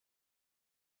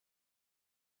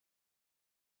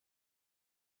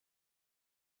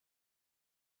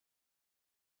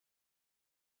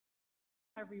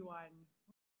Everyone.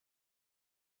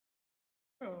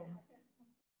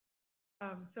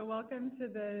 So welcome to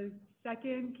the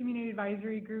second Community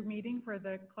Advisory Group meeting for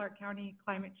the Clark County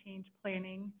Climate Change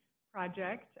Planning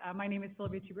Project. My name is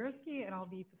Sylvia Tuberowski, and I'll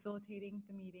be facilitating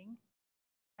the meeting.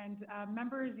 And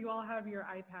members, you all have your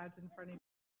iPads in front of you.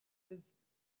 This is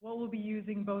what we'll be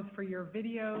using both for your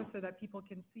video so that people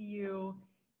can see you,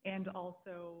 and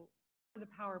also for the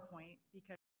PowerPoint,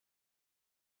 because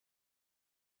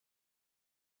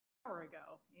an hour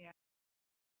ago, and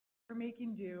we're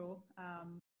making do.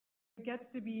 It gets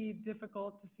to be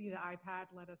difficult to see the iPad.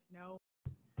 Let us know.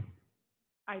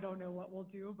 I don't know what we'll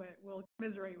do, but we'll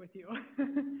commiserate with you.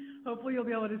 Hopefully you'll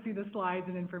be able to see the slides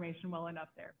and information well enough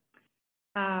there.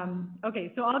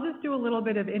 Okay, so I'll just do a little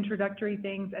bit of introductory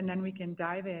things and then we can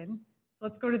dive in.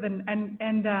 Let's go to the,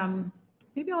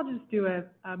 maybe I'll just do a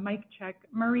mic check.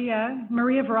 Maria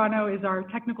Verano is our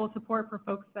technical support for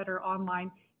folks that are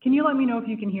online. Can you let me know if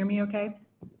you can hear me okay?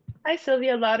 Hi,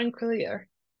 Sylvia, loud and clear.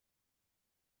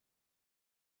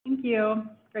 Thank you.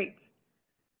 Great.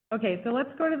 Okay, so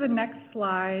let's go to the next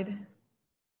slide.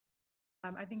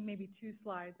 I think maybe two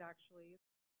slides, actually.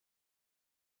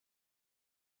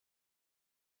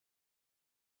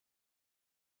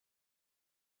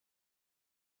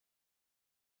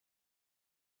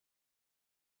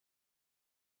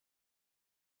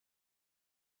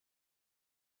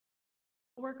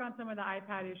 We'll work on some of the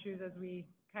iPad issues as we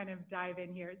kind of dive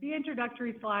in here. The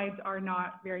introductory slides are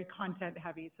not very content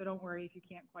heavy, so don't worry if you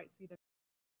can't quite see them.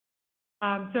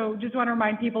 So just want to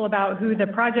remind people about who the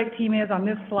project team is on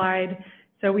this slide.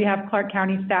 So we have Clark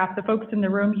County staff. The folks in the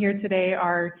room here today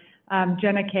are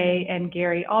Jenna Kay and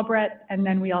Gary Albrecht, and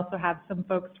then we also have some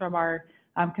folks from our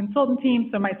consultant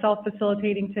team. So myself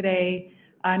facilitating today,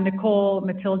 Nicole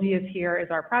Matilde is here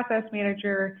as our process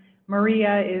manager.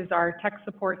 Maria is our tech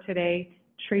support today.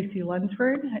 Tracy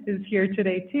Lunsford is here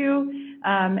today too.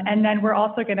 And then we're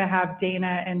also going to have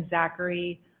Dana and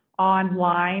Zachary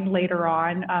online later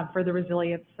on for the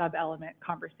resilience sub-element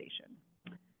conversation.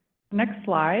 Next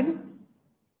slide.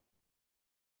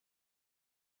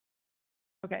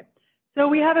 Okay, so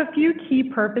we have a few key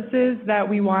purposes that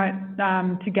we want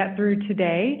to get through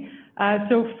today.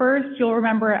 So first, you'll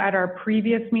remember at our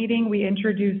previous meeting, we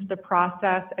introduced the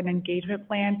process and engagement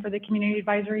plan for the Community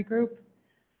Advisory Group.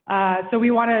 So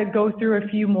we want to go through a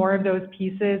few more of those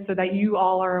pieces so that you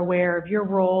all are aware of your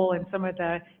role and some of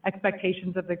the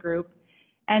expectations of the group.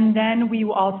 And then we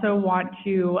also want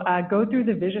to go through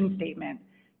the vision statement.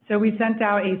 So we sent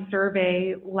out a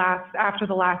survey after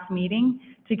the last meeting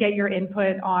to get your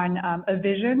input on a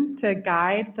vision to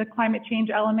guide the climate change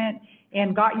element,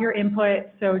 and got your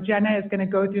input. So Jenna is going to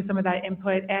go through some of that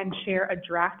input and share a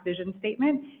draft vision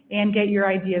statement and get your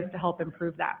ideas to help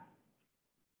improve that.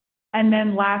 And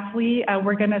then lastly,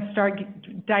 we're going to start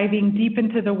diving deep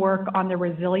into the work on the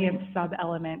resilience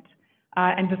sub-element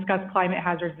and discuss climate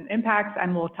hazards and impacts,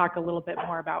 and we'll talk a little bit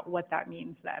more about what that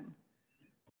means then.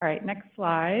 All right, next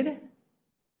slide.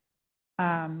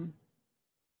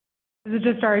 This is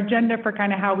just our agenda for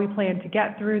kind of how we plan to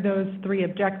get through those three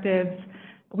objectives.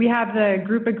 We have the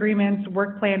group agreements,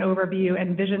 work plan overview,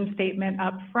 and vision statement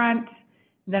up front,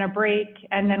 then a break,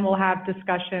 and then we'll have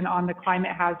discussion on the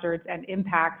climate hazards and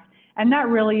impacts. And that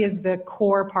really is the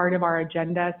core part of our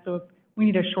agenda. So if we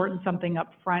need to shorten something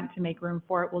up front to make room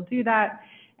for it, we'll do that.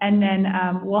 And then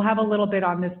we'll have a little bit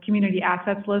on this community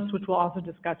assets list, which we'll also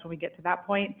discuss when we get to that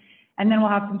point. And then we'll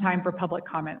have some time for public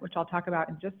comment, which I'll talk about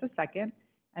in just a second.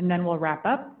 And then we'll wrap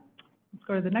up. Let's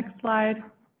go to the next slide.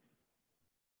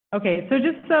 Okay, so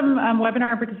just some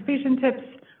webinar participation tips.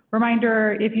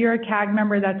 Reminder, if you're a CAG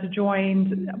member that's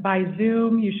joined by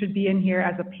Zoom, you should be in here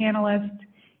as a panelist.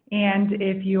 And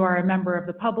if you are a member of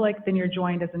the public, then you're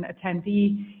joined as an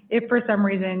attendee. If for some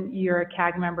reason you're a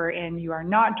CAG member and you are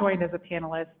not joined as a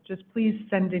panelist, just please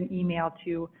send an email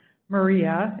to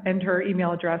Maria, and her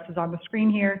email address is on the screen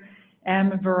here,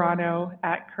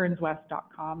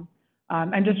 mverano@kernswest.com.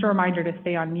 And just a reminder to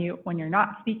stay on mute when you're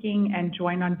not speaking and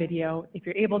join on video if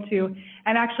you're able to.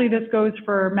 And actually this goes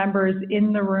for members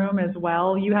in the room as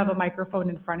well. You have a microphone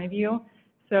in front of you.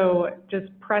 So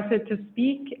just press it to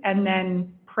speak and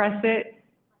then press it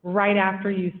right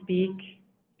after you speak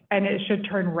and it should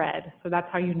turn red. So that's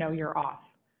how you know you're off.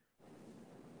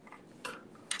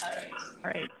 All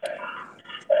right.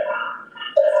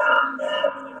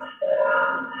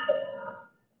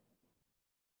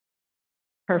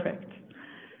 Perfect.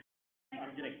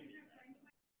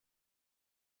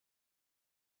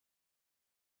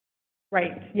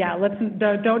 Right, yeah,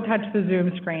 don't touch the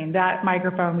Zoom screen. That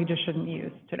microphone we just shouldn't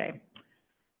use today.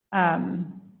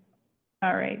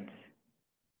 All right,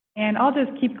 and I'll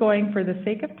just keep going for the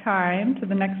sake of time to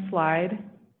the next slide.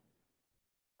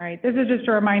 All right, this is just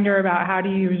a reminder about how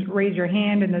to raise your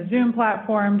hand in the Zoom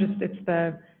platform. It's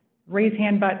the raise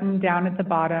hand button down at the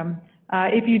bottom.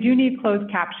 If you do need closed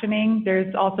captioning,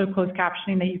 there's also closed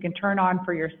captioning that you can turn on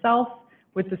for yourself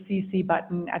with the CC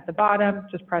button at the bottom.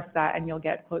 Just press that and you'll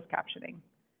get closed captioning.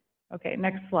 Okay,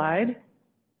 next slide.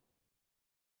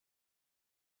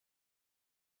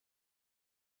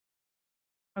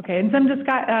 Okay, and some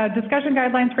discussion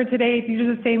guidelines for today. These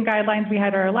are the same guidelines we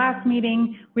had at our last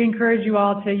meeting. We encourage you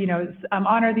all to,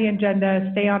 honor the agenda,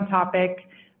 stay on topic.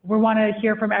 We want to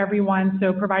hear from everyone,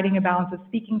 so providing a balance of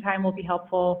speaking time will be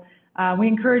helpful. We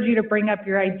encourage you to bring up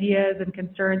your ideas and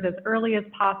concerns as early as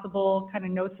possible, kind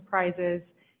of no surprises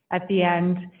at the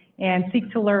end, and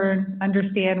seek to learn,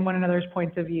 understand one another's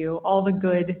points of view, all the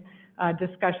good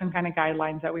discussion kind of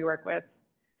guidelines that we work with.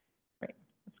 Great.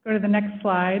 Let's go to the next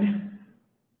slide.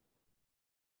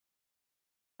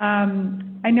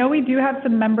 I know we do have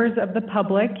some members of the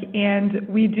public, and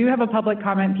we do have a public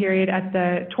comment period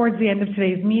towards the end of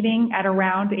today's meeting at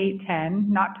around 8:10,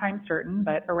 not time certain,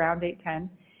 but around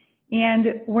 8:10.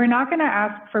 And we're not going to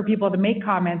ask for people to make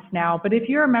comments now, but if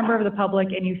you're a member of the public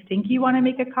and you think you want to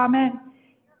make a comment,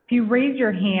 if you raise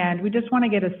your hand, we just want to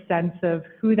get a sense of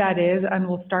who that is, and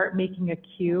we'll start making a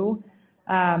queue.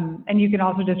 And you can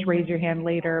also just raise your hand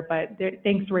later, but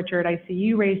thanks, Richard. I see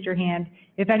you raised your hand.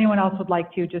 If anyone else would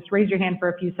like to, just raise your hand for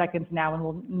a few seconds now and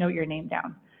we'll note your name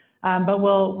down. But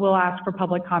we'll ask for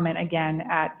public comment again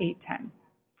at 8:10.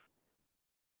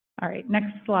 All right,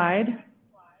 next slide.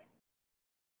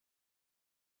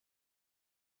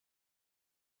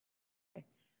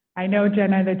 I know,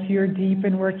 Jenna, that you're deep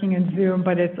in working in Zoom,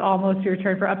 but it's almost your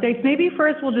turn for updates. Maybe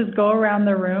first we'll just go around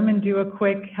the room and do a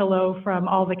quick hello from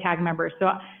all the CAG members. So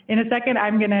in a second,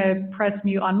 I'm going to press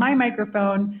mute on my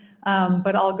microphone,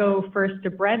 but I'll go first to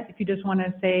Brent. If you just want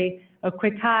to say a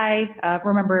quick hi,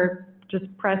 remember, just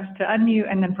press to unmute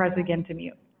and then press again to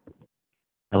mute.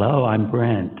 Hello, I'm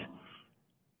Brent,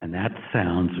 and that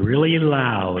sounds really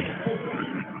loud.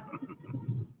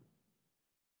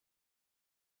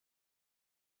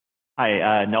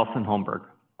 Hi, Nelson Holmberg.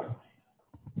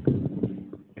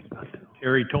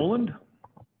 Terry Toland.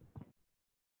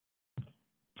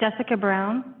 Jessica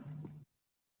Brown.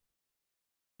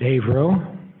 Dave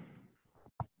Rowe.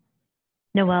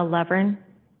 Noelle Levern.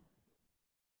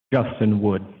 Justin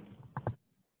Wood.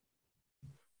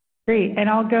 Great, and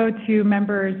I'll go to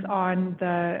members on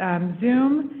the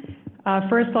Zoom.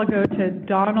 First, I'll go to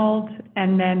Donald,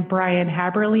 and then Brian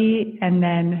Haberly, and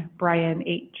then Brian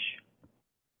H.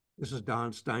 This is Don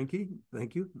Steinke.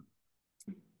 Thank you.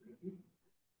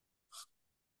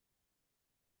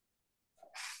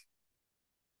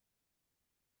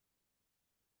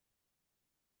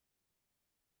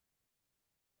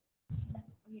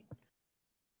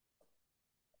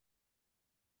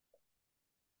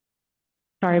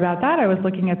 Sorry about that. I was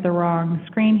looking at the wrong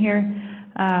screen here.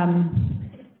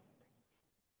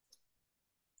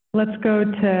 Let's go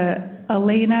to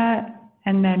Elena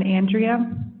and then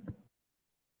Andrea.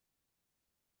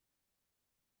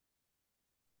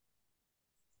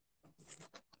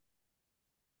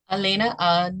 Elena,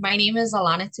 my name is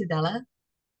Alana Tudela.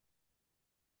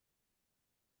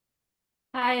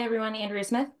 Hi, everyone. Andrea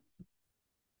Smith.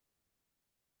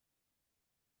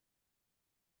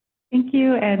 Thank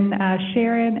you. And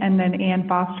Sharon and then Ann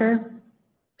Foster.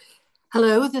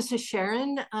 Hello, this is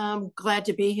Sharon. Glad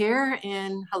to be here,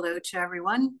 and hello to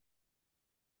everyone.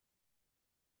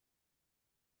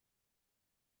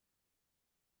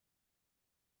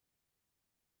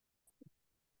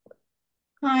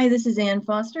 Hi, this is Ann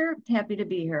Foster. Happy to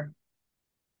be here.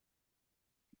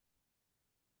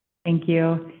 Thank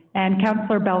you. And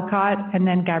Councillor Belcott and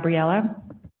then Gabriella.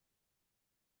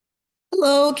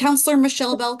 Hello, Councillor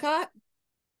Michelle Belcott.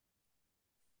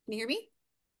 Can you hear me?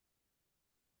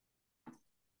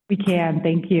 We can.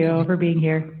 Thank you for being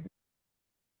here.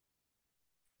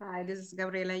 Hi, this is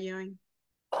Gabriela Ewing.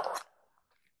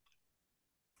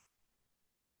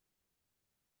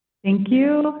 Thank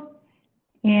you.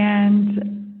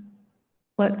 And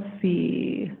let's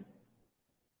see.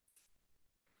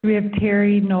 We have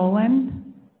Terry Toland,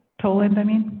 I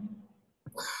mean.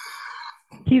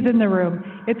 He's in the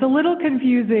room. It's a little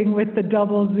confusing with the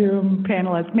double Zoom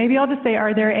panelists. Maybe I'll just say,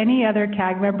 are there any other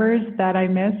CAG members that I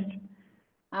missed?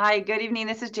 Hi, good evening.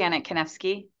 This is Janet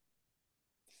Konevsky.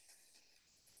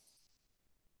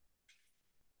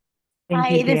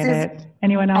 Thank you, Janet.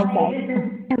 Anyone else?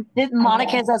 This is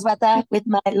Monica Zazweta with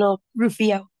my little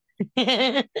Rufio.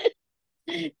 Being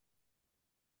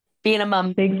a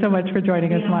mom. Thanks so much for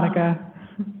joining us, Monica.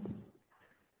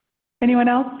 Anyone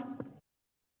else?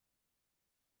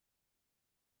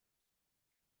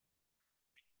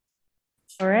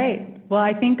 All right. Well,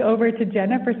 I think over to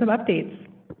Jenna for some updates.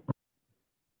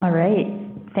 All right.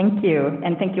 Thank you.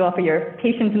 And thank you all for your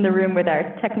patience in the room with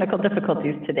our technical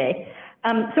difficulties today.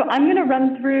 So I'm going to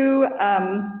run through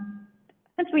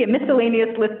essentially a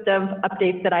miscellaneous list of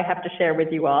updates that I have to share with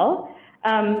you all.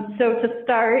 So to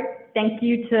start, thank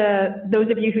you to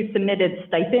those of you who submitted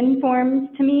stipend forms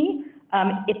to me.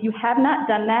 If you have not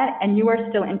done that and you are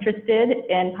still interested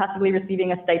in possibly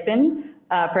receiving a stipend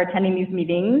for attending these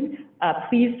meetings,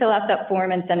 please fill out that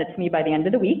form and send it to me by the end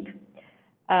of the week.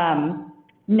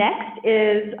 Next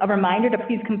is a reminder to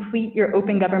please complete your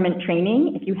open government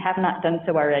training if you have not done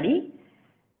so already.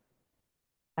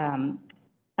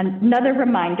 Another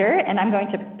reminder, and I'm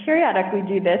going to periodically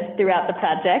do this throughout the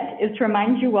project, is to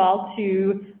remind you all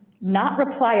to not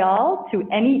reply all to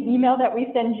any email that we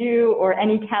send you or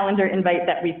any calendar invite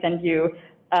that we send you,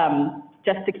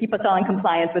 just to keep us all in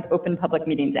compliance with Open Public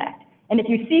Meetings Act. And if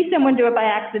you see someone do it by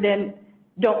accident,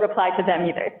 don't reply to them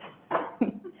either.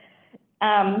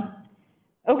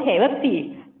 Okay, let's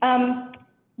see.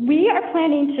 We are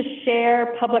planning to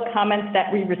share public comments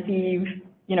that we receive,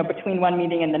 between one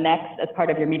meeting and the next as part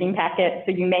of your meeting packet.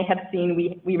 So you may have seen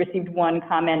we received one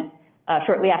comment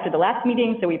shortly after the last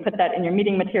meeting, so we put that in your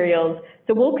meeting materials.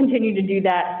 So we'll continue to do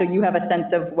that so you have a sense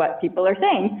of what people are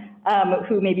saying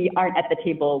who maybe aren't at the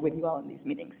table with you all in these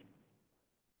meetings.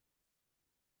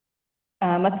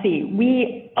 Let's see.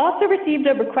 We also received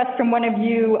a request from one of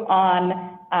you on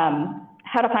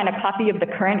how to find a copy of the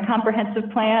current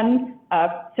comprehensive plan.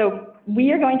 So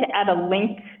we are going to add a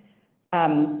link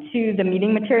to the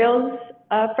meeting materials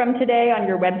from today on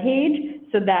your webpage,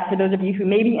 so that for those of you who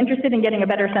may be interested in getting a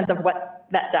better sense of what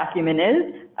that document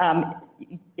is,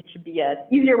 it should be an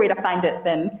easier way to find it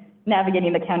than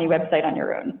navigating the county website on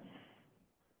your own.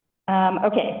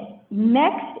 Okay,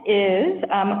 next is,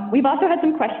 we've also had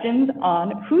some questions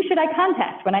on who should I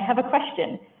contact when I have a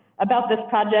question about this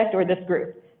project or this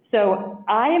group. So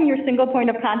I am your single point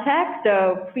of contact,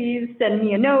 so please send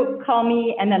me a note, call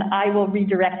me, and then I will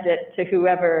redirect it to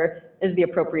whoever is the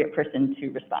appropriate person to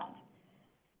respond.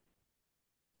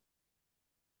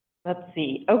 Let's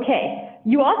see. Okay.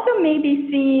 You also may be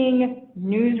seeing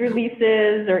news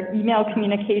releases or email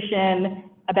communication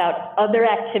about other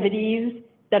activities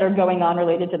that are going on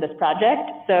related to this project.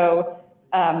 So,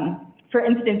 for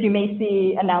instance, you may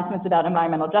see announcements about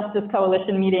Environmental Justice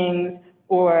Coalition meetings,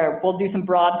 or we'll do some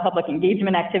broad public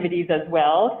engagement activities as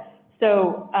well.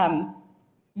 So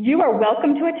you are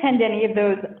welcome to attend any of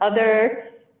those other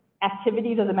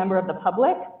activities as a member of the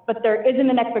public, but there isn't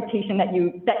an expectation that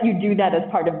you do that as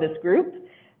part of this group.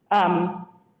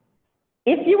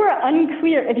 If you are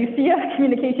unclear, if you see a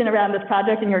communication around this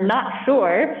project and you're not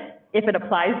sure if it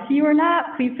applies to you or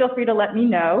not, please feel free to let me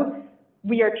know.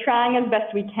 We are trying as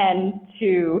best we can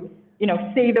to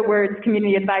say the words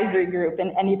community advisory group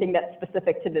and anything that's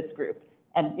specific to this group.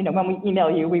 And when we email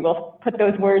you, we will put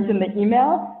those words in the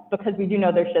email, because we do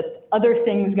know there's just other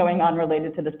things going on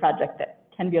related to this project that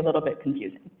can be a little bit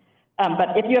confusing.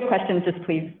 But if you have questions, just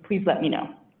please let me know.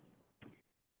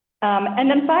 And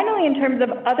then finally, in terms of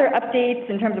other updates,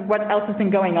 in terms of what else has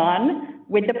been going on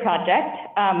with the project,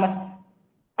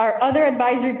 our other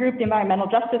advisory group, the Environmental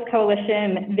Justice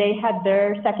Coalition, they had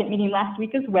their second meeting last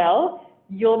week as well.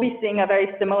 You'll be seeing a very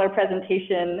similar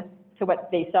presentation to what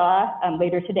they saw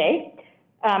later today.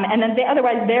 And then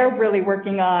otherwise, they're really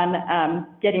working on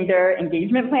getting their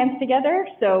engagement plans together.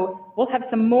 So we'll have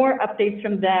some more updates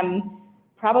from them,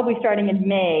 probably starting in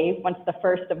May, once the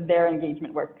first of their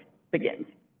engagement work begins.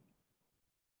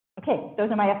 Okay, those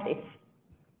are my updates.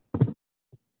 All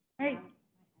right.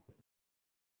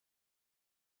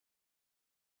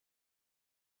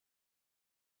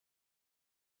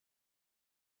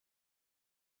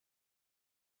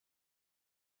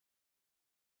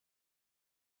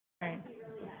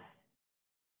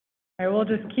 All right, we'll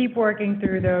just keep working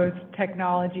through those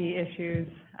technology issues.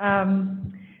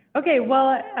 Okay,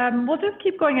 well, we'll just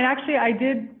keep going. And actually,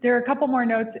 there are a couple more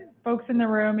notes. Folks in the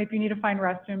room, if you need to find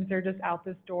restrooms, they're just out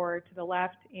this door to the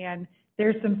left. And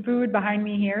there's some food behind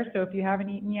me here. So if you haven't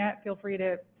eaten yet, feel free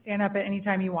to stand up at any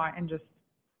time you want and just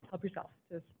help yourself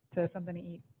to something to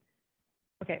eat.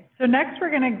 Okay, so next we're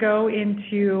going to go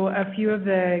into a few of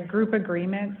the group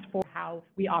agreements for how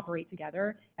we operate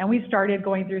together. And we started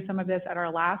going through some of this at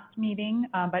our last meeting,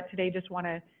 but today just want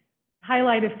to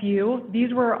highlight a few.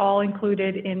 These were all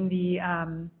included in the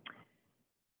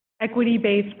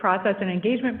equity-based process and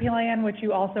engagement plan, which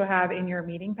you also have in your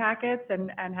meeting packets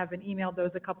and have been emailed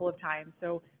those a couple of times.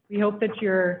 So we hope that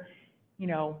you're,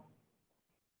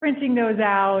 printing those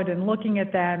out and looking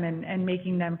at them and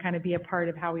making them kind of be a part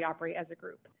of how we operate as a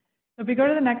group. So if we go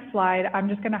to the next slide, I'm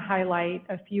just going to highlight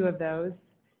a few of those.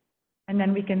 and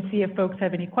then we can see if folks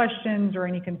have any questions or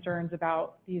any concerns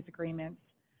about these agreements.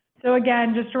 So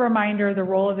again, just a reminder, the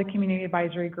role of the community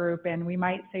advisory group, and we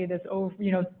might say this over,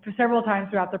 several times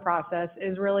throughout the process,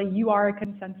 is really you are a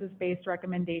consensus-based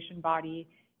recommendation body,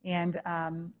 and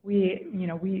we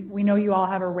know you all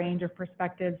have a range of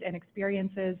perspectives and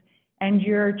experiences, and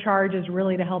your charge is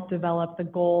really to help develop the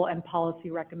goal and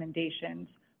policy recommendations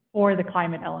for the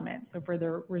climate element, so for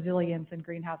the resilience and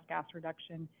greenhouse gas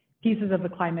reduction pieces of the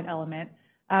climate element.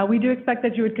 We do expect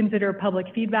that you would consider public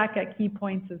feedback at key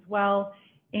points as well,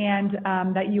 and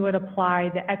that you would apply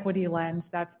the equity lens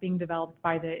that's being developed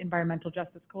by the Environmental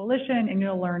Justice Coalition, and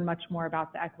you'll learn much more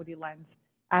about the equity lens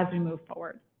as we move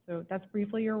forward. So that's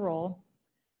briefly your role.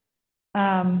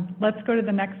 Let's go to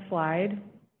the next slide.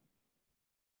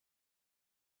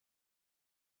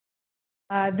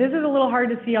 This is a little hard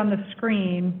to see on the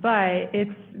screen, but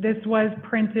this was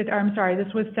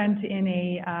sent in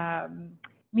a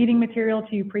meeting material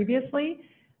to you previously.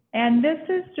 And this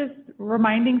is just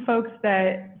reminding folks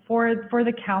that for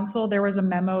the council, there was a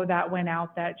memo that went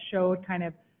out that showed kind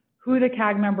of who the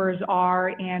CAG members are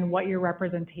and what your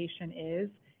representation is.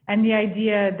 And the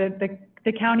idea that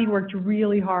the county worked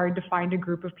really hard to find a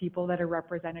group of people that are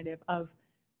representative of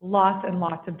lots and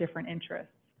lots of different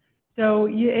interests. So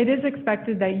it is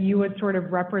expected that you would sort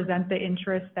of represent the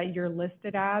interests that you're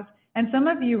listed as. And some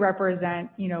of you represent,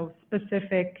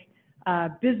 specific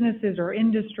businesses or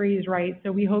industries, right?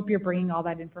 So we hope you're bringing all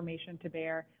that information to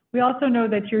bear. We also know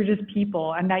that you're just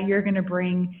people and that you're going to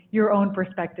bring your own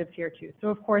perspectives here too. So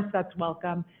of course that's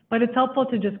welcome, but it's helpful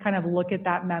to just kind of look at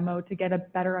that memo to get a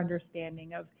better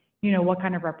understanding of, what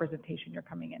kind of representation you're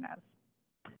coming in as.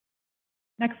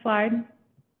 Next slide.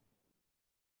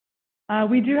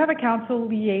 We do have a council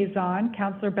liaison,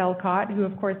 Councillor Belcott, who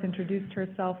of course introduced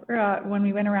herself when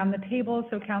we went around the table.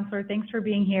 So Councillor, thanks for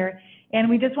being here. And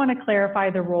we just want to clarify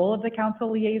the role of the council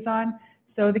liaison.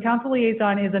 So the council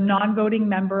liaison is a non-voting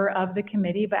member of the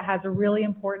committee, but has a really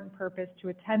important purpose to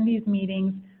attend these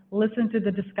meetings, listen to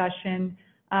the discussion,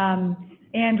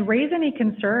 and raise any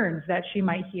concerns that she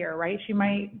might hear, right? She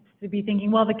might be thinking,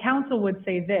 well, the council would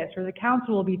say this, or the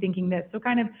council will be thinking this. So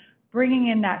kind of bringing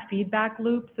in that feedback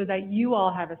loop so that you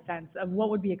all have a sense of what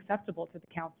would be acceptable to the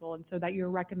council, and so that your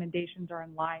recommendations are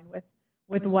in line with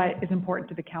what is important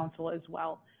to the council as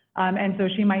well. And so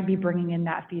she might be bringing in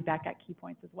that feedback at key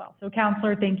points as well. So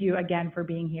Councillor, thank you again for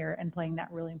being here and playing that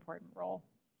really important role.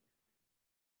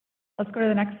 Let's go to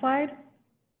the next slide. I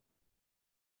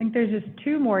think there's just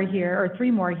two more here, or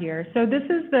three more here. So this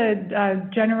is the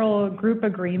general group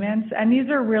agreements, and these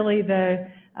are really the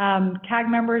CAG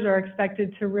members are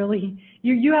expected to really,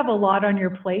 you have a lot on your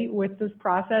plate with this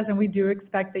process, and we do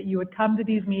expect that you would come to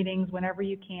these meetings whenever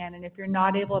you can, and if you're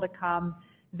not able to come,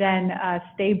 then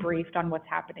stay briefed on what's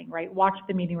happening, right? Watch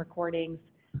the meeting recordings,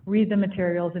 read the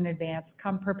materials in advance,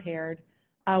 come prepared.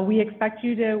 We expect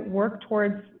you to work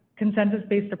towards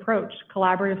consensus-based approach,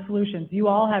 collaborative solutions. You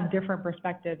all have different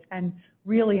perspectives and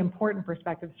really important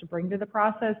perspectives to bring to the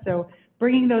process. So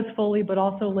bringing those fully, but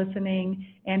also listening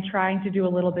and trying to do a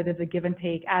little bit of a give and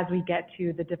take as we get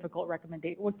to the difficult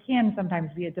recommendation, what can sometimes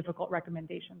be a difficult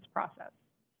recommendations process.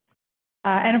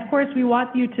 And of course, we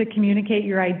want you to communicate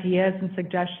your ideas and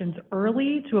suggestions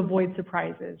early to avoid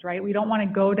surprises, right? We don't want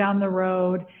to go down the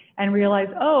road and realize,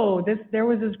 oh, there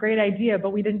was this great idea, but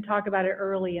we didn't talk about it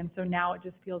early, and so now it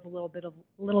just feels a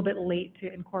little bit late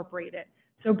to incorporate it.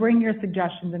 So bring your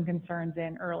suggestions and concerns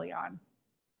in early on.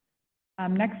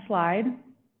 Next slide.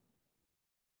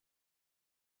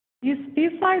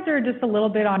 These slides are just a little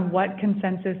bit on what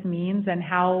consensus means and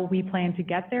how we plan to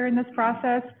get there in this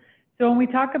process. So when we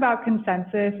talk about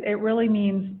consensus, it really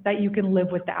means that you can live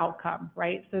with the outcome,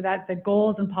 right? So that the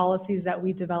goals and policies that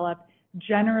we develop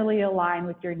generally align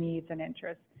with your needs and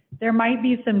interests. There might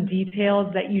be some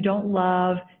details that you don't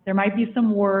love. There might be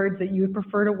some words that you would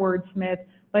prefer to wordsmith,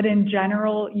 but in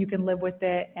general, you can live with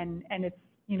it, and it's,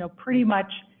 pretty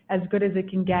much as good as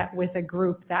it can get with a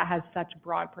group that has such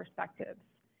broad perspectives.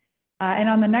 And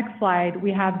on the next slide,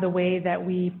 we have the way that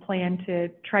we plan to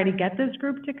try to get this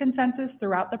group to consensus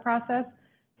throughout the process.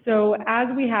 So as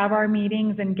we have our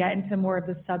meetings and get into more of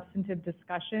the substantive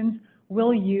discussions,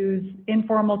 we'll use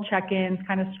informal check-ins,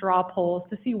 kind of straw polls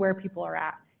to see where people are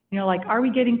at. Like, are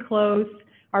we getting close?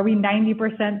 Are we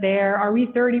 90% there? Are we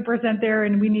 30% there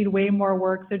and we need way more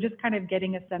work? So just kind of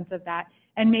getting a sense of that,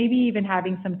 and maybe even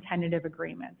having some tentative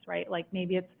agreements, right? Like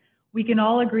maybe it's, we can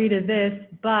all agree to this,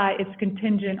 but it's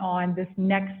contingent on this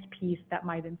next piece that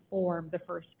might inform the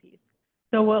first piece.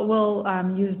 So we'll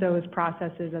use those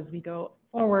processes as we go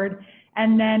forward.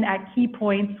 And then at key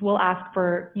points, we'll ask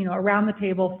for, around the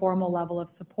table formal level of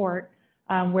support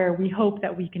where we hope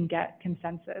that we can get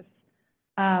consensus.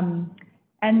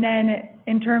 And then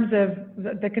in terms of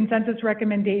the consensus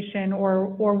recommendation or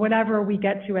whatever we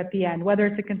get to at the end, whether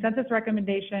it's a consensus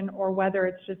recommendation or whether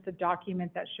it's just a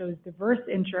document that shows diverse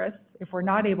interests, if we're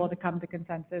not able to come to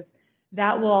consensus,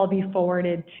 that will all be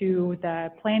forwarded to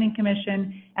the Planning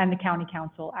Commission and the County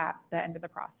Council at the end of the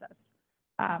process.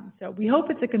 So we hope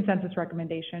it's a consensus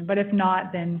recommendation, but if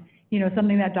not, then, you know,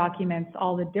 something that documents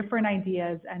all the different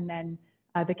ideas, and then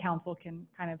the council can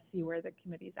kind of see where the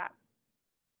committee's at.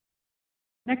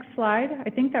 Next slide. I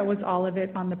think that was all of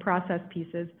it on the process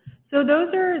pieces. So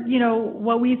those are, you know,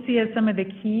 what we see as some of the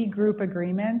key group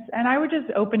agreements. And I would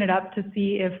just open it up to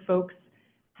see if folks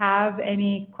have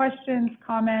any questions,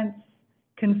 comments,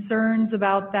 concerns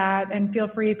about that. And feel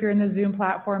free, if you're in the Zoom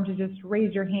platform, to just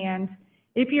raise your hand.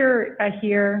 If you're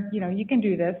here, you know, you can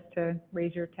do this to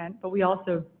raise your tent, but we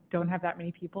also don't have that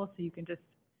many people, so you can just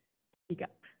speak up.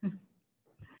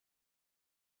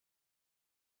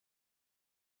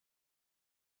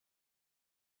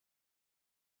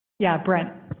 Yeah, Brent.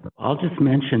 I'll just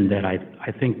mention that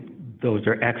I think those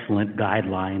are excellent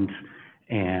guidelines,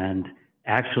 and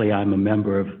actually I'm a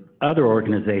member of other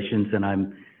organizations, and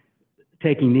I'm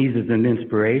taking these as an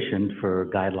inspiration for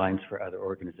guidelines for other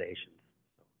organizations.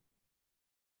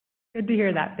 Good to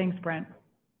hear that. Thanks, Brent.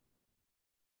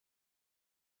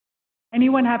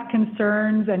 Anyone have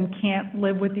concerns and can't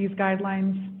live with these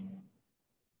guidelines?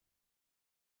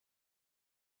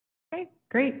 Okay,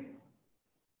 great.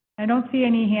 I don't see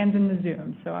any hands in the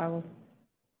Zoom, so I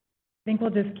think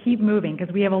we'll just keep moving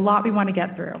because we have a lot we want to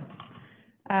get through.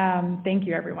 Thank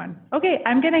you, everyone. Okay,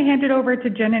 I'm going to hand it over to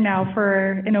Jenna now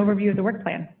for an overview of the work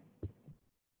plan.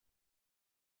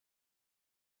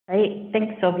 Great,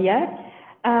 thanks, Sylvia.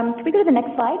 Can we go to the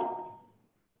next slide?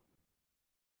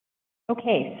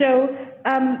 Okay, so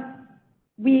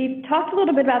we talked a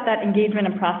little bit about that engagement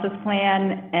and process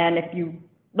plan, and if you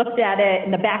looked at it,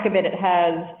 in the back of it, it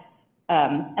has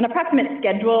an approximate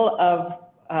schedule of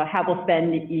how we'll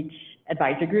spend each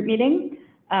advisory group meeting.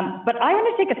 But I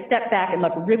want to take a step back and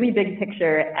look really big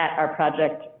picture at our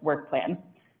project work plan.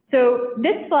 So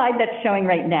this slide that's showing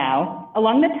right now,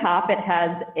 along the top, it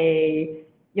has a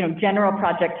general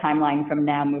project timeline from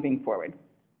now moving forward.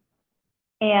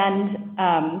 And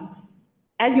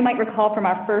as you might recall from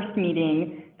our first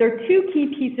meeting, there are two key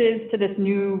pieces to this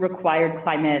new required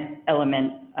climate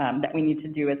element that we need to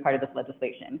do as part of this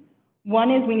legislation.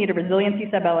 One is we need a resiliency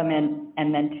sub-element,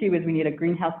 and then two is we need a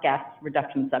greenhouse gas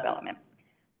reduction sub-element.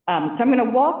 So I'm going to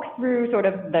walk through sort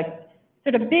of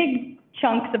the big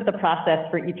chunks of the process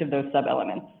for each of those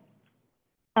sub-elements.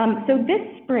 So this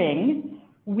spring,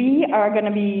 we are going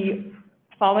to be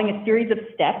following a series of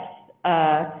steps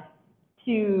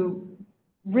to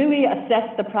really assess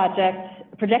the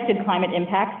projected climate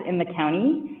impacts in the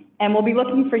county. And we'll be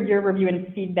looking for your review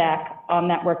and feedback on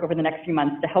that work over the next few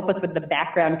months to help us with the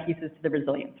background pieces to the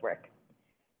resilience work.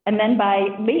 And then by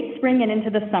late spring and into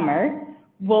the summer,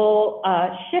 we'll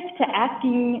shift to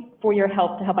asking for your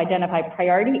help to help identify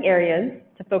priority areas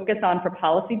to focus on for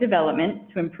policy development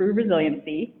to improve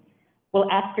resiliency. We'll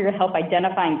ask for your help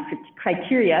identifying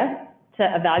criteria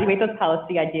to evaluate those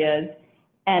policy ideas,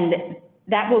 and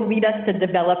that will lead us to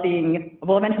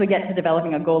we'll eventually get to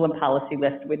developing a goal and policy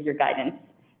list with your guidance,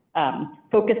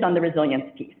 focused on the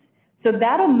resilience piece. So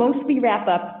that'll mostly wrap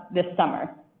up this summer.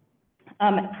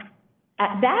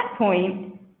 At that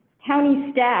point,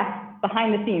 county staff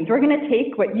behind the scenes, we're going to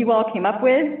take what you all came up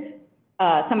with,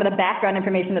 some of the background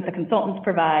information that the consultants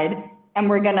provide, and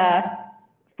we're going to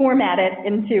format it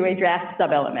into a draft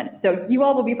sub-element. So you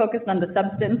all will be focused on the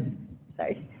substance.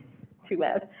 Sorry, too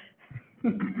loud.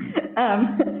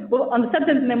 Well, on the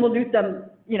substance, and then we'll do some,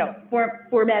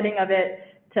 formatting of it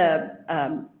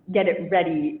to get it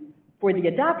ready for the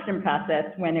adoption process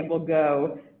when it will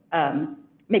go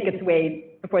make its way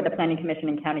before the Planning Commission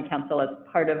and County Council as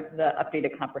part of the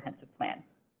updated comprehensive plan.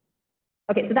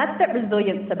 Okay, so that's that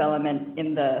resilience sub-element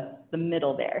in the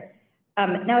middle there.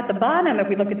 Now at the bottom, if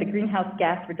we look at the greenhouse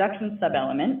gas reduction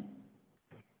sub-element,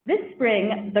 this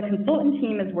spring, the consultant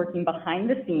team is working behind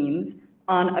the scenes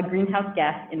on a greenhouse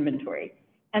gas inventory.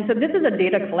 And so this is a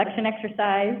data collection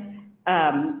exercise,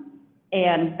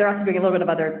 and they're also doing a little bit of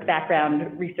other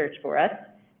background research for us.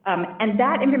 And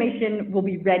that information will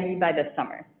be ready by this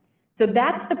summer. So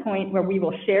that's the point where we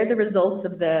will share the results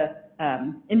of the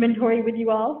inventory with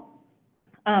you all.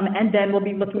 And then we'll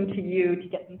be looking to you to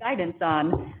get some guidance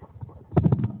on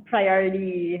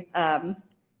priority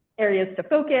areas to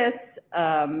focus,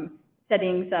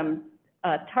 setting some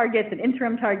targets and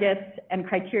interim targets, and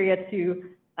criteria to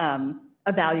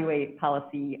evaluate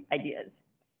policy ideas.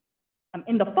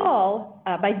 In the fall,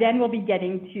 by then we'll be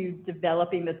getting to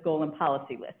developing this goal and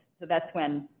policy list. So that's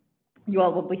when you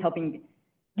all will be helping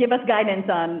give us guidance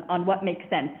on what makes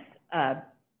sense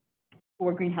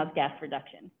for greenhouse gas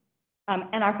reduction.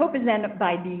 And our hope is then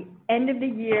by the end of the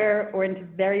year or into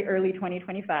very early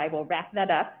 2025, we'll wrap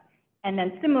that up. And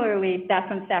then similarly, that's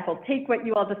when staff will take what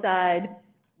you all decide,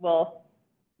 will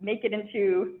make it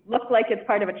look like it's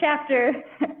part of a chapter,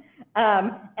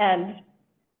 and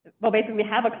we'll basically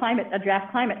have a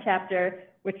draft climate chapter,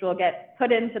 which will get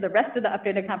put into the rest of the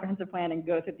updated comprehensive plan and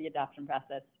go through the adoption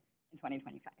process in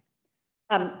 2025.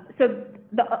 So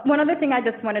one other thing I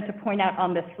just wanted to point out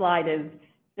on this slide is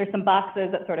there's some boxes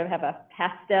that sort of have a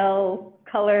pastel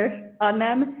color on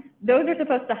them. Those are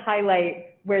supposed to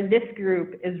highlight where this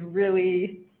group is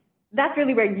that's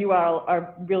really where you all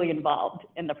are really involved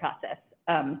in the process.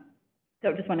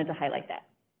 So just wanted to highlight that.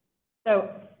 So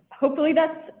hopefully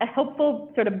that's a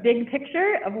helpful sort of big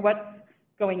picture of what's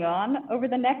going on over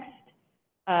the next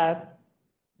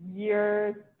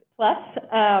year plus,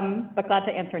 but glad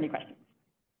to answer any questions.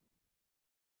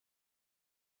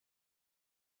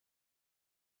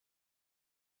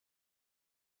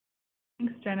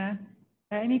 Thanks, Jenna.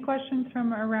 Any questions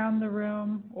from around the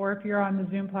room, or if you're on the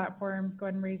Zoom platform, go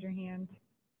ahead and raise your hand.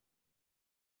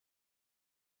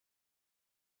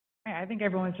 Okay, I think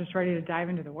everyone's just ready to dive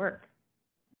into the work.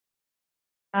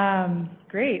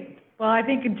 Great. Well, I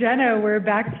think, Jenna, we're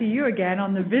back to you again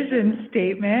on the vision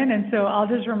statement. And so I'll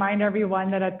just remind everyone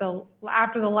that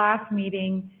after the last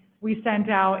meeting, we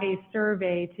sent out a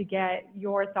survey to get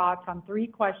your thoughts on 3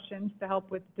 questions to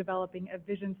help with developing a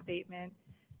vision statement.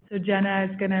 So Jenna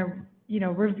is going to,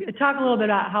 talk a little bit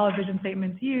about how a vision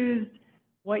statement's used,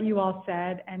 what you all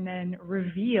said, and then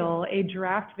reveal a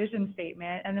draft vision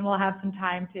statement. And then we'll have some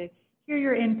time to hear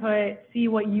your input, see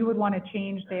what you would want to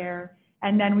change there,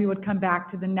 and then we would come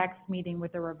back to the next meeting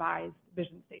with a revised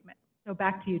vision statement. So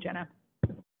back to you, Jenna.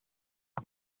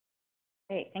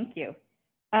 Great, thank you.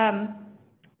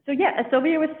 So yeah, as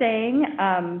Sylvia was saying,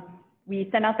 we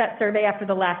sent out that survey after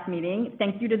the last meeting.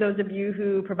 Thank you to those of you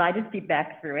who provided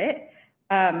feedback through it.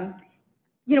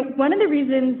 One of the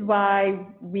reasons why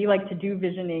we like to do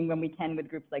visioning when we can with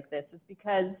groups like this is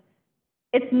because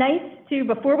it's nice to,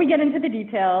 before we get into the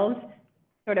details,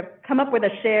 sort of come up with a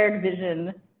shared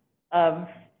vision of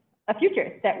a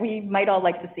future that we might all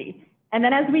like to see. And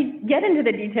then as we get into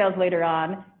the details later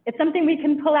on, it's something we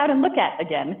can pull out and look at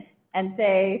again and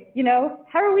say,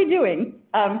 how are we doing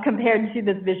compared to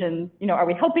this vision? Are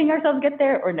we helping ourselves get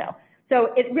there or no?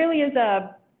 So it really is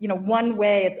one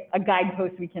way, it's a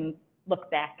guidepost we can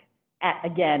look back at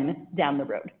again down the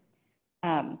road.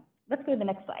 Let's go to the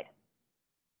next slide.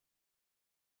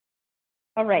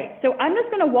 All right, so I'm just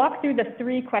going to walk through the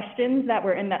 3 questions that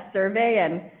were in that survey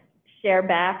and share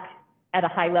back at a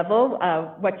high level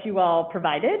what you all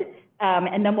provided,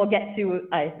 and then we'll get to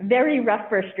a very rough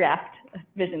first draft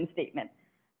vision statement.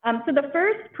 So the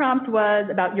first prompt was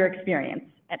about your experience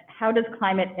and how does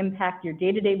climate impact your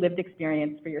day-to-day lived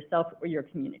experience for yourself or your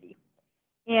community?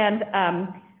 And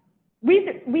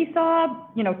we saw,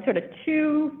 sort of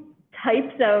 2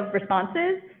 types of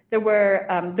responses. There were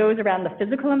those around the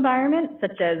physical environment,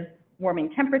 such as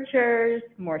warming temperatures,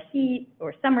 more heat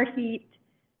or summer heat,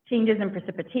 changes in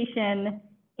precipitation,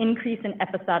 increase in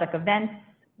episodic events,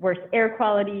 worse air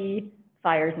quality,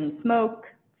 fires and smoke,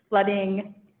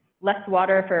 flooding, less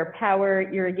water for power,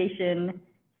 irrigation,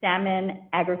 salmon,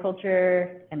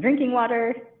 agriculture, and drinking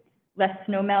water, less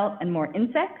snowmelt, and more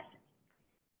insects.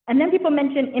 And then people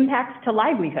mentioned impacts to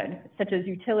livelihood, such as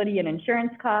utility and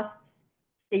insurance costs,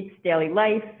 shapes daily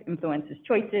life, influences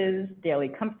choices, daily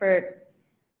comfort,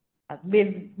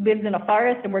 lives in a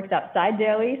forest and works outside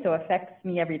daily, so affects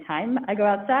me every time I go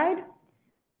outside,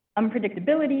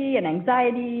 unpredictability and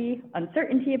anxiety,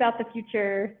 uncertainty about the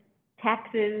future,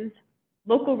 taxes,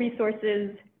 local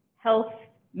resources, health,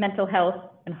 mental health,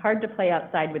 and hard to play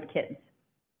outside with kids.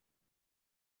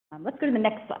 Let's go to the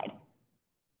next slide.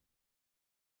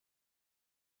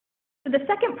 So the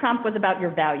second prompt was about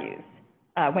your values.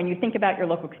 When you think about your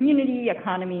local community,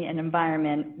 economy, and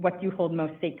environment, what do you hold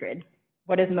most sacred?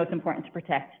 What is most important to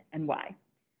protect and why?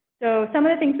 So some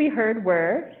of the things we heard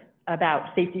were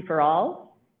about safety for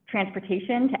all,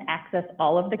 transportation to access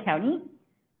all of the county,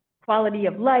 quality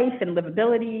of life and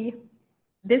livability,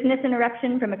 business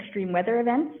interruption from extreme weather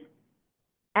events,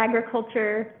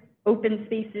 agriculture, open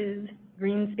spaces,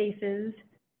 green spaces,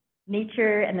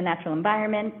 nature and the natural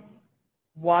environment,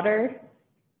 water,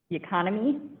 the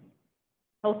economy,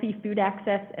 healthy food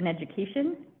access and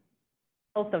education,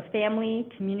 health of family,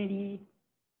 community,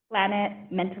 planet,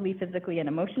 mentally, physically, and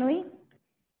emotionally.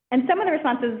 And some of the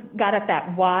responses got at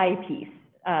that why piece,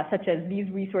 such as these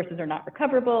resources are not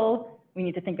recoverable, we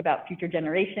need to think about future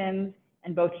generations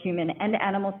and both human and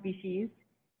animal species.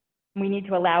 We need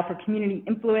to allow for community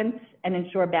influence and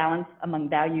ensure balance among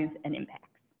values and impacts.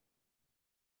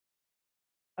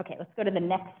 Okay, let's go to the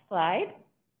next slide.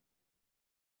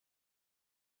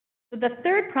 So the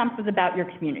third prompt was about your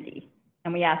community.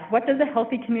 And we asked, what does a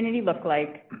healthy community look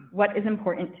like? What is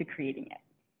important to creating it?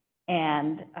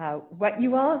 And what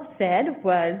you all said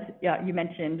was, you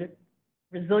mentioned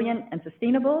resilient and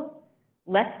sustainable,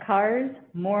 less cars,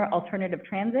 more alternative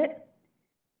transit,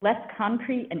 less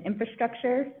concrete and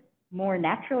infrastructure, more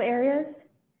natural areas,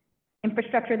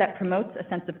 infrastructure that promotes a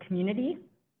sense of community,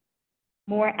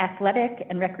 more athletic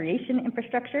and recreation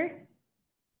infrastructure,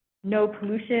 no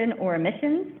pollution or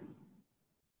emissions,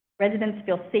 residents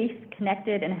feel safe,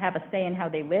 connected, and have a say in how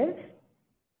they live,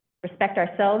 respect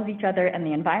ourselves, each other, and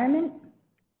the environment,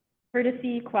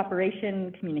 courtesy,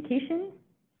 cooperation, communication,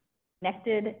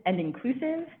 connected and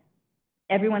inclusive,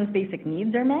 everyone's basic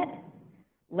needs are met,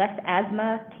 less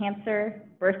asthma, cancer,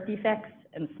 birth defects,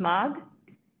 and smog,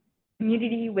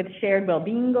 community with shared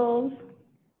well-being goals,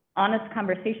 honest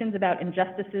conversations about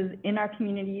injustices in our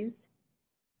communities,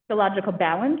 ecological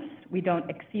balance, we don't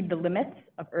exceed the limits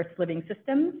of Earth's living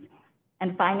systems,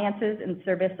 and finances in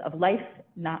service of life,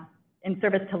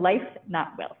 to life,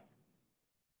 not wealth.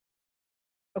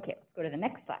 Okay, let's go to the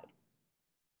next slide.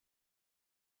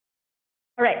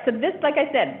 All right, so this, like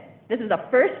I said, this is a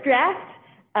first draft,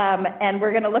 and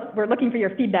we're looking for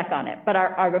your feedback on it. But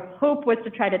our hope was to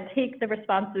try to take the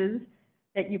responses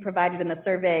that you provided in the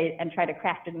survey and try to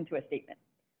craft it into a statement.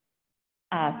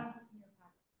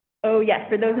 Oh yes,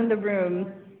 for those in the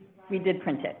room, we did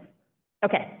print it.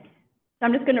 Okay, so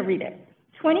I'm just going to read it.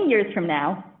 20 years from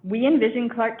now, we envision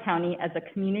Clark County as a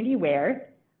community where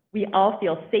we all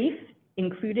feel safe,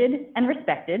 included, and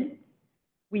respected.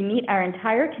 We meet our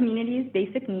entire community's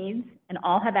basic needs and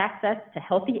all have access to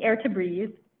healthy air to breathe,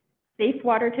 safe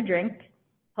water to drink,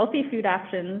 healthy food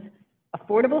options,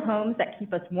 affordable homes that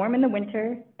keep us warm in the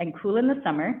winter and cool in the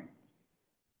summer.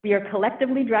 We are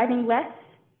collectively driving less,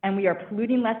 and we are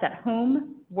polluting less at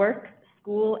home, work,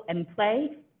 school, and play,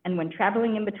 and when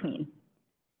traveling in between.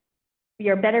 We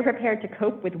are better prepared to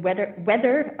cope with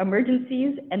weather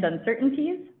emergencies and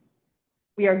uncertainties.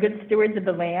 We are good stewards of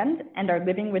the land and are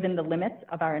living within the limits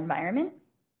of our environment.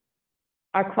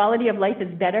 Our quality of life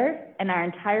is better, and our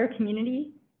entire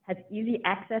community has easy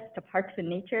access to parks and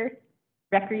nature,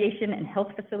 recreation and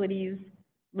health facilities,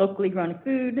 locally grown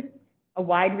food, a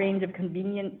wide range of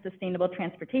convenient, sustainable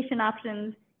transportation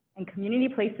options, and community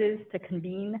places to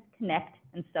convene, connect,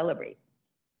 and celebrate.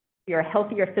 We are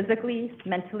healthier physically,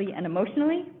 mentally, and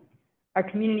emotionally. Our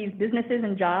community's businesses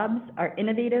and jobs are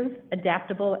innovative,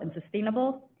 adaptable, and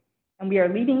sustainable, and we are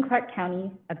leaving Clark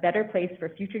County a better place for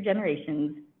future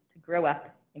generations to grow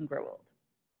up and grow old.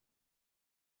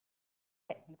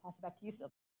 Okay, I'm going to pass it back to you,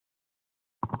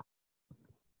 Sylvia.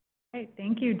 Great,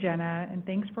 thank you, Jenna, and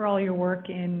thanks for all your work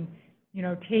in,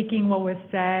 taking what was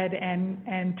said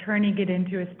and turning it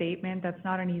into a statement. That's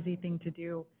not an easy thing to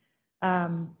do.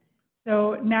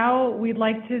 So now we'd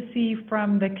like to see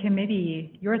from the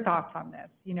committee your thoughts on this.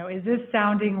 Is this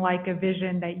sounding like a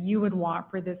vision that you would want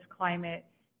for this climate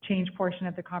change portion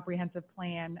of the comprehensive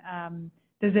plan?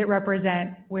 Does it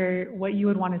represent what you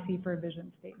would want to see for a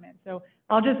vision statement? So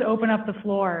I'll just open up the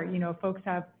floor. Folks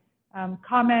have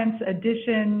comments,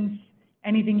 additions,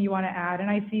 anything you want to add. And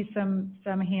I see some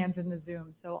hands in the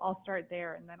Zoom. So I'll start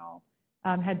there and then I'll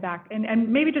head back. And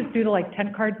maybe just do the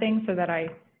tent card thing so that I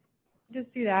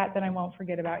just do that, then I won't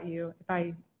forget about you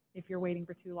if you're waiting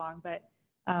for too long. But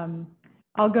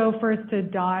I'll go first to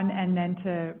Dawn and then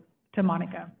to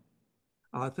Monica.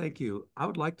 Thank you. I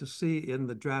would like to see in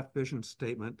the draft vision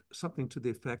statement something to the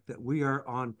effect that we are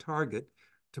on target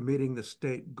to meeting the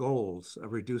state goals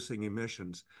of reducing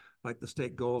emissions. Like the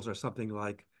state goals are something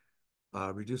like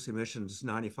reduce emissions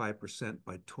 95%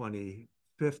 by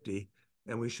 2050,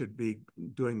 and we should be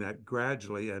doing that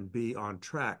gradually and be on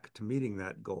track to meeting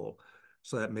that goal.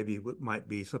 So that maybe might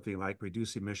be something like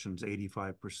reduce emissions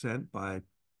 85% by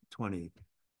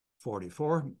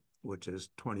 2044, which is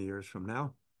 20 years from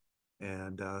now.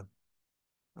 And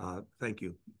thank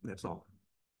you. That's all.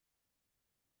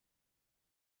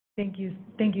 Thank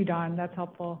you, Dawn. That's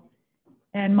helpful.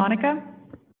 And Monica?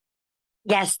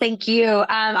 Yes, thank you.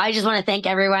 I just want to thank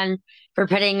everyone for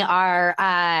putting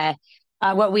our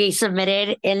what we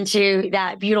submitted into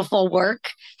that beautiful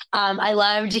work. I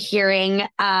loved hearing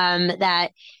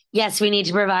that, yes, we need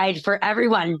to provide for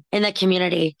everyone in the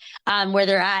community where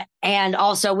they're at, and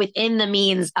also within the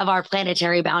means of our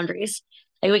planetary boundaries.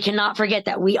 Like, we cannot forget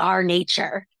that we are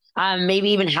nature.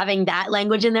 maybe even having that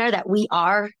language in there that we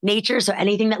are nature. So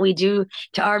anything that we do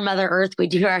to our Mother Earth, we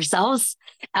do to ourselves,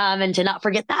 and to not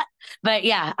forget that. But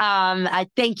yeah, I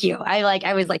thank you.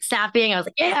 I was like snapping. I was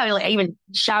like, yeah, I even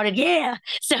shouted, yeah.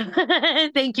 So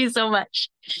thank you so much.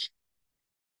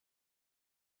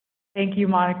 Thank you,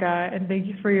 Monica, and thank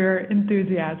you for your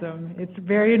enthusiasm. It's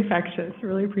very infectious.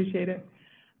 Really appreciate it.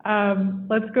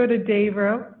 Let's go to Dave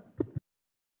Rowe.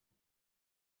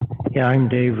 Yeah, I'm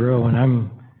Dave Rowe, and I'm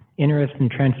interested in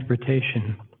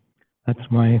transportation.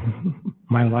 That's my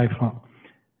lifelong.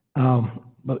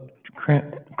 But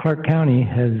Clark County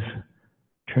has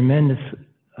tremendous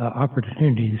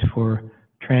opportunities for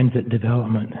transit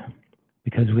development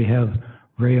because we have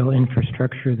rail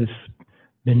infrastructure that's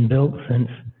been built since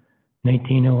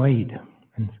 1908.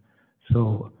 And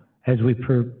so as we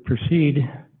proceed,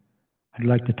 I'd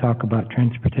like to talk about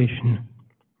transportation.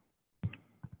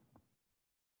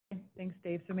 Thanks,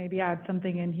 Dave. So maybe add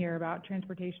something in here about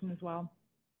transportation as well.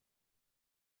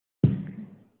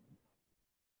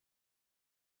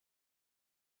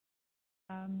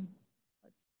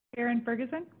 Karen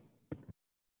Ferguson.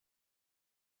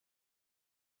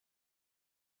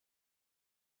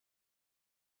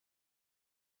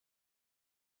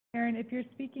 Karen, if you're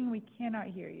speaking, we cannot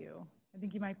hear you. I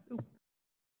think you might. Ooh.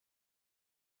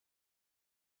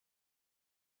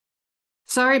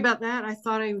 Sorry about that. I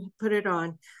thought I put it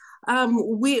on.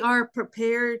 We are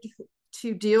prepared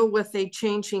to deal with a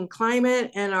changing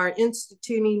climate and are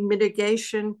instituting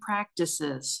mitigation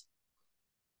practices.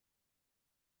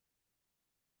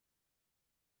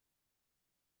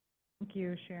 Thank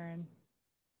you, Sharon.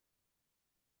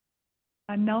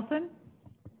 Nelson?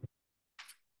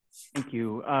 Thank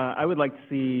you. I would like to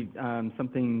see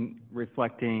something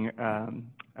reflecting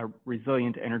a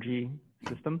resilient energy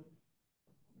system.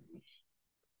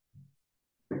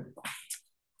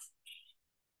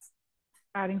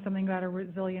 Adding something about a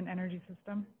resilient energy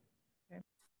system. Okay.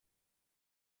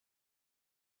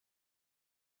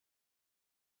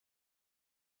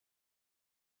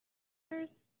 Okay.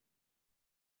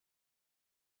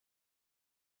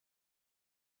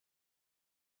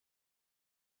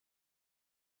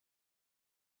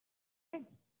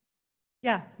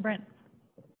 Yeah, Brent.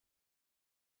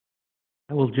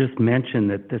 I will just mention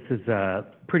that this is a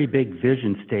pretty big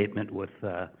vision statement with,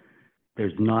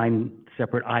 there's 9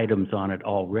 separate items on it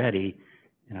already.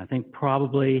 And I think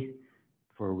probably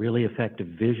for a really effective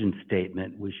vision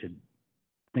statement, we should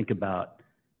think about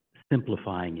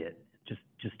simplifying it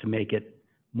just to make it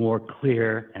more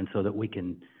clear and so that we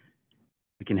can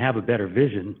have a better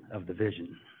vision of the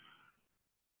vision.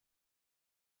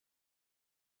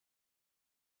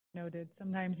 Noted.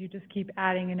 Sometimes you just keep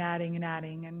adding and adding and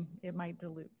adding, and it might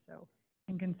dilute. So,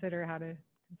 and consider how to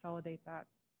consolidate that.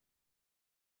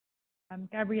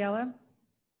 Gabriella.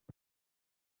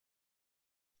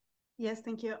 Yes,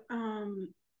 thank you.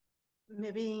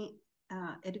 Maybe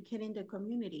educating the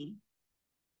community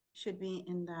should be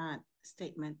in that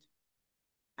statement.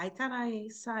 I thought I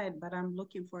saw it, but I'm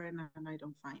looking for it and I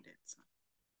don't find it. So,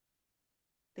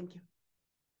 thank you.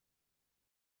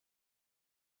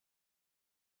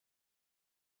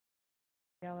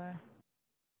 Gabriella.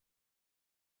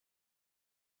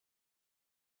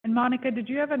 And Monica, did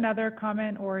you have another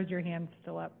comment or is your hand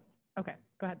still up? Okay,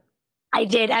 go ahead. I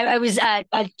did. I was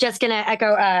just going to echo,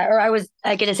 or I was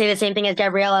going to say the same thing as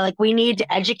Gabriella. Like, we need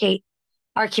to educate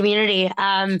our community.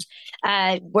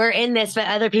 We're in this, but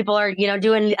other people are,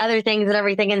 doing other things and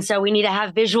everything. And so we need to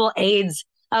have visual aids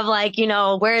of like,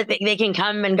 where they can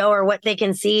come and go or what they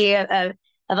can see of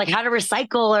like how to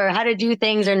recycle or how to do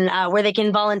things and where they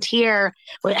can volunteer,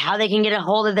 how they can get a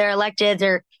hold of their electeds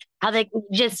or how they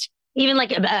just even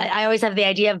like, I always have the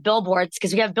idea of billboards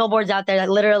because we have billboards out there that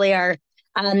literally are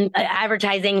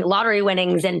advertising lottery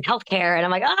winnings and healthcare. And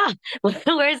I'm like,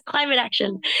 where's climate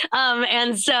action?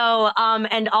 And so,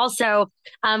 and also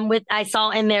I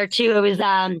saw in there too, it was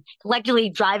collectively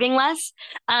driving less,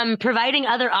 providing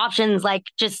other options, like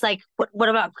just like, what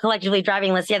about collectively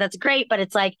driving less? Yeah, that's great. But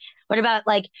it's like, what about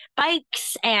like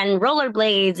bikes and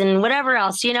rollerblades and whatever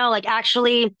else, like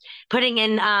actually putting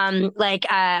in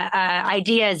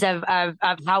ideas of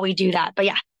how we do that. But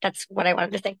yeah, that's what I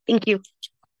wanted to say. Thank you.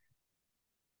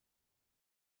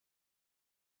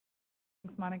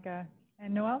 Thanks, Monica.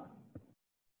 And Noelle?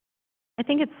 I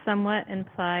think it's somewhat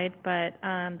implied, but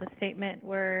the statement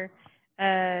where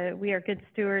we are good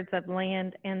stewards of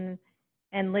land and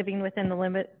living within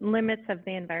the limits of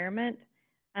the environment,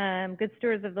 good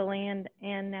stewards of the land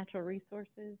and natural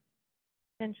resources,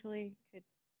 potentially could.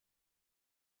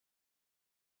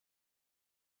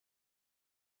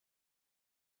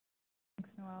 Thanks,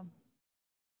 Noelle.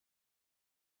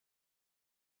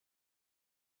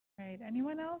 All right,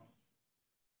 anyone else?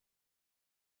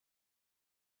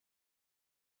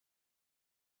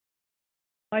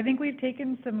 I think we've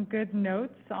taken some good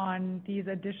notes on these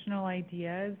additional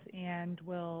ideas, and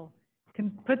we'll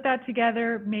can put that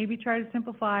together, maybe try to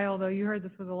simplify, although you heard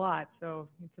this was a lot, so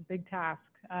it's a big task,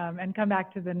 and come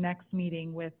back to the next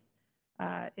meeting with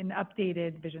an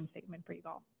updated vision statement for you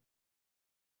all.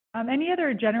 Any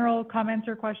other general comments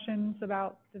or questions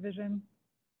about the vision?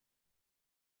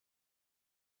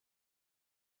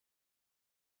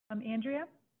 Andrea?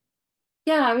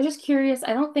 Yeah, I was just curious.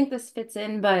 I don't think this fits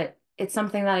in, but it's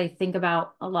something that I think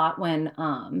about a lot when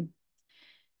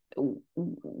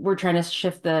we're trying to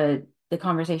shift the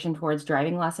conversation towards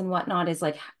driving less and whatnot, is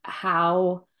like,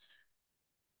 how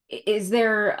is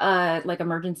there like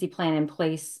emergency plan in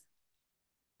place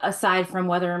aside from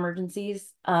weather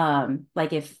emergencies?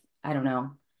 Like if, I don't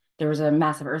know, there was a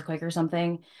massive earthquake or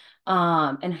something,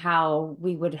 and how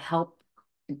we would help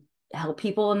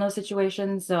people in those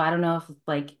situations. So I don't know if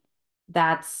like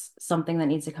that's something that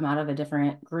needs to come out of a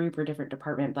different group or different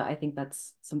department, but I think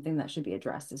that's something that should be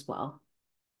addressed as well.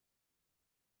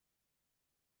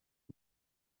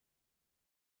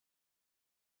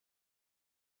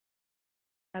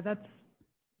 That's,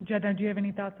 Jenna, do you have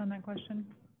any thoughts on that question?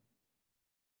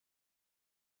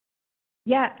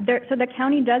 Yeah, so the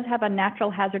county does have a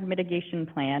natural hazard mitigation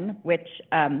plan, which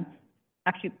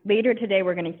actually later today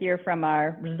we're going to hear from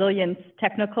our resilience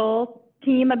technical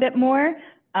team a bit more,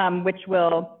 which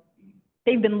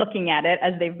they've been looking at it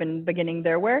as they've been beginning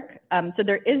their work. So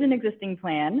there is an existing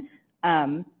plan.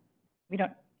 I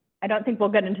don't think we'll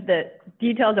get into the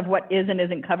details of what is and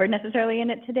isn't covered necessarily in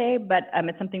it today, but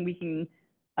it's something we can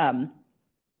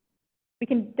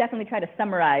definitely try to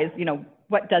summarize,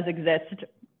 what does exist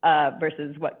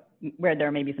versus where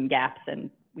there may be some gaps,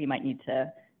 and we might need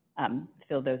to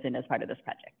fill those in as part of this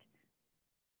project.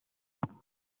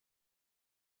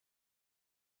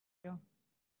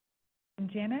 And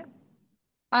Janet?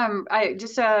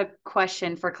 Just a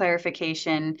question for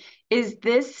clarification. Is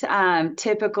this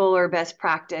typical or best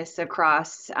practice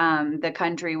across the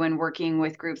country when working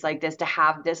with groups like this to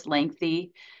have this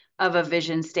lengthy of a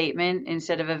vision statement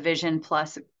instead of a vision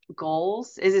plus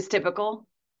goals? Is this typical?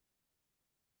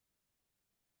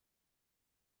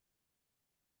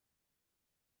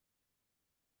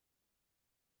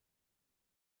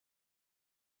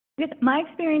 My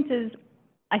experience is,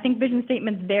 I think vision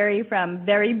statements vary from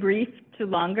very brief to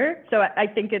longer. So I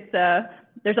think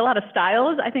there's a lot of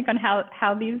styles, I think, on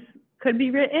how these could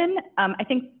be written. I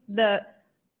think the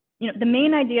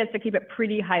main idea is to keep it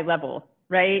pretty high level,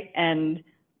 right? And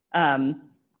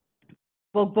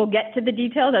we'll get to the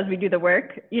details as we do the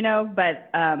work,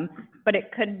 but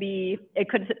it could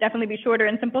definitely be shorter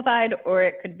and simplified, or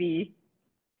it could be,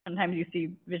 sometimes you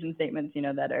see vision statements,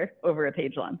 that are over a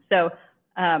page long. So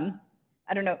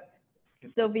I don't know,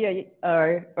 Sylvia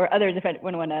or others, if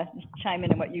anyone want to chime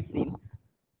in on what you've seen.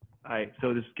 Hi,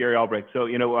 so this is Gary Albrecht. So,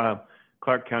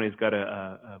 Clark County's got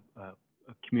a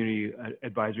community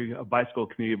advisory, a bicycle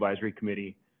community advisory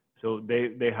committee. So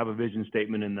they have a vision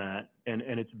statement in that, and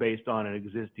it's based on an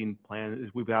existing plan.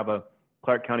 We have a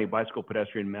Clark County Bicycle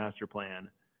Pedestrian Master Plan.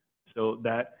 So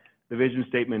that the vision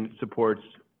statement supports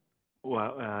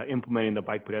implementing the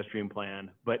bike pedestrian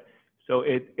plan. But so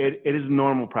it is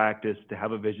normal practice to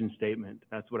have a vision statement.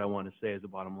 That's what I want to say as the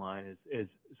bottom line is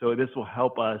so this will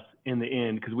help us in the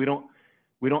end, because we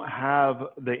don't have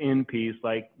the end piece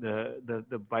like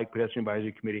the Bike Pedestrian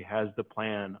Advisory Committee has the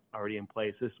plan already in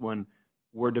place. This one,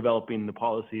 we're developing the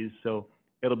policies, so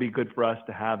it'll be good for us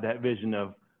to have that vision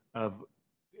of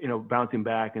bouncing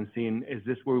back and seeing, is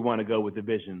this where we want to go with the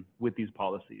vision with these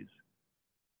policies?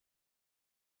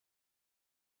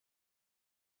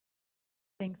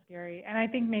 Thanks, Gary. And I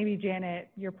think maybe, Janet,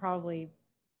 you're probably,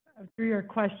 through your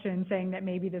question, saying that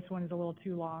maybe this one is a little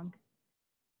too long.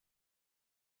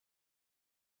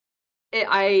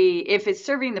 If it's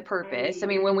serving the purpose, I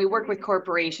mean, when we work with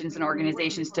corporations and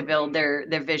organizations to build their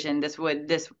vision, this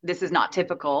is not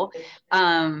typical.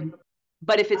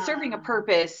 But if it's serving a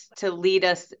purpose to lead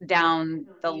us down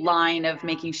the line of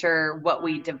making sure what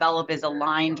we develop is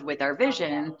aligned with our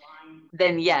vision,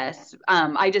 then yes.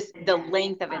 The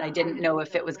length of it, I didn't know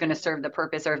if it was going to serve the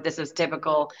purpose or if this was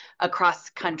typical across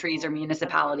countries or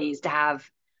municipalities to have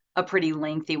a pretty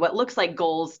lengthy, what looks like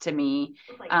goals to me,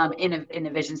 in a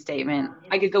vision statement.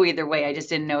 I could go either way. I just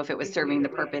didn't know if it was serving the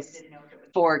purpose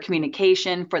for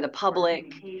communication, for the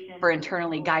public, for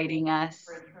internally guiding us,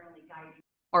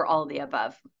 or all of the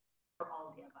above.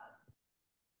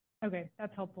 Okay,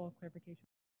 that's helpful clarification.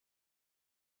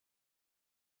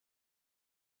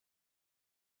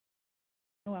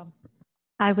 Well,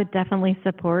 I would definitely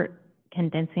support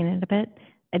condensing it a bit.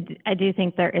 I do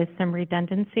think there is some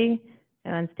redundancy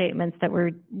on statements that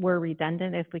were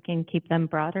redundant. If we can keep them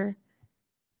broader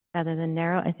rather than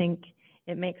narrow, I think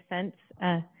it makes sense.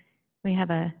 We have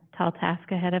a tall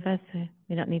task ahead of us. So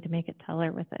we don't need to make it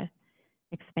taller with a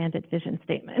expanded vision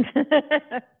statement.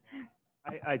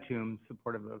 I too am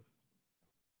supportive of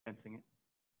fencing it.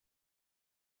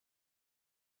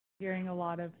 Hearing a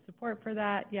lot of support for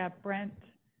that. Yeah, Brent.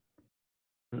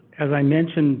 As I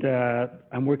mentioned,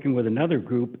 I'm working with another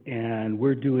group and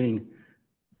we're doing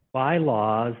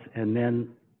bylaws and then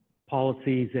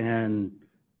policies and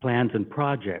plans and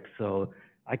projects. So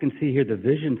I can see here the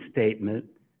vision statement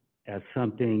as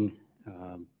something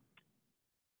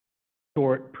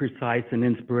short, precise, and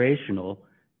inspirational.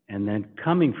 And then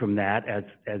coming from that,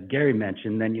 as Gary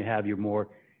mentioned, then you have your more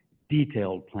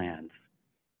detailed plans.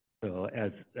 So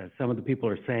as some of the people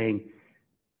are saying,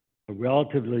 a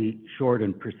relatively short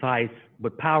and precise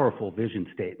but powerful vision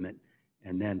statement,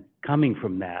 and then coming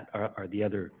from that are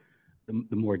the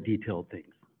more detailed things.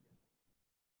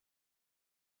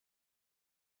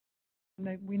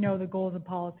 We know the goals and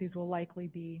policies will likely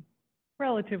be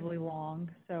relatively long,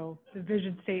 so the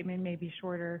vision statement may be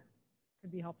shorter,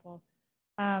 could be helpful.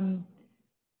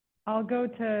 I'll go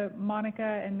to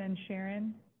Monica and then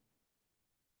Sharon.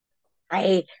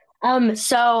 Hi.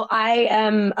 So I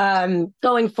am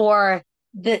going for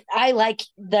I like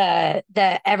the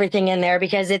everything in there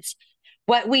because it's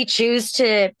what we choose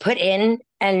to put in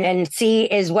and see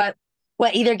is what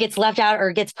either gets left out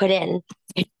or gets put in.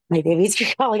 My baby's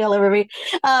crawling all over me.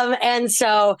 And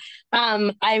so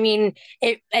I mean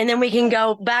it, and then we can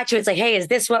go back to it. It's like, hey, is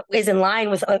this what is in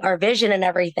line with our vision and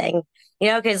everything? You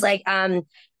know, because like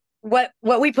what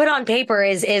we put on paper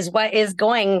is what is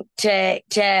going to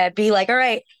be like, all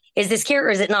right, is this here or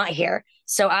is it not here?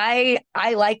 So I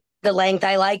like the length.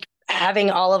 I like having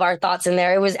all of our thoughts in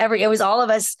there. It was all of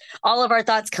us, all of our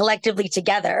thoughts collectively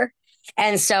together.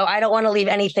 And so I don't want to leave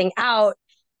anything out.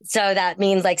 So that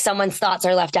means like someone's thoughts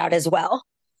are left out as well.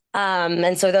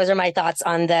 And so those are my thoughts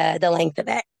on the length of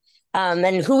it.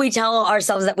 And who we tell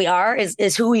ourselves that we are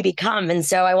is who we become. And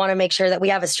so I want to make sure that we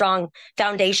have a strong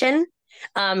foundation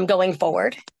going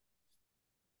forward.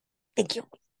 Thank you.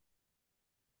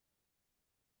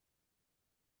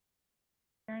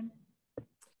 Sharon?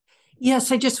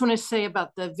 Yes, I just want to say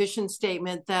about the vision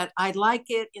statement that I like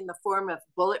it in the form of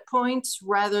bullet points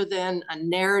rather than a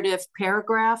narrative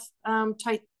paragraph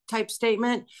type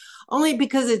statement, only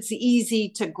because it's easy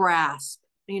to grasp,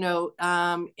 you know,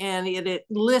 and it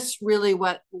lists really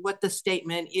what the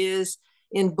statement is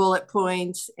in bullet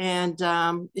points, and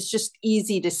it's just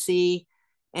easy to see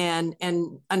and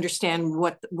understand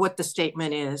what the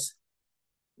statement is.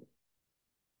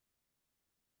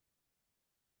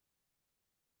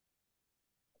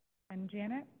 And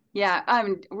Janet? Yeah,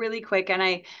 really quick, and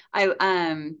I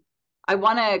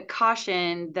want to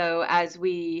caution though,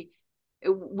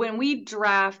 when we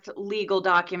draft legal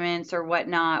documents or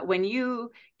whatnot, when you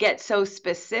get so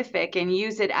specific and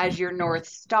use it as your North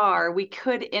Star, we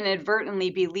could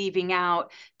inadvertently be leaving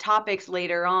out topics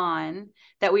later on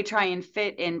that we try and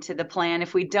fit into the plan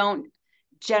if we don't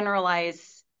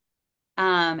generalize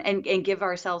and give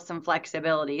ourselves some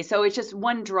flexibility. So it's just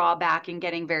one drawback in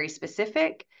getting very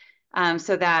specific.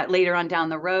 So that later on down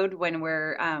the road, when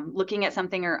we're looking at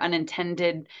something or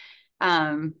unintended,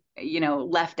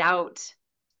 left out,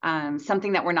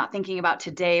 something that we're not thinking about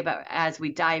today, but as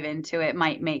we dive into it,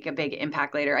 might make a big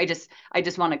impact later. I just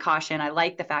want to caution. I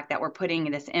like the fact that we're putting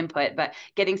this input, but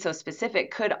getting so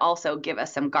specific could also give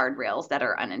us some guardrails that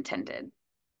are unintended.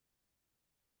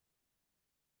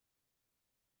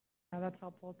 That's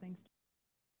helpful. Thanks.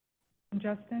 And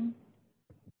Justin?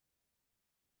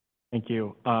 Thank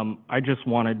you. I just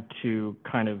wanted to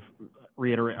kind of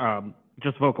reiterate,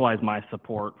 just vocalize my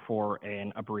support for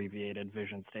an abbreviated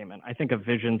vision statement. I think a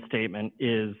vision statement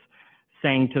is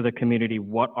saying to the community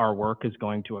what our work is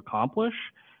going to accomplish,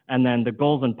 and then the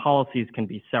goals and policies can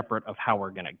be separate of how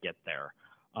we're going to get there.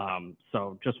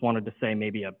 So just wanted to say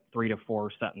maybe a 3 to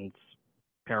 4 sentence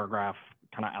paragraph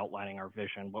kind of outlining our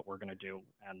vision, what we're going to do,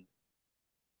 and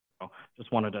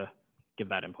just wanted to give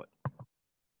that input.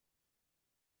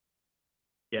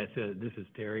 Yes, this is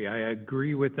Terry. I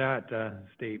agree with that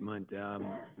statement. A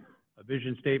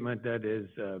vision statement that is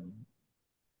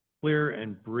clear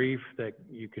and brief that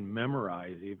you can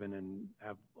memorize even and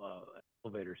have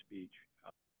elevator speech.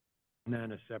 And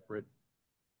then a separate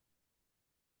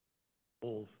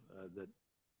goals that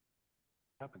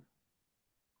happen.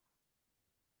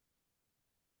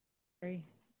 Great.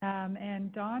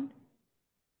 And Dawn?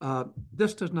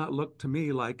 This does not look to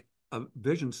me like a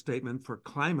vision statement for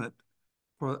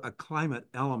a climate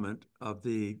element of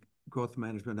the Growth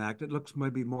Management Act. It looks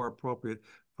maybe more appropriate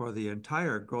for the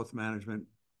entire growth management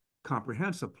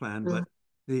comprehensive plan, but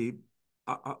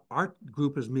our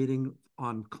group is meeting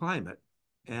on climate,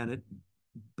 and it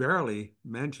barely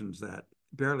mentions that,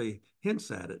 barely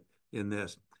hints at it in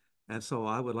this. And so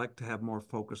I would like to have more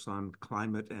focus on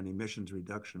climate and emissions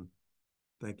reduction.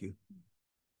 Thank you.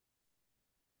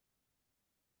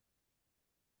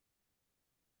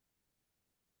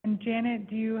 And Janet,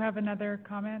 do you have another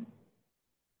comment?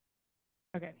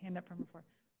 Okay, hand up from before.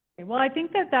 Okay, well, I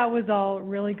think that that was all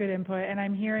really good input, and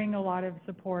I'm hearing a lot of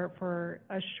support for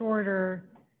a shorter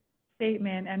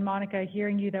statement. And Monica,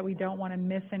 hearing you that we don't want to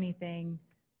miss anything,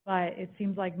 but it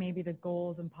seems like maybe the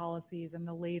goals and policies and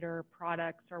the later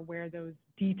products are where those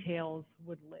details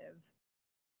would live.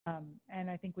 And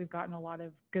I think we've gotten a lot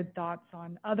of good thoughts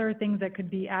on other things that could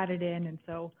be added in, and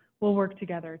so we'll work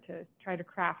together to try to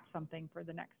craft something for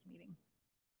the next meeting.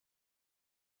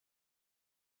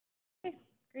 Okay,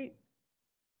 great.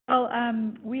 Well,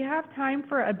 we have time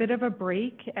for a bit of a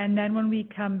break, and then when we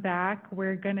come back,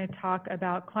 we're going to talk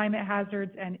about climate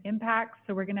hazards and impacts.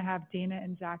 So we're going to have Dana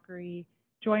and Zachary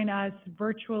join us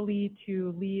virtually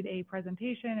to lead a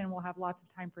presentation, and we'll have lots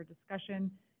of time for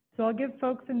discussion. So I'll give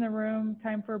folks in the room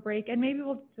time for a break, and maybe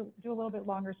we'll do a little bit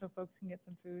longer so folks can get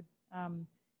some food.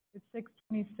 It's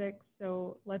 6:26,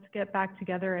 so let's get back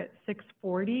together at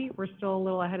 6:40. We're still a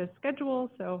little ahead of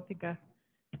schedule, so I think a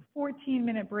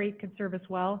 14-minute break could serve us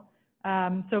well.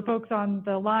 So folks on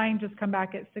the line, just come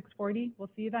back at 6:40. We'll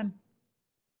see you then.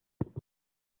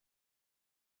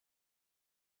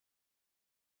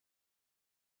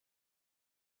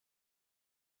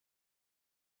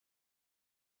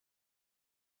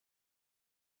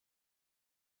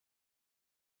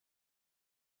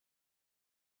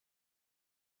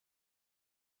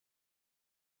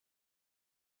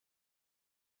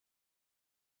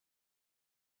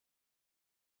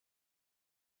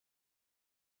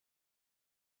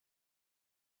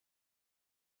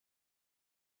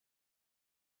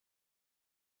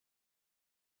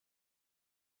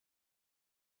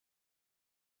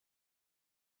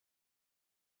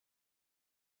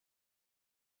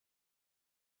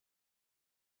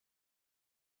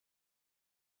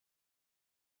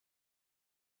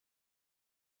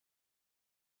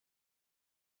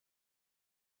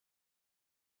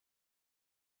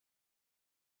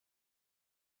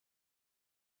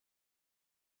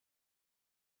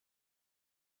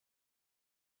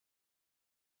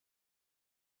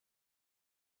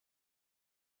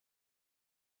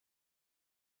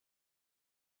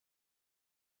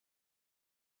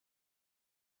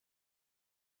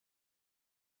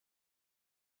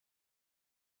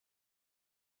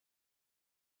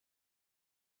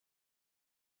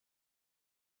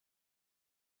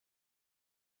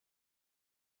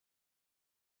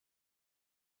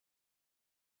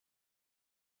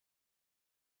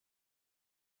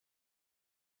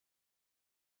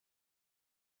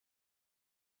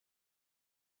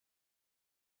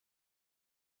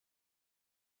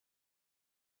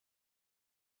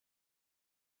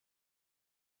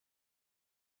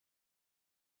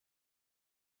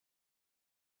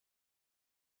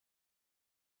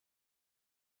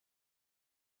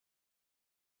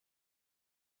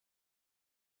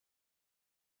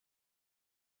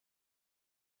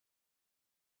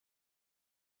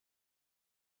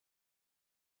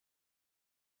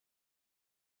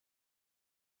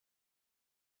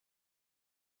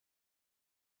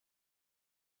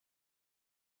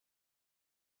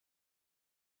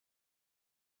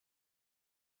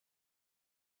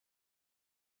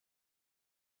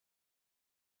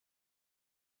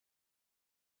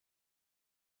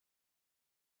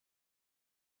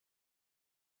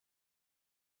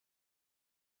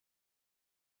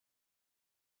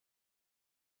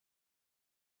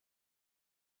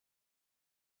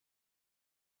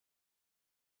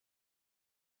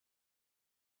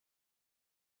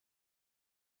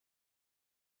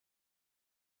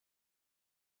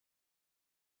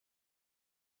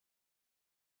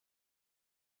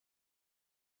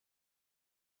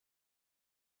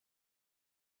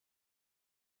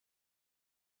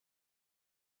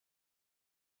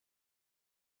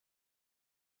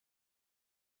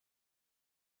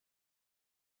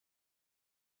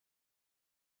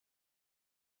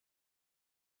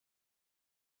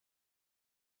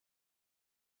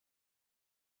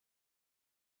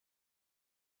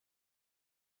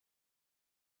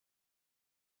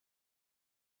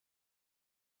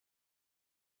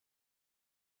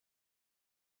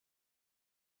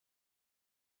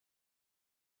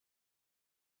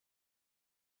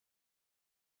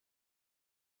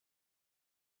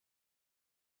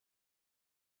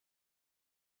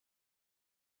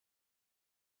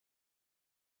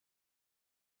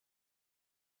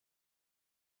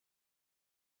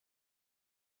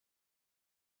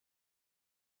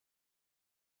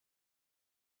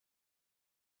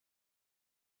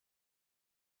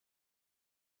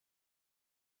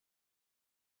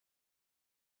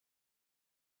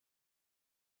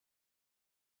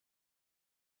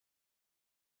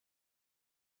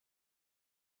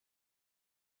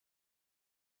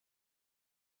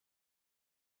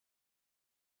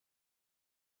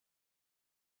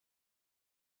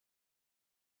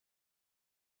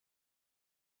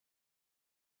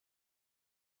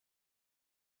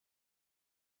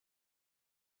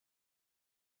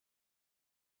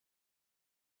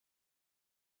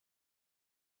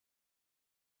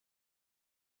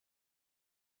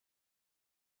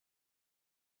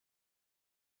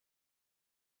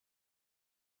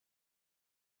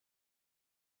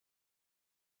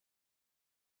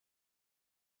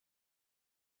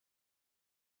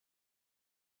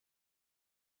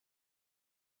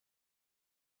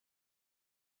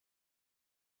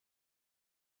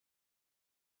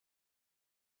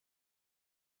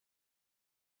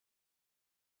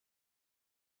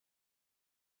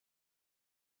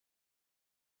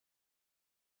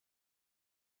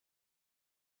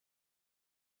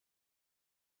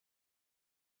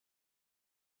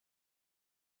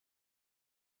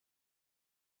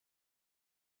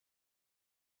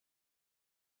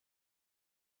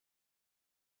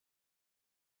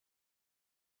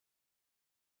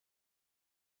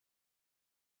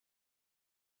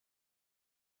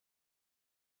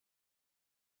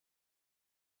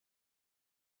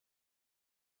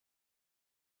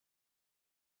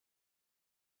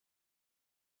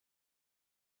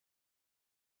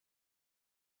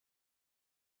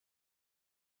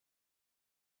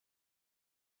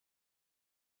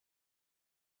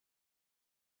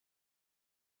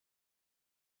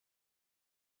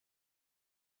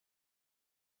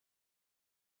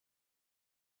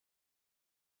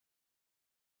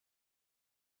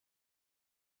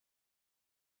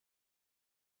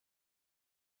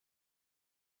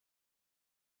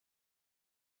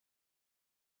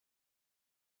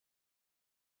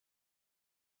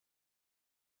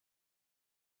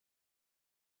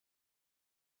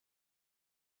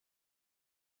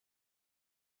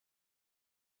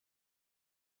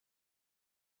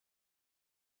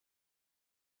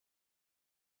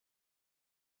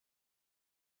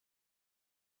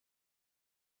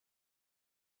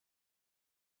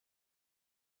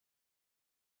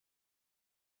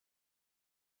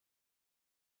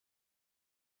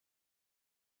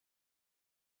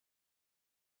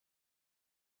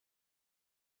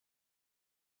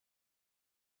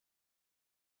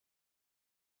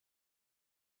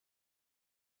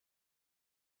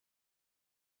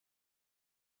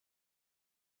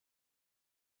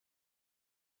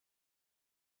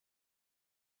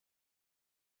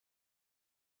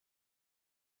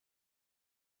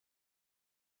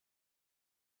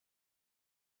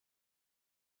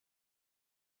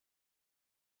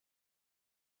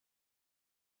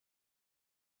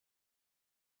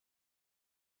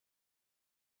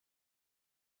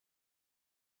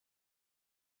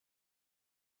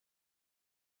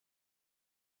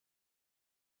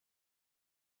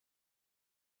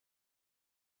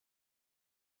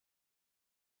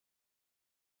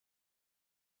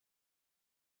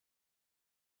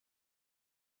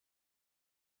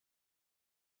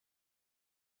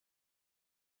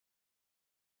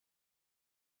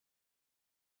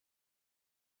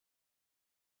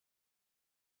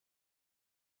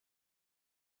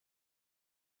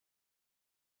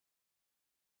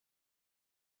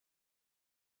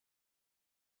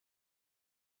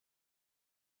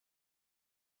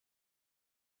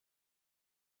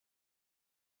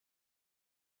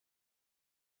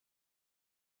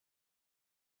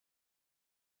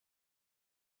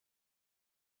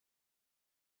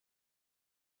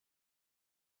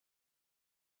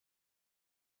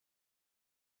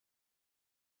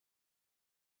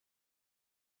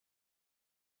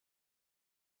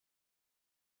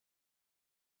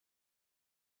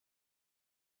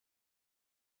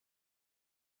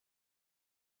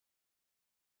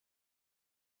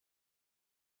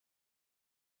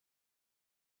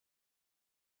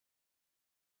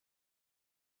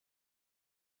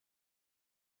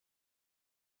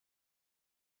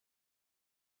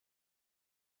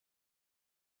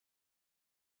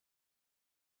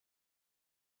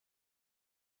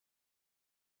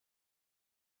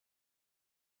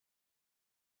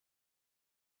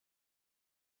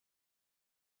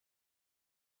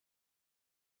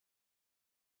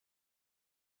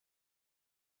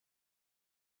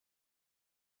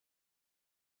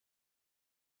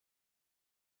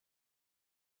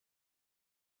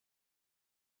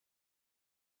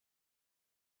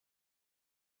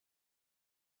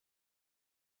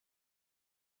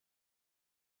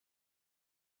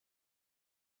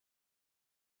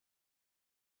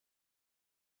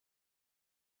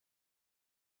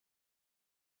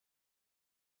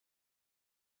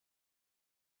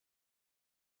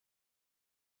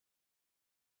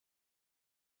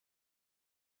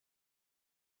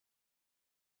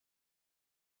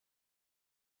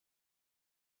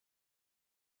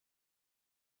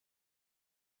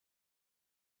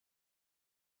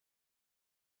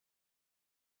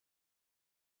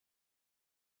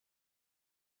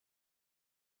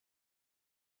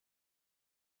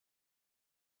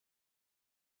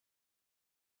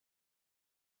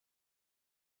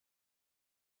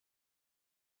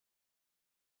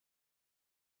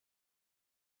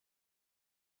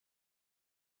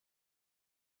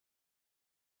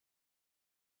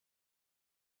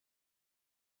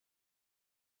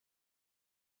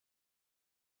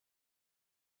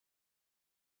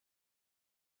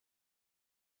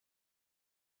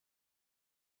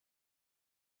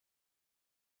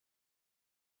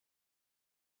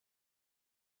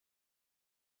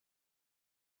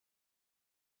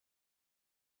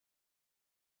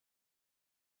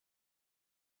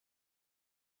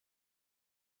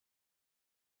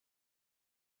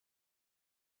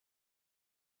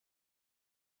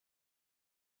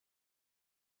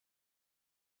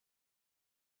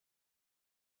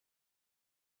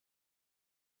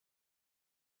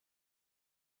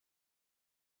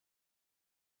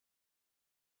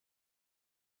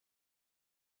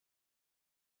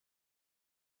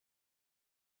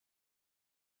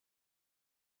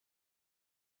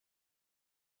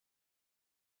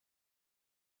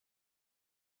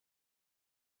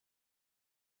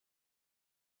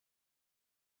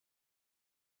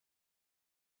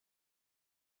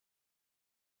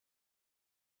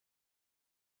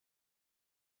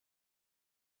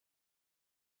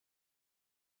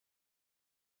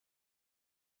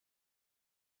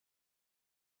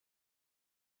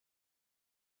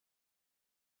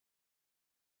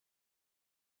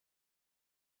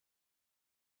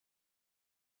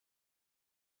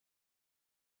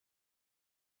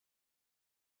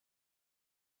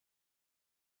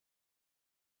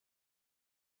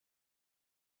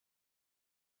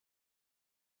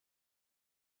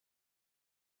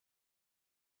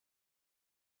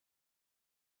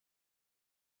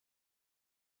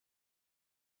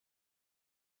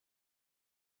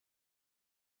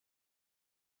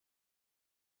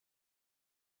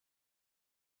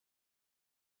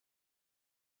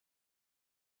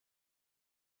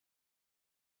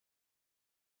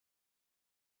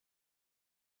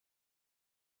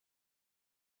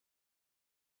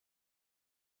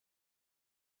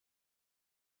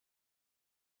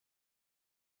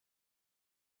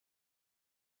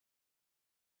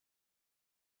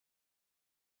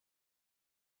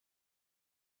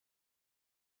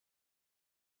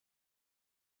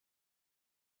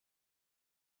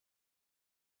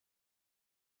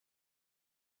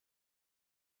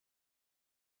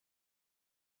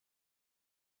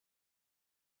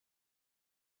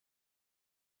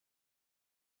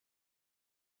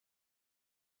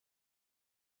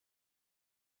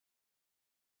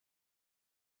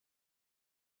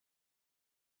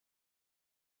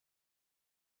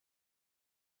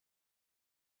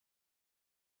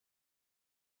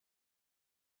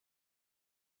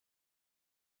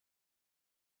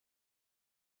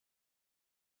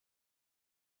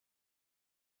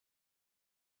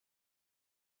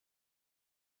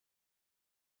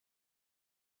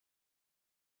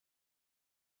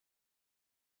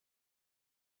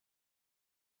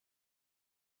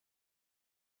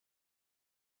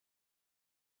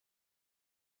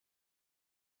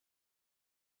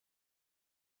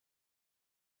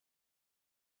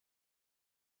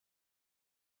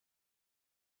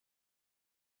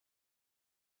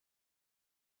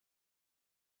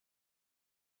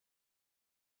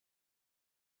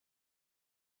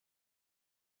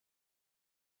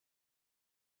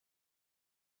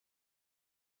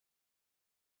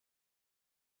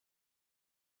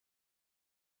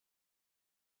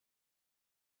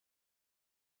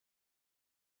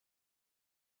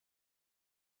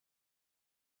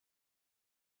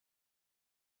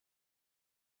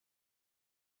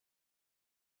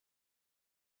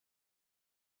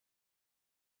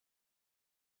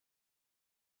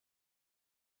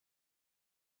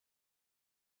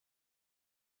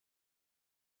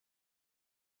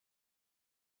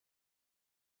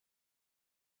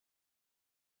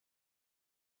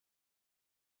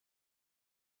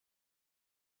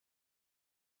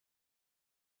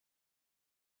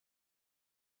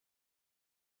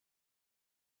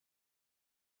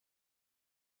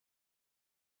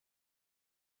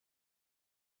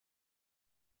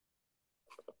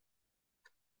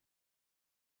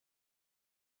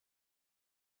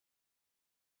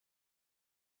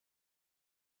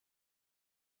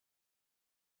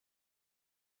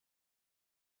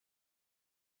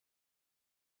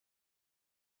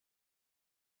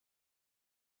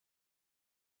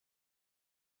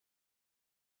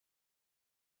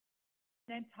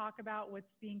 then talk about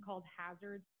what's being called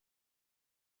hazards,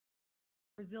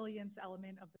 resilience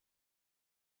element of the.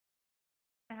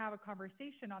 We're going to have a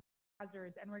conversation on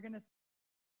hazards, and we're going to.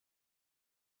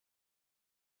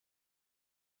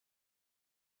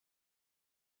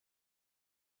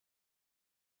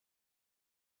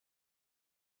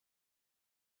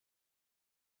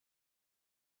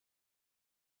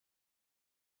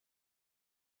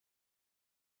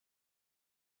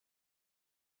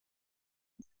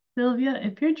 Sylvia,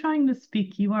 if you're trying to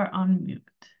speak, you are on mute.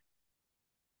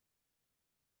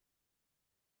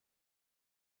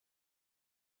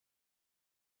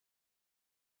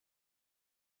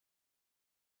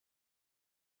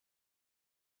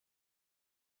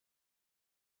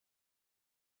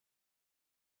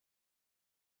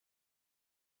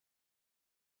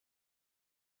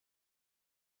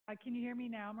 Can you hear me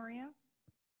now, Maria?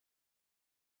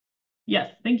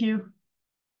 Yes, thank you.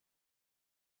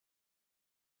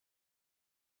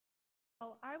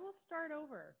 Well, I will start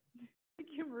over. Thank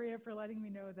you, Maria, for letting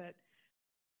me know that.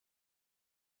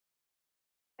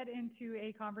 Get into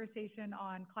a conversation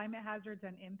on climate hazards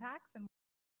and impacts. And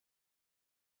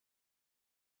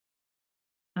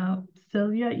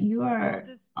Sylvia, you I'll are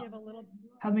just give a little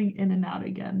coming in and out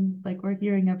again. Like we're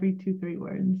hearing every 2-3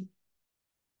 words.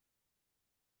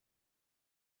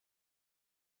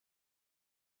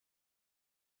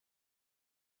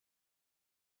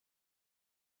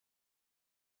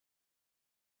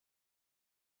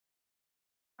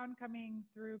 sound coming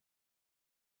through.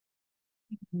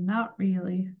 Not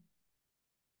really.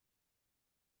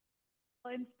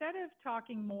 Well, instead of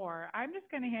talking more, I'm just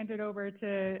going to hand it over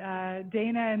to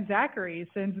Dana and Zachary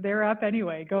since they're up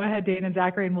anyway. Go ahead, Dana and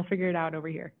Zachary, and we'll figure it out over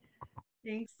here.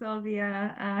 Thanks,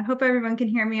 Sylvia. I hope everyone can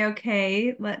hear me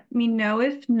okay. Let me know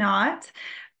if not.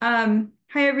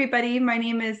 Hi, everybody. My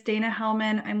name is Dana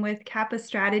Hellman. I'm with Kappa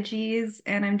Strategies,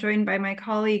 and I'm joined by my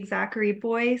colleague, Zachary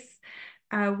Boyce.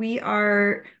 We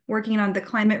are working on the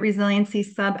climate resiliency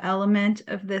sub-element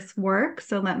of this work.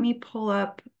 So let me pull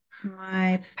up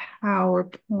my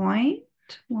PowerPoint.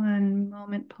 One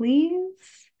moment,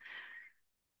 please.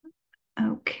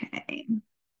 Okay.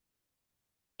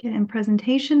 Get in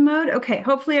presentation mode. Okay,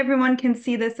 hopefully everyone can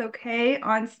see this okay.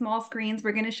 On small screens,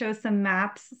 we're going to show some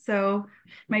maps, so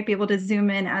might be able to zoom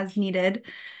in as needed.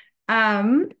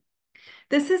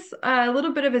 This is a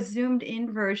little bit of a zoomed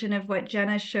in version of what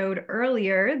Jenna showed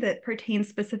earlier that pertains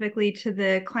specifically to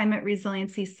the climate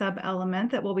resiliency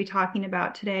sub-element that we'll be talking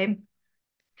about today.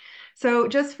 So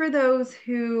just for those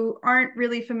who aren't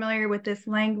really familiar with this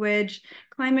language,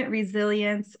 climate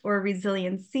resilience or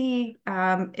resiliency,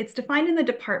 it's defined in the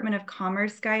Department of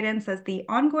Commerce guidance as the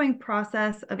ongoing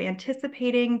process of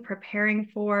anticipating, preparing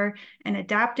for, and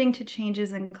adapting to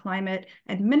changes in climate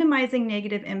and minimizing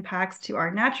negative impacts to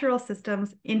our natural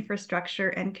systems, infrastructure,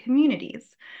 and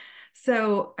communities.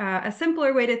 So a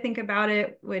simpler way to think about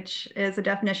it, which is a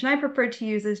definition I prefer to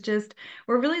use, is just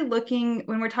we're really looking,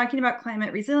 when we're talking about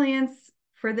climate resilience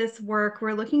for this work,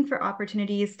 we're looking for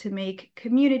opportunities to make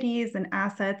communities and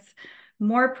assets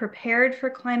more prepared for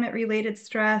climate-related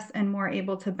stress and more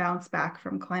able to bounce back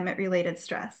from climate-related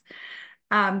stress.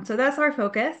 So that's our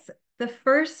focus. The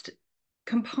first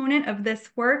component of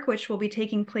this work, which will be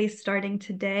taking place starting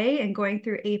today and going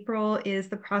through April, is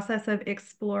the process of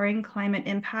exploring climate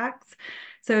impacts.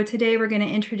 So today we're going to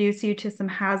introduce you to some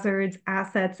hazards,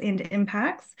 assets, and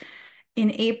impacts.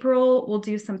 In April, we'll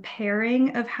do some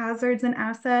pairing of hazards and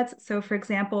assets. So for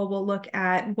example, we'll look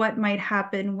at what might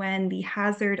happen when the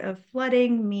hazard of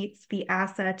flooding meets the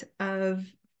asset of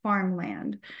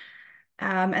farmland.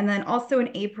 And then also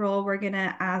in April, we're going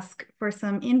to ask for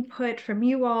some input from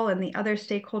you all and the other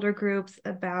stakeholder groups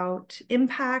about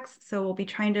impacts. So we'll be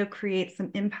trying to create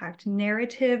some impact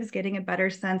narratives, getting a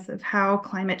better sense of how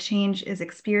climate change is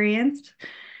experienced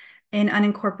in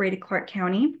unincorporated Clark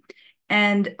County.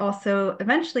 And also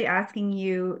eventually asking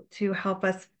you to help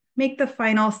us make the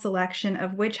final selection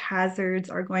of which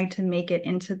hazards are going to make it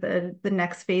into the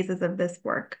next phases of this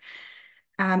work.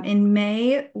 In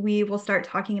May, we will start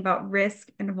talking about risk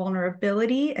and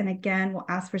vulnerability. And again, we'll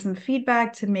ask for some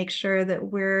feedback to make sure that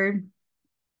we're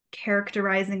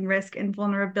characterizing risk and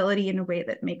vulnerability in a way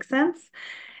that makes sense.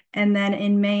 And then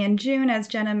in May and June, as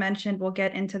Jenna mentioned, we'll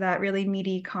get into that really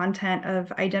meaty content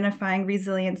of identifying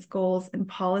resilience goals and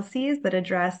policies that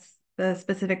address the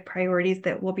specific priorities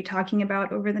that we'll be talking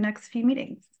about over the next few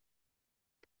meetings.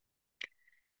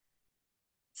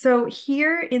 So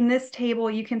here in this table,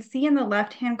 you can see in the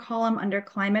left-hand column under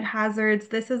climate hazards,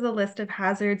 this is a list of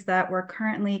hazards that we're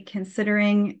currently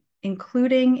considering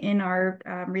including in our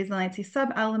resiliency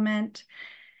sub-element.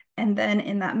 And then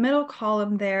in that middle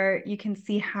column there, you can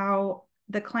see how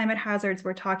the climate hazards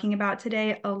we're talking about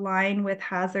today align with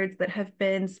hazards that have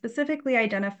been specifically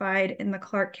identified in the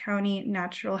Clark County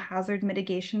Natural Hazard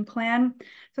Mitigation Plan.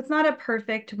 So it's not a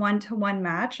perfect one-to-one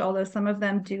match, although some of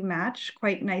them do match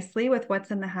quite nicely with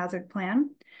what's in the hazard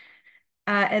plan.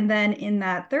 And then in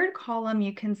that third column,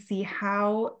 you can see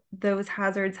how those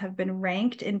hazards have been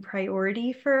ranked in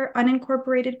priority for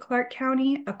unincorporated Clark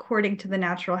County according to the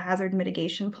Natural Hazard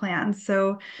Mitigation Plan.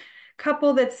 So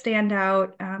couple that stand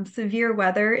out, severe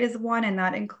weather is one, and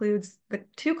that includes the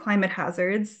two climate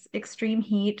hazards, extreme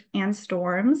heat and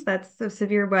storms. So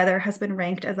severe weather has been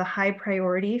ranked as a high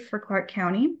priority for Clark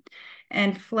County,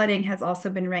 and flooding has also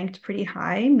been ranked pretty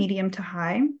high, medium to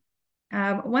high.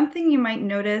 One thing you might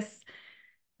notice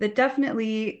that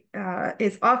definitely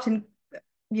is often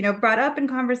brought up in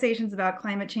conversations about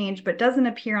climate change, but doesn't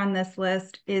appear on this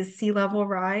list is sea level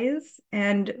rise.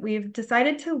 And we've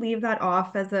decided to leave that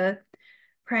off as a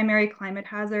primary climate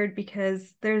hazard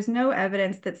because there's no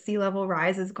evidence that sea level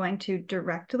rise is going to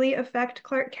directly affect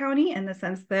Clark County in the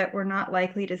sense that we're not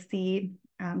likely to see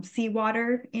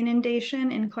seawater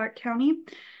inundation in Clark County.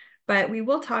 But we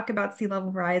will talk about sea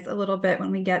level rise a little bit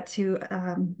when we get to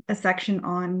a section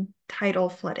on tidal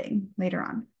flooding later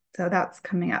on. So that's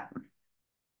coming up.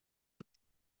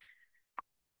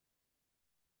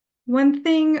 One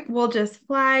thing we'll just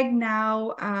flag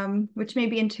now, which may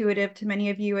be intuitive to many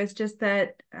of you, is just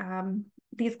that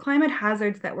these climate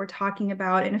hazards that we're talking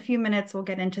about, in a few minutes, we'll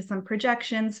get into some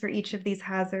projections for each of these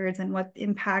hazards and what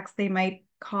impacts they might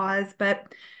cause.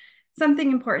 But something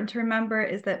important to remember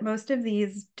is that most of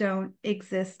these don't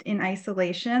exist in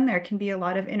isolation. There can be a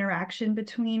lot of interaction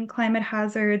between climate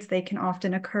hazards. They can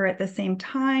often occur at the same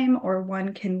time, or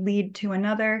one can lead to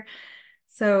another.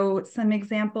 So some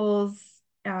examples,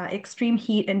 extreme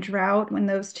heat and drought, when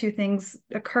those two things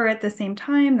occur at the same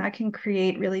time, that can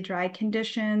create really dry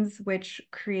conditions, which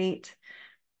create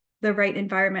the right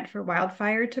environment for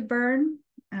wildfire to burn.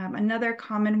 Another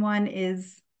common one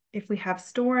is if we have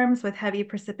storms with heavy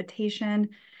precipitation,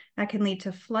 that can lead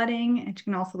to flooding. It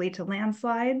can also lead to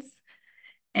landslides.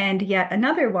 And yet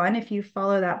another one, if you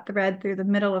follow that thread through the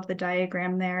middle of the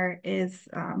diagram there, is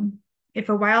if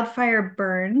a wildfire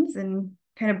burns and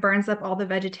kind of burns up all the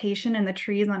vegetation and the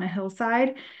trees on a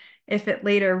hillside, if it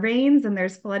later rains and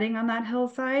there's flooding on that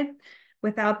hillside,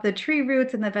 without the tree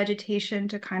roots and the vegetation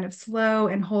to kind of slow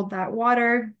and hold that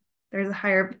water, there's a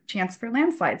higher chance for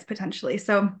landslides potentially.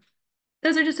 So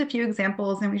those are just a few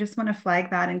examples, and we just want to flag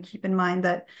that and keep in mind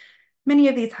that many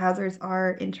of these hazards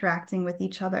are interacting with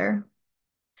each other.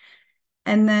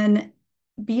 And then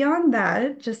beyond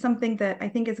that, just something that I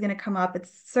think is going to come up,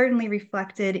 it's certainly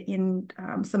reflected in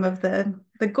some of the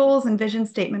goals and vision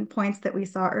statement points that we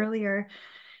saw earlier,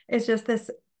 is just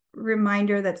this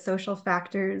reminder that social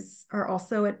factors are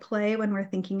also at play when we're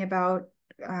thinking about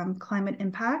climate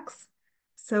impacts.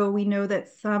 So we know that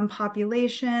some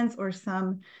populations or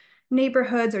some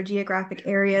neighborhoods or geographic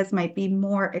areas might be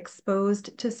more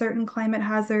exposed to certain climate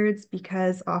hazards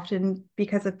often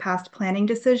because of past planning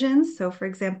decisions. So for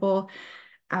example,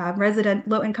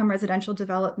 low-income residential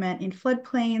development in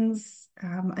floodplains.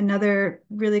 Another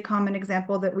really common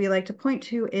example that we like to point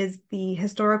to is the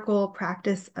historical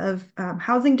practice of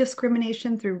housing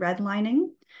discrimination through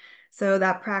redlining. So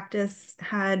that practice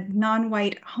had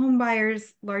non-white home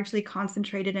buyers largely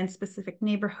concentrated in specific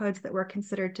neighborhoods that were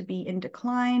considered to be in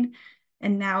decline.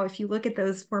 And now if you look at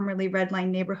those formerly redlined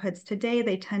neighborhoods today,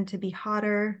 they tend to be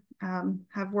hotter,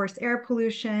 have worse air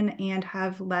pollution, and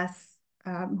have less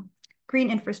green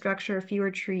infrastructure,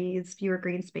 fewer trees, fewer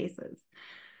green spaces.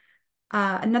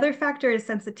 Another factor is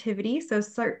sensitivity. So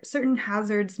certain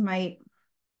hazards might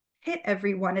hit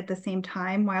everyone at the same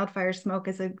time. Wildfire smoke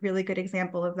is a really good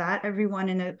example of that. Everyone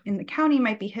in the county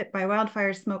might be hit by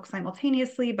wildfire smoke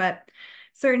simultaneously, but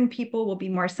certain people will be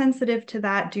more sensitive to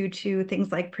that due to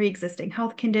things like pre-existing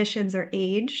health conditions or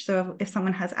age. So if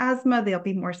someone has asthma, they'll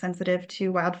be more sensitive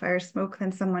to wildfire smoke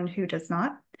than someone who does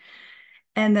not.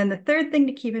 And then the third thing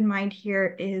to keep in mind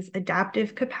here is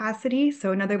adaptive capacity.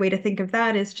 So another way to think of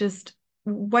that is just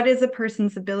what is a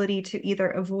person's ability to either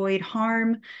avoid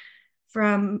harm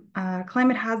from a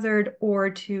climate hazard or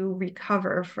to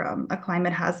recover from a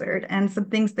climate hazard. And some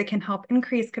things that can help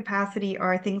increase capacity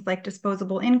are things like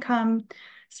disposable income,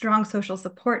 strong social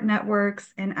support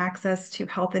networks, and access to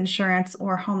health insurance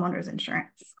or homeowners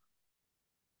insurance.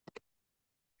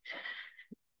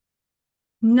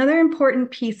 Another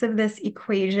important piece of this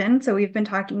equation, so we've been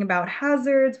talking about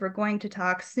hazards, we're going to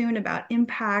talk soon about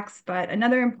impacts, but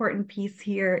another important piece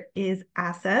here is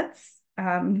assets.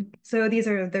 So these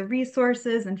are the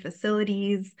resources and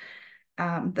facilities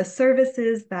the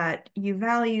services that you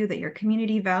value, that your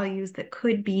community values, that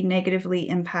could be negatively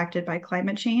impacted by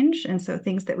climate change. And so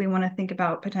things that we want to think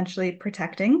about potentially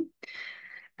protecting.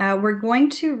 We're going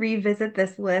to revisit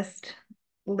this list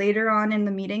later on in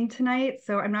the meeting tonight.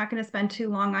 So I'm not going to spend too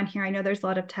long on here. I know there's a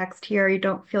lot of text here. You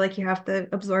don't feel like you have to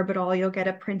absorb it all. You'll get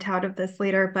a printout of this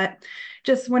later, but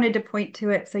just wanted to point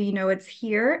to it so you know it's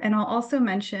here. And I'll also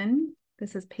mention,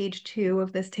 this is page 2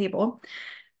 of this table.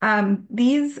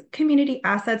 These community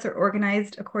assets are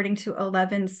organized according to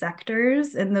 11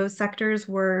 sectors, and those sectors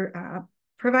were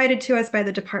provided to us by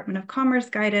the Department of Commerce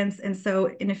guidance. And so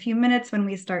in a few minutes, when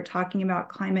we start talking about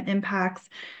climate impacts,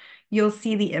 you'll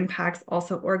see the impacts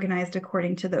also organized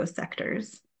according to those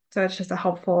sectors. So it's just a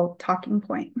helpful talking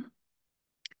point.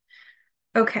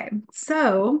 Okay,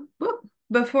 so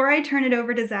before I turn it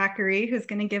over to Zachary, who's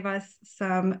going to give us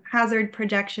some hazard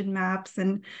projection maps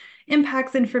and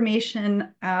impacts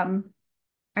information, I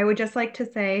would just like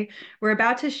to say we're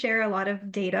about to share a lot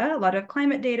of data, a lot of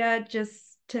climate data,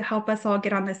 just to help us all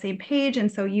get on the same page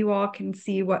and so you all can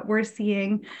see what we're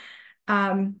seeing.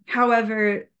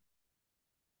 However,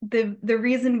 the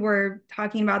reason we're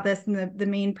talking about this and the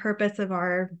main purpose of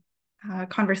our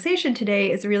conversation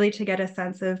today is really to get a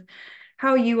sense of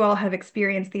how you all have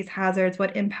experienced these hazards,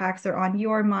 what impacts are on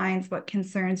your minds, what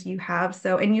concerns you have.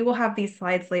 So, and you will have these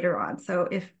slides later on. So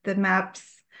if the maps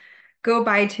go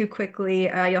by too quickly,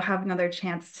 you'll have another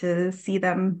chance to see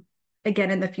them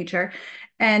again in the future.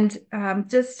 And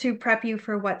just to prep you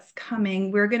for what's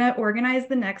coming, we're going to organize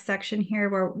the next section here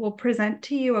where we'll present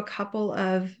to you a couple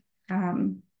of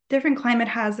different climate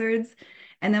hazards,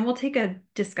 and then we'll take a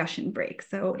discussion break.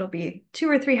 So it'll be 2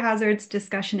 or 3 hazards,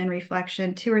 discussion and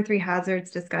reflection, 2 or 3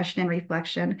 hazards, discussion and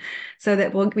reflection, so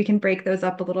that we can break those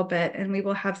up a little bit, and we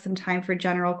will have some time for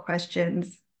general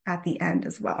questions at the end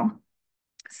as well.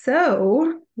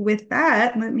 So with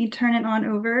that, let me turn it on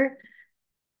over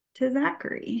to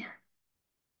Zachary.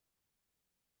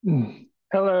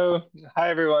 Hello. Hi,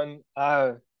 everyone.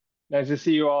 Nice to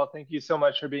see you all. Thank you so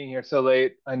much for being here so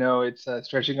late. I know it's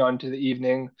stretching on to the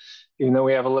evening, even though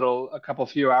we have a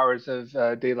few hours of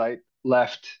daylight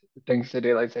left, thanks to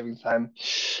daylight savings time.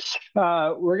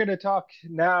 We're going to talk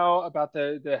now about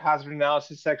the hazard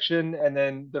analysis section, and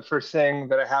then the first thing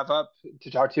that I have up to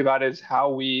talk to you about is how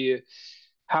we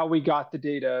got the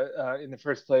data in the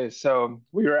first place. So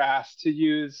we were asked to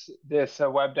use this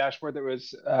web dashboard that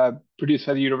was produced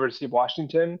by the University of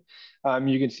Washington.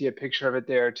 You can see a picture of it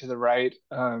there to the right,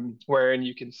 wherein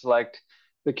you can select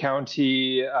the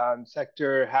county,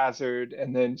 sector, hazard,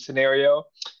 and then scenario.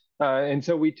 And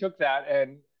so we took that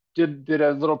and did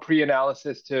a little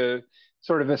pre-analysis to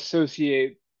sort of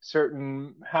associate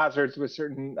certain hazards with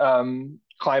certain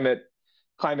climate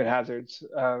hazards,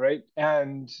 right?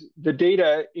 And the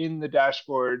data in the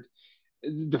dashboard,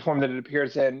 the form that it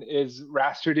appears in, is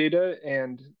raster data,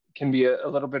 and can be a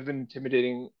little bit of an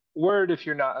intimidating word if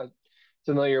you're not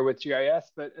familiar with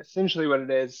GIS, but essentially what it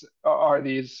is are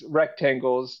these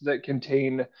rectangles that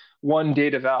contain one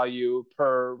data value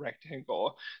per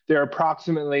rectangle. They're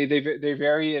approximately, they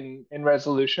vary in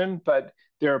resolution, but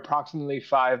they're approximately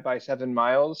 5 by 7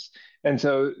 miles. And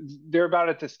so they're about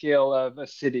at the scale of a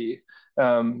city.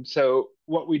 So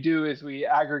what we do is we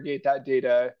aggregate that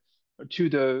data to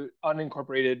the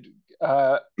unincorporated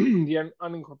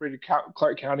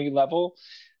Clark County level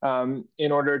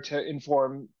in order to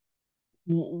inform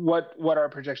what our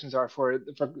projections are for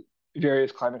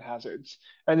various climate hazards.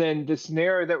 And then the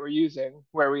scenario that we're using,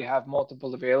 where we have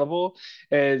multiple available,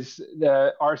 is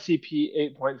the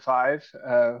RCP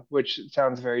 8.5, which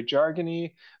sounds very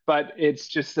jargony, but it's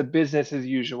just the business as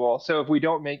usual. So if we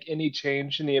don't make any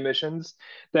change in the emissions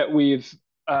that we've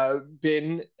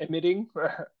been emitting,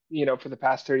 for the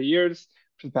past 30 years,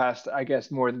 for the past, I guess,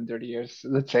 more than 30 years,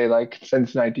 let's say like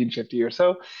since 1950 or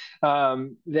so,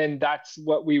 then that's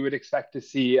what we would expect to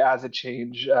see as a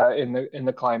change in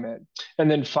the climate.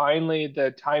 And then finally, the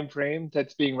time frame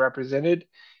that's being represented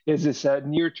is this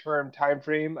near-term time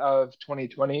frame of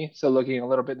 2020, so looking a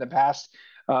little bit in the past,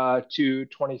 to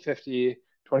 2050,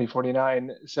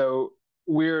 2049. So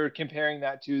we're comparing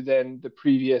that to then the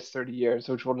previous 30 years,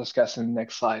 which we'll discuss in the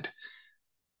next slide.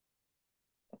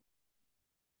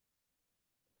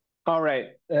 All right,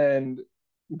 and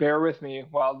bear with me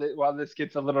while this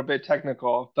gets a little bit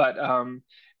technical, but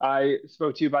I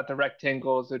spoke to you about the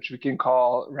rectangles, which we can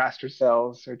call raster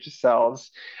cells or just cells.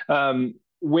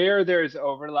 Where there's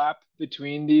overlap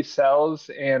between these cells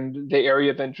and the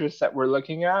area of interest that we're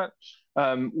looking at,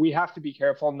 we have to be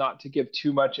careful not to give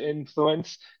too much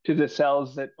influence to the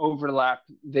cells that overlap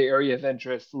the area of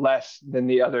interest less than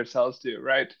the other cells do,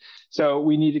 right? So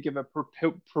we need to give a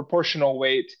proportional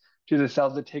weight to the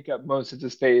cells that take up most of the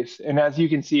space. And as you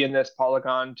can see in this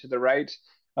polygon to the right,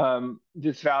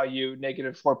 this value,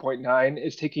 negative 4.9,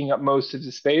 is taking up most of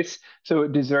the space, so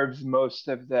it deserves most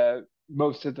of the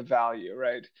value,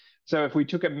 right? So if we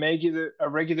took a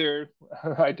regular,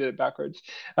 I did it backwards,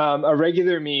 a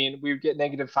regular mean, we would get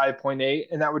negative 5.8,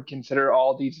 and that would consider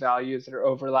all these values that are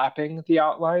overlapping the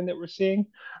outline that we're seeing.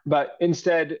 But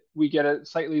instead, we get a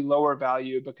slightly lower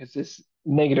value because this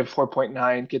negative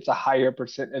 4.9 gets a higher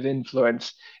percent of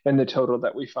influence in the total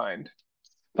that we find.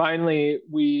 Finally,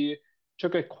 we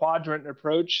took a quadrant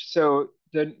approach. So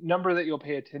the number that you'll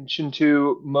pay attention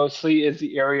to mostly is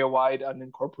the area-wide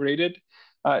unincorporated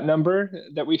number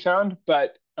that we found,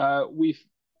 but we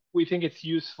think it's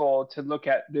useful to look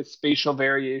at this spatial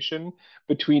variation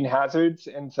between hazards.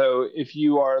 And so if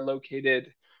you are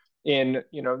located in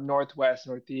northwest,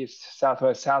 northeast,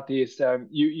 southwest, southeast,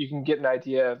 you can get an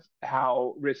idea of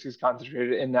how risk is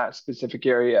concentrated in that specific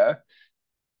area.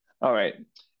 All right,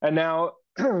 and now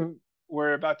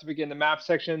we're about to begin the map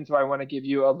section, so I want to give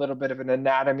you a little bit of an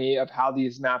anatomy of how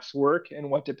these maps work and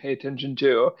what to pay attention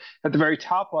to. At the very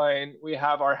top line, we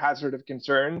have our hazard of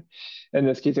concern. In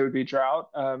this case, it would be drought.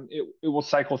 It will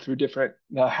cycle through different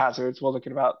hazards. We'll look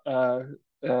at about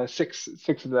six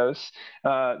of those.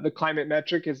 The climate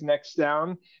metric is next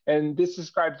down, and this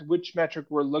describes which metric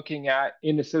we're looking at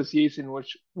in association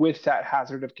with that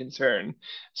hazard of concern.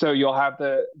 So you'll have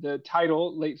the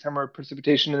title, late summer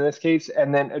precipitation in this case,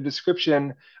 and then a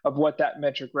description of what that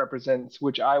metric represents,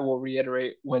 which I will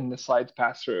reiterate when the slides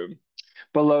pass through.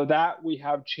 Below that, we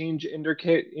have change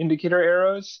indicator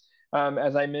arrows.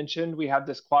 As I mentioned, we have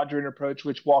this quadrant approach,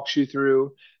 which walks you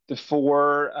through the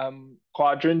four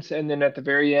quadrants. And then at the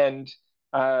very end,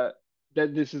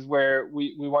 this is where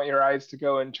we want your eyes to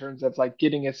go in terms of like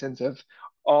getting a sense of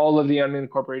all of the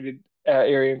unincorporated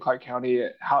area in Clark County,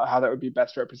 how that would be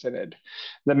best represented.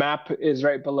 The map is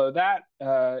right below that.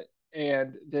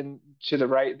 And then to the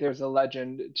right, there's a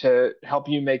legend to help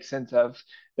you make sense of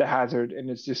the hazard and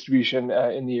its distribution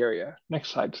in the area.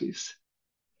 Next slide, please.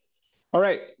 All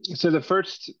right, so the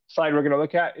first slide we're going to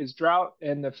look at is drought,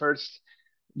 and the first,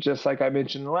 just like I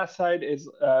mentioned on the left side, is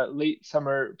late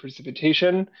summer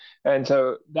precipitation. And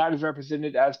so that is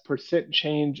represented as percent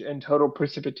change in total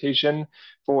precipitation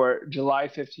for July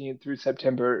 15th through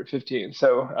September 15th.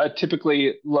 So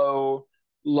typically low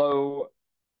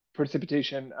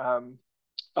precipitation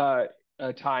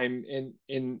time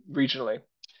in regionally.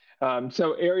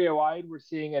 So area-wide, we're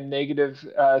seeing a negative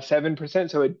 7%,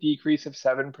 so a decrease of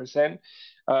 7%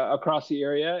 across the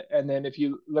area. And then if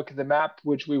you look at the map,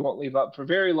 which we won't leave up for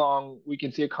very long, we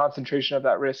can see a concentration of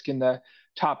that risk in the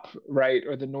top right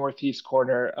or the northeast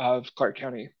corner of Clark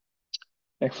County.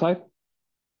 Next slide.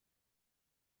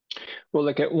 We'll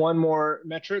look at one more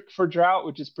metric for drought,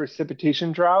 which is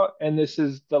precipitation drought. And this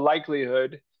is the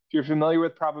likelihood. If you're familiar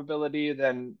with probability,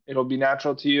 then it'll be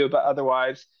natural to you, but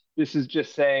otherwise, this is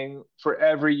just saying for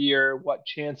every year, what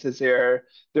chance is there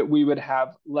that we would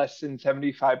have less than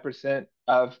 75%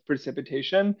 of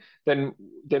precipitation than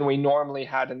we normally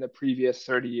had in the previous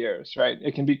 30 years, right?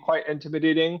 It can be quite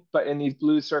intimidating, but in these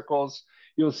blue circles,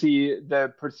 you'll see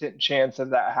the percent chance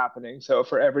of that happening. So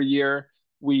for every year,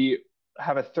 we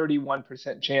have a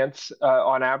 31% chance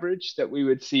on average that we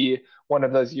would see one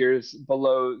of those years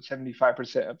below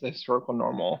 75% of the historical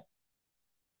normal.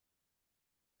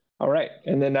 All right,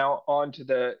 and then now on to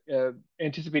the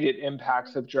anticipated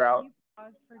impacts of drought.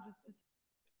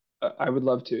 I would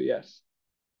love to, yes.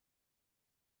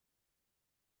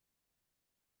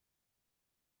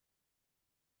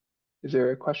 Is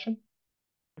there a question?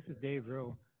 This is Dave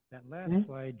Rowe. That last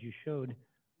slide you showed,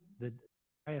 the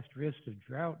highest risk of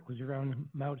drought was around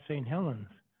Mount St. Helens.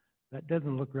 That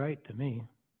doesn't look right to me.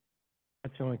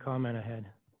 That's the only comment I had.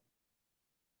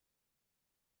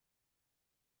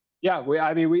 Yeah,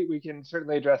 we can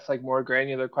certainly address like more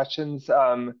granular questions.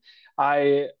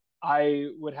 I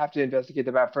would have to investigate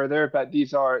the map further, but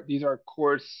these are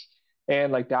coarse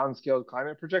and like downscaled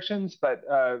climate projections. But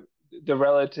the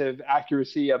relative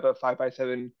accuracy of a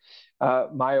 5x7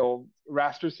 mile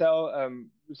raster cell,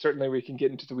 certainly we can get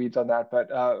into the weeds on that. But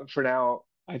for now,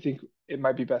 I think it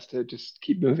might be best to just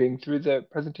keep moving through the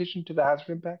presentation to the hazard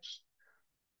impacts.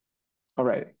 All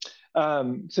right.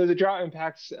 So the drought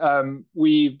impacts,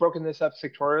 we've broken this up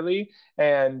sectorially,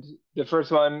 and the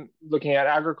first one looking at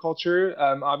agriculture,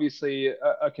 obviously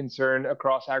a concern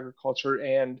across agriculture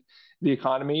and the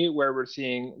economy where we're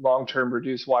seeing long-term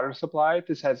reduced water supply.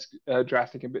 This has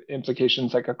drastic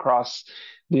implications like across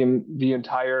the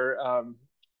entire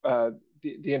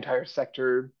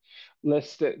sector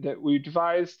list that we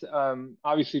devised.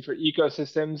 Obviously, for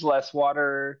ecosystems, less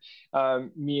water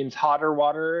means hotter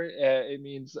water. It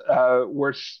means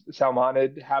worse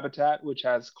salmonid habitat, which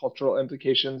has cultural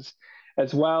implications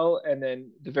as well. And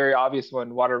then the very obvious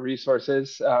one, water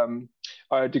resources,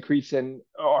 a decrease in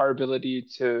our ability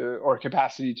to or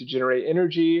capacity to generate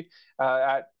energy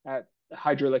at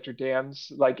hydroelectric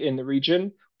dams like in the region,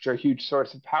 which are a huge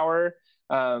source of power.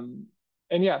 And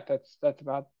yeah, that's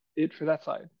about it for that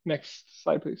slide. Next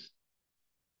slide, please.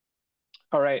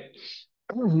 All right.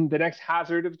 The next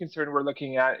hazard of concern we're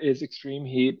looking at is extreme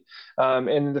heat.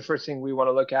 And the first thing we want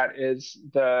to look at is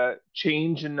the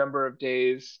change in number of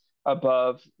days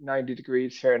above 90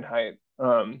 degrees Fahrenheit.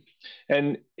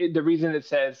 The reason it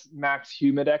says max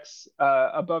humidex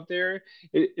above there,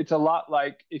 it's a lot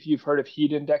like if you've heard of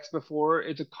heat index before.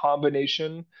 It's a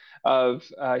combination of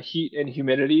heat and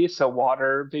humidity, so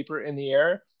water vapor in the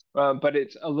air, but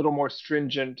it's a little more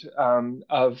stringent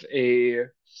of a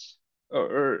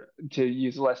or to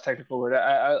use a less technical word,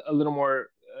 a little more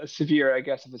severe, I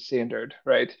guess, of a standard,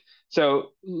 right?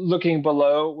 So looking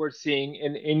below, we're seeing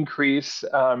an increase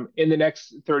in the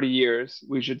next 30 years,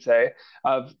 we should say,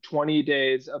 of 20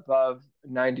 days above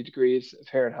 90 degrees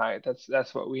Fahrenheit.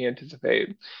 That's what we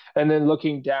anticipate. And then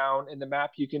looking down in the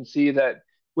map, you can see that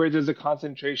where there's a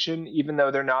concentration, even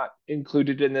though they're not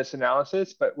included in this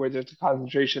analysis, but where there's a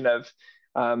concentration of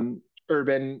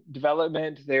urban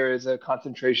development, there is a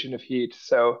concentration of heat.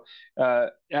 So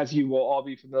as you will all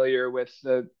be familiar with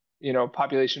the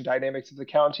population dynamics of the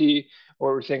county,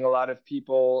 where we're seeing a lot of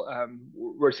people,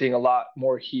 we're seeing a lot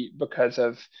more heat because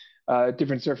of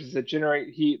different surfaces that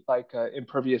generate heat, like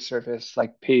impervious surface,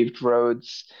 like paved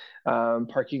roads,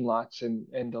 parking lots,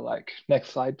 and the like. Next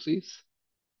slide, please.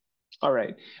 All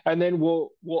right, and then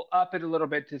we'll up it a little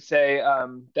bit to say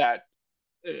that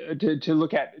to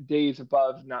look at days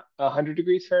above 100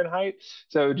 degrees Fahrenheit.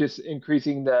 So just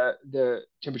increasing the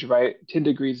temperature by 10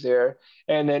 degrees there.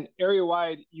 And then area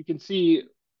wide, you can see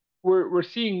we're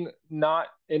seeing not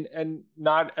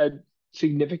a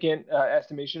significant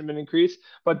estimation of an increase,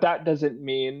 but that doesn't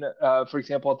mean, for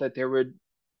example, that there would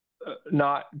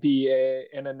not be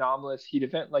an anomalous heat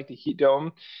event like the heat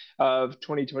dome of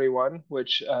 2021,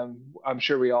 which I'm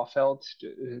sure we all felt,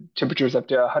 temperatures up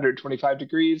to 125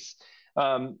 degrees.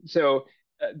 So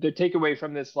the takeaway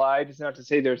from this slide is not to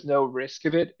say there's no risk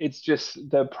of it. It's just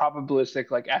the probabilistic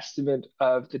estimate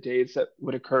of the days that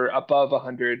would occur above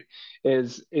 100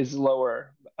 is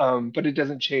lower. But it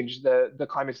doesn't change the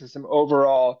climate system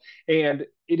overall. And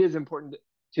it is important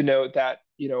to note that,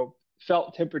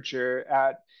 felt temperature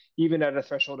even at a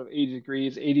threshold of 80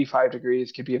 degrees, 85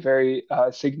 degrees could be a very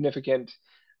significant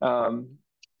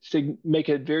make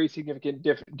a very significant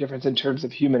difference in terms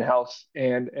of human health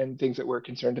and things that we're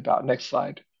concerned about. Next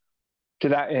slide. To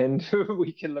that end,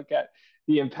 we can look at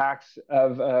the impacts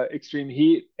of extreme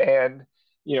heat and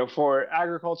for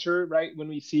agriculture, right? When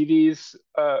we see these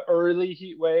early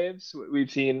heat waves,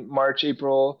 we've seen March,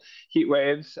 April heat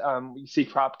waves, we see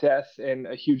crop death and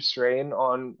a huge strain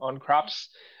on crops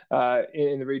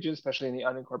in the region, especially in the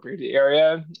unincorporated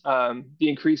area. The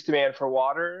increased demand for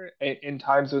water in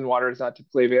times when water is not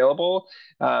typically available.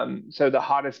 So the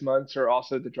hottest months are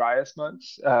also the driest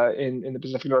months in the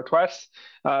Pacific Northwest.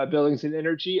 Buildings and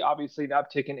energy, obviously an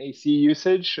uptick in AC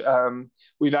usage.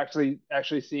 We've actually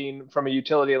seen from a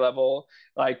utility level,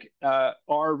 like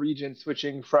our region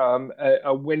switching from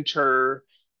a winter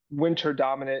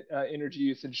dominant energy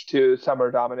usage to summer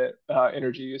dominant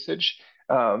energy usage.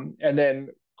 And then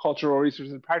cultural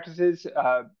resources and practices,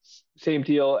 same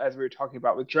deal as we were talking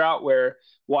about with drought, where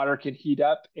water can heat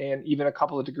up and even a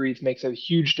couple of degrees makes a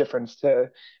huge difference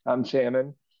to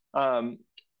salmon.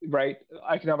 Right,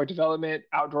 economic development,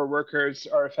 outdoor workers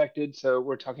are affected. So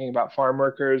we're talking about farm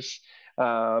workers.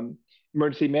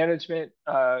 Emergency management,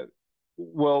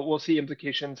 we'll see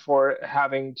implications for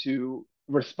having to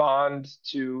respond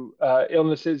to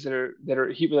illnesses that are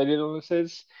heat-related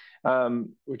illnesses,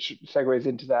 which segues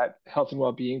into that health and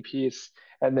well-being piece,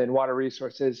 and then water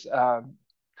resources,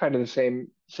 kind of the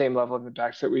same level of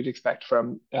impacts that we'd expect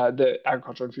from the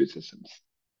agricultural and food systems.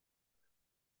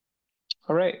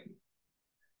 All right.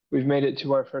 We've made it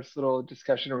to our first little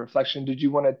discussion and reflection. Did you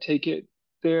want to take it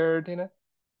there, Dana?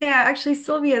 Yeah, actually,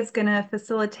 Sylvia is going to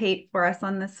facilitate for us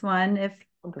on this one. If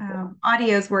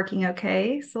audio is working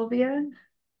okay, Sylvia?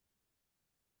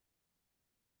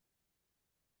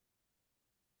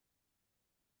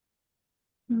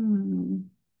 I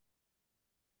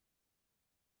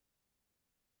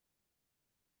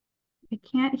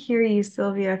can't hear you,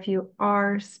 Sylvia, if you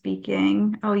are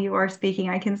speaking. Oh, you are speaking.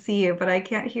 I can see you, but I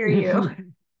can't hear you.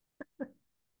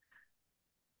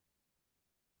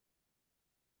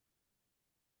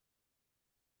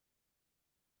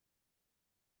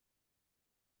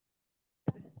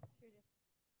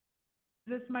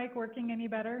 Is this mic working any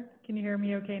better? Can you hear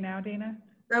me okay now, Dana?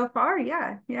 So far,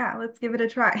 yeah. Let's give it a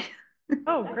try.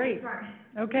 Oh, great.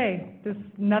 Okay,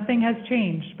 nothing has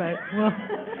changed, but we'll,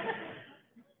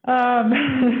 all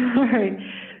right.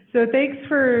 So thanks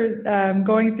for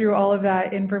going through all of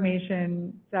that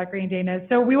information, Zachary and Dana.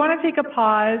 So we want to take a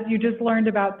pause. You just learned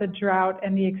about the drought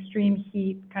and the extreme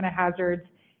heat kind of hazards,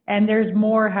 and there's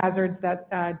more hazards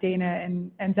that Dana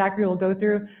and Zachary will go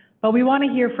through. But we want to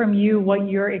hear from you what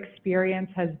your experience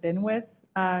has been with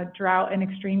drought and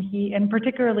extreme heat, and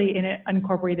particularly in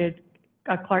unincorporated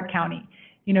Clark County.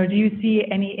 You know, do you see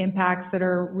any impacts that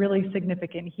are really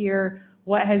significant here?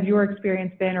 What has your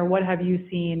experience been, or what have you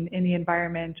seen in the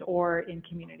environment or in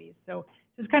communities? So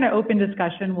just kind of open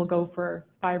discussion. We'll go for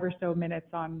 5 or so minutes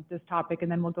on this topic,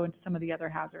 and then we'll go into some of the other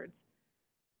hazards.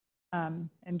 And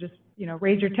just, you know,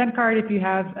 raise your 10 card if you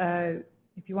have,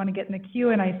 if you want to get in the queue,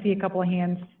 and I see a couple of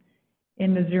hands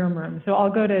in the Zoom room. So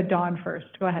I'll go to Dawn first.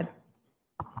 Go ahead.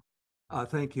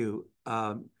 Thank you.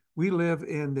 We live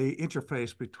in the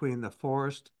interface between the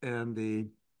forest and the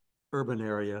urban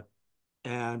area,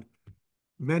 and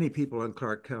many people in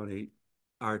Clark County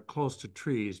are close to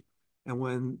trees. And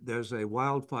when there's a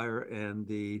wildfire and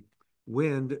the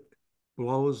wind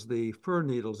blows the fir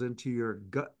needles into your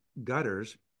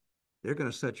gutters, they're going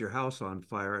to set your house on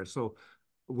fire. And so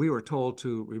we were told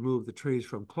to remove the trees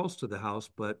from close to the house,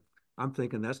 but I'm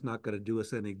thinking that's not going to do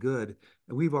us any good.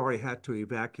 And we've already had to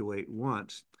evacuate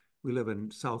once. We live in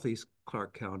southeast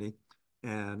Clark County,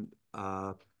 and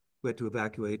we had to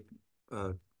evacuate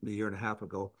a year and a half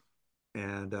ago.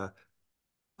 And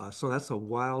so that's a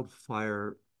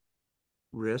wildfire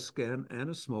risk and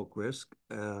a smoke risk.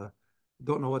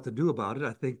 Don't know what to do about it.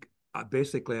 I think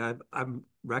basically I'm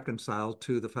reconciled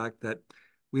to the fact that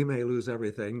we may lose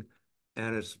everything,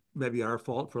 and it's maybe our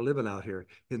fault for living out here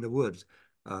in the woods.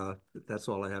 That's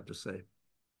all I have to say.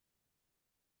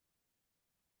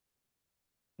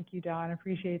 Thank you, Dawn.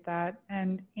 Appreciate that.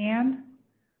 And Anne?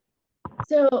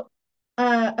 So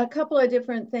a couple of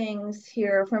different things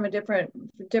here from a different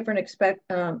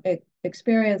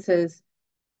experiences.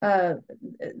 The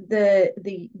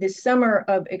summer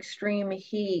of extreme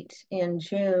heat in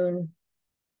June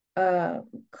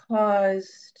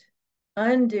caused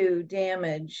undue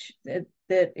damage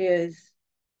that is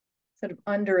sort of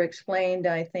underexplained,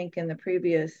 I think, in the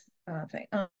previous thing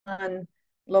on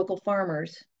local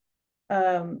farmers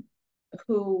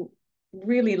who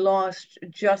really lost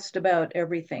just about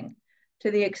everything,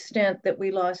 to the extent that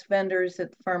we lost vendors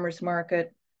at the farmers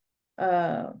market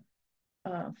for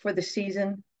the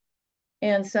season,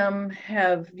 and some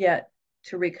have yet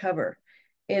to recover.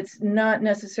 It's not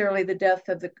necessarily the death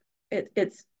of the,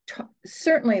 it's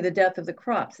certainly the death of the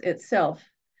crops itself.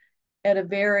 At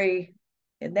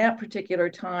in that particular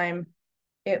time,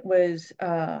 it was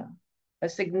a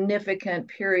significant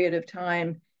period of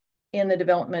time in the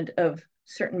development of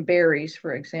certain berries,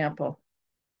 for example.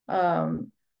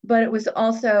 But it was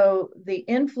also the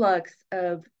influx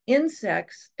of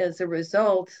insects as a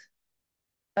result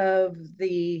of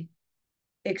the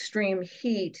extreme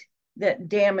heat that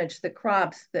damaged the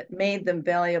crops, that made them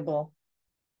valuable,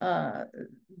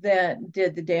 that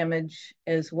did the damage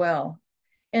as well.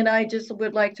 And I just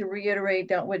would like to reiterate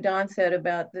what Don said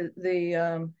about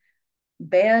the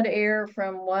bad air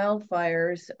from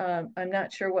wildfires. I'm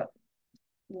not sure what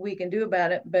we can do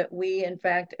about it, but we, in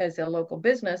fact, as a local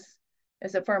business,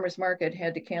 as a farmer's market,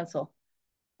 had to cancel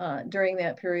during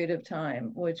that period of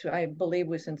time, which I believe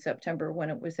was in September when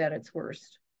it was at its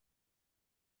worst.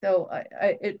 So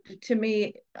to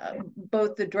me,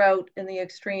 both the drought and the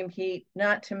extreme heat,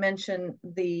 not to mention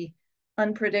the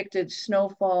unpredicted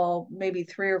snowfall maybe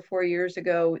 3 or 4 years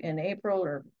ago in April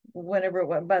or whenever it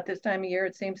was, about this time of year,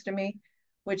 it seems to me,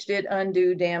 which did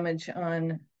undue damage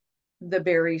on the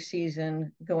berry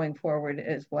season going forward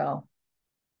as well.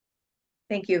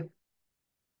 Thank you.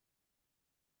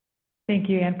 Thank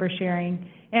you, Anne, for sharing.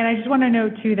 And I just want to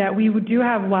note, too, that we do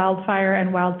have wildfire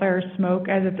and wildfire smoke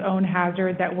as its own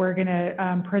hazard that we're going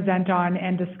to present on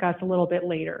and discuss a little bit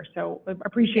later. So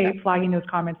appreciate flagging those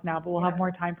comments now, but we'll have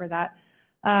more time for that.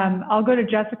 I'll go to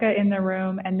Jessica in the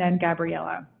room and then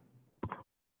Gabriella.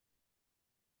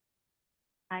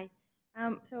 Hi.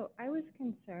 So I was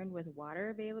concerned with water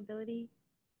availability.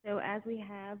 So as we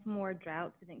have more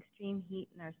droughts and extreme heat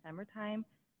in our summertime,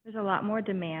 there's a lot more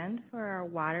demand for our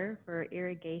water for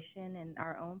irrigation and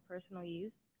our own personal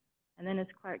use. And then as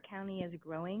Clark County is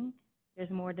growing, there's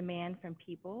more demand from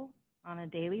people on a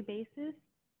daily basis,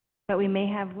 but we may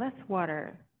have less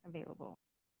water available.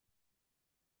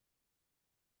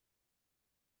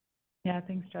 Yeah,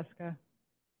 thanks, Jessica.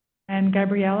 And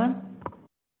Gabriella?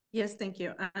 Yes, thank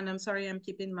you. And I'm sorry I'm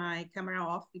keeping my camera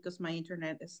off because my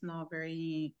internet is not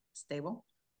very stable.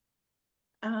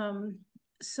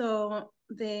 So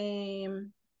the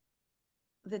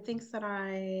things that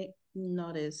I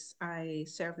notice, I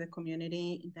serve the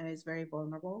community that is very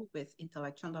vulnerable with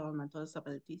intellectual and developmental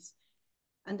disabilities,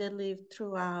 and they live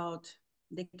throughout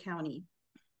the county.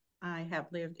 I have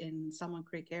lived in Salmon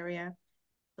Creek area,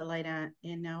 Salida,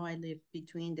 and now I live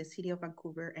between the city of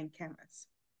Vancouver and Canvas.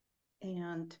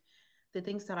 And the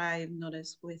things that I've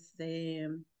noticed with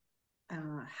the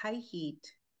high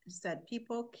heat is that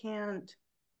people can't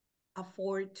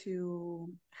afford to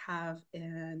have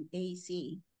an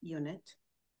AC unit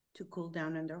to cool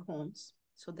down in their homes.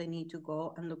 So they need to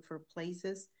go and look for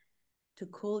places to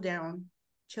cool down.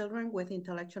 Children with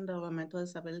intellectual and developmental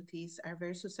disabilities are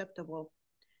very susceptible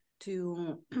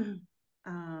to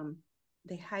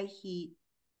the high heat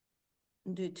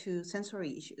due to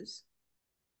sensory issues.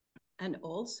 And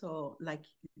also, like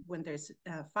when there's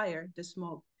a fire, the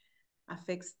smoke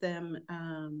affects them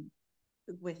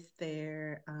with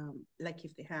their, like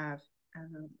if they have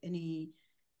any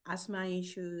asthma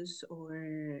issues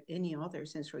or any other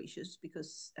sensory issues,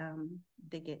 because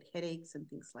they get headaches and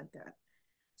things like that.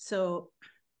 So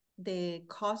the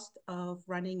cost of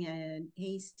running an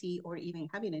AC or even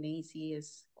having an AC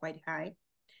is quite high.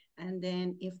 And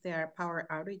then if there are power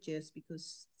outages,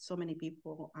 because so many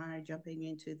people are jumping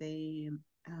into the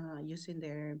using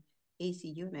their AC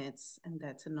units, and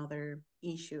that's another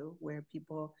issue where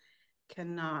people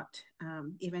cannot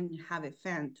even have a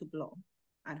fan to blow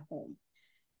at home.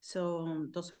 So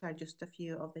those are just a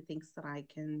few of the things that I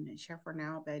can share for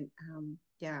now. But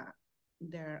yeah,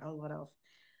 there are a lot of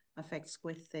effects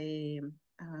with the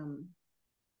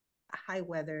high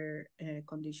weather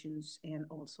conditions and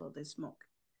also the smoke.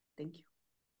 Thank you.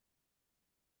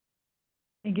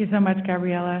 Thank you so much,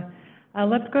 Gabriella.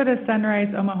 Let's go to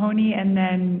Sunrise O'Mahony and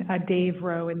then Dave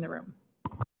Rowe in the room.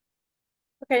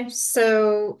 Okay,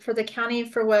 so for the county,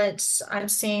 for what I'm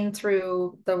seeing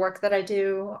through the work that I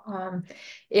do,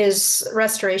 is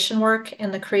restoration work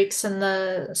in the creeks and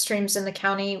the streams in the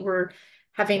county. We're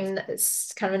having,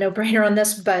 it's kind of a no-brainer on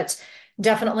this, but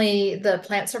definitely the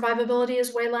plant survivability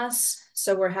is way less.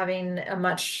 So we're having a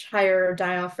much higher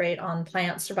die-off rate on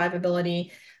plant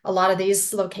survivability. A lot of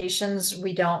these locations,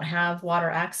 we don't have water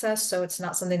access, so it's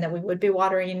not something that we would be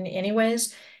watering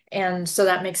anyways. And so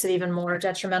that makes it even more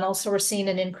detrimental. So we're seeing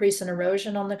an increase in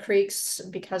erosion on the creeks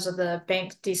because of the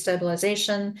bank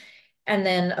destabilization. And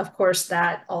then, of course,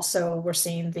 that also we're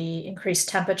seeing the increased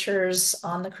temperatures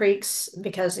on the creeks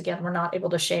because, again, we're not able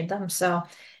to shade them. So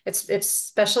it's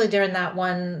especially during that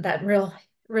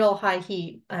real high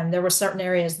heat. There were certain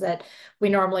areas that we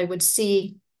normally would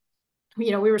see.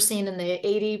 We were seeing in the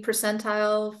 80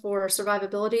 percentile for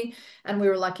survivability, and we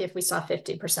were lucky if we saw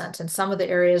 50%. And some of the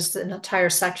areas, the entire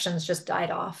sections just died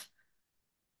off.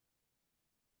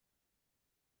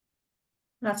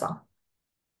 That's all.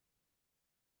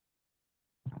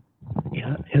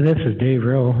 Yeah, this is Dave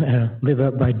Rowe. I live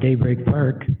up by Daybreak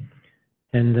Park,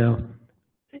 and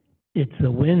it's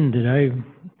the wind that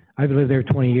I've lived there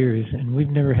 20 years, and we've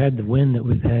never had the wind that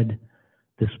we've had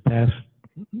this past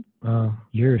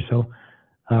year or so.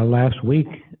 Last week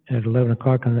at 11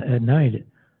 o'clock at night,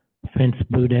 fence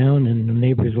blew down and the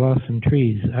neighbors lost some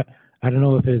trees. I don't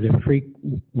know if it's a freak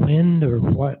wind or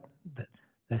what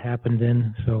that happened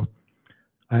then. So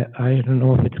I don't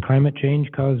know if it's climate change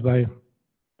causes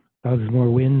more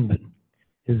wind, but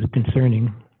it's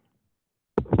concerning.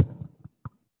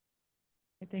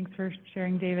 Thanks for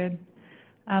sharing, David.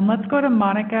 Let's go to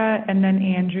Monica and then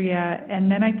Andrea,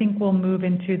 and then I think we'll move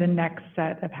into the next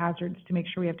set of hazards to make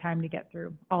sure we have time to get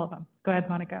through all of them. Go ahead,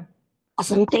 Monica.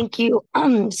 Awesome, thank you.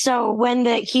 So when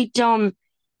the heat dome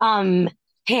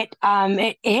hit,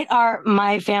 it hit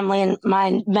my family and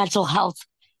my mental health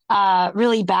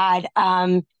really bad.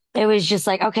 It was just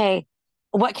like, okay,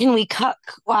 what can we cook?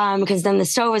 Because then the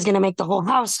stove is going to make the whole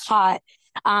house hot.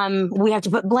 We have to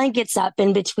put blankets up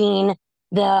in between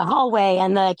the hallway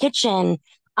and the kitchen.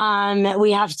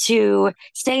 We have to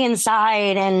stay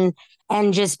inside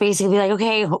and just basically be like,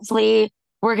 okay, hopefully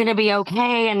we're going to be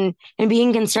okay, and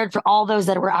being concerned for all those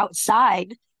that were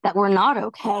outside that were not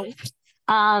okay.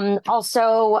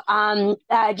 Also,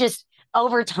 just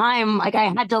over time, like I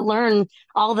had to learn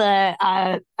all the,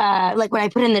 like what I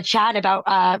put in the chat about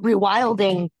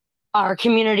rewilding our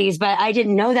communities, but I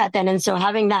didn't know that then. And so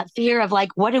having that fear of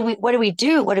like, what do we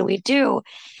do?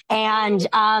 And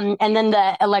then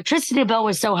the electricity bill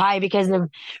was so high because of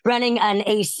running an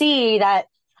AC that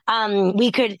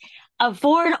we could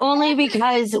afford only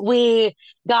because we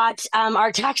got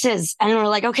our taxes, and we're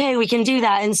like, okay, we can do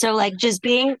that. And so like just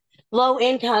being low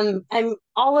income, and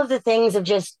all of the things of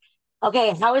just,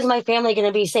 okay, how is my family going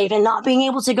to be safe and not being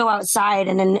able to go outside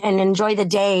and enjoy the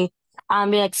day?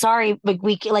 Be like, sorry, but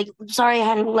sorry, I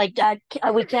hadn't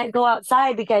we can't go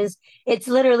outside because it's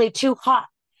literally too hot.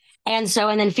 And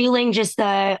then feeling just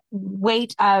the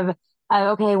weight of,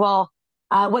 okay, well,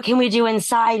 what can we do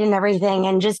inside and everything,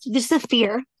 and just the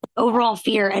fear, overall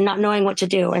fear, and not knowing what to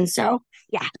do. And so,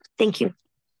 yeah, thank you.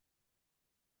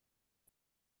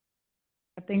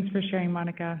 Thanks for sharing,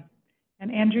 Monica.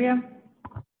 And Andrea?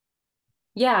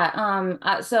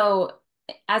 Yeah, so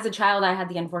as a child, I had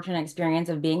the unfortunate experience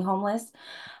of being homeless.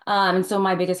 And so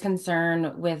my biggest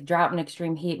concern with drought and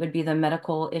extreme heat would be the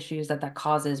medical issues that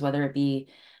causes, whether it be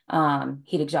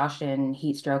heat exhaustion,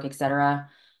 heat stroke, etc.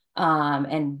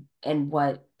 And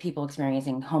what people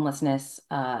experiencing homelessness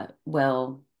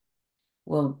will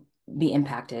be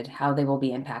impacted, how they will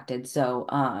be impacted. So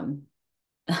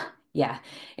yeah,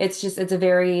 it's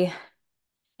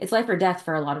life or death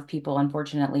for a lot of people,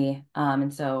 unfortunately.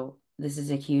 And so this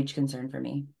is a huge concern for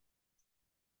me.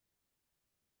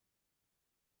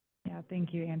 Yeah,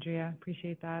 thank you, Andrea.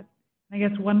 Appreciate that. I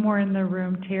guess one more in the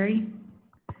room, Terry.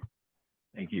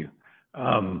 Thank you.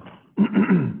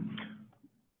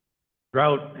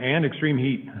 Drought and extreme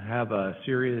heat have a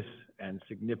serious and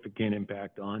significant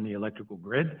impact on the electrical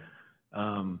grid.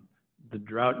 The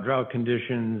drought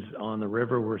conditions on the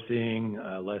river, we're seeing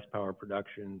less power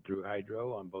production through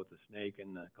hydro on both the Snake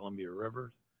and the Columbia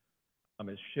rivers.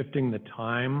 It's shifting the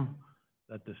time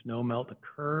that the snow melt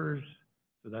occurs,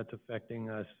 so that's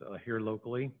affecting us here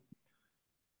locally.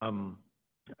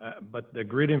 But the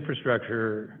grid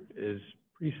infrastructure is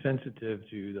pretty sensitive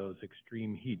to those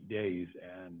extreme heat days,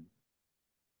 and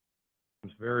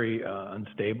it's very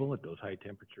unstable at those high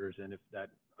temperatures. And if that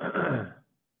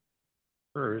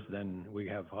occurs, then we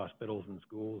have hospitals and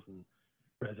schools and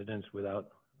residents without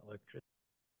electricity.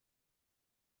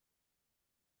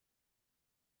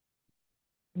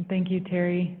 Thank you,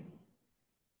 Terry.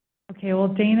 Okay, well,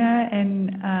 Dana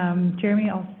and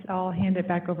Jeremy, I'll hand it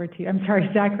back over to you. I'm sorry,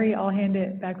 Zachary, I'll hand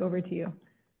it back over to you.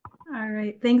 All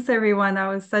right, thanks everyone. That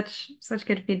was such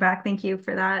good feedback. Thank you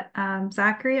for that.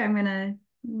 Zachary, I'm gonna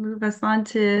move us on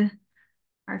to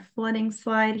our flooding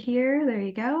slide here. There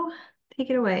you go. Take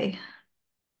it away.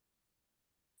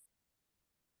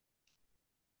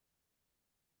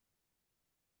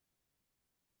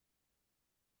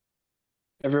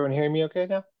 Everyone hearing me okay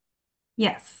now?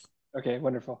 Yes. Okay,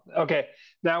 wonderful. Okay,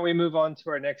 now we move on to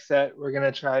our next set. We're going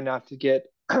to try not to get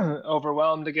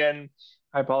overwhelmed again.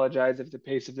 I apologize if the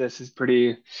pace of this is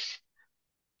pretty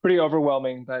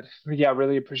overwhelming, but yeah,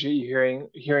 really appreciate you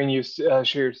hearing you share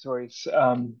your stories.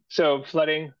 So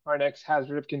flooding, our next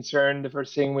hazard of concern. The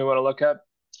first thing we want to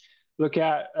look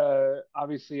at,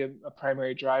 obviously a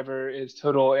primary driver is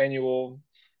total annual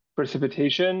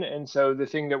precipitation. And so the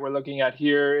thing that we're looking at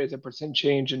here is a percent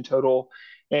change in total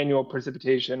annual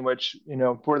precipitation, which,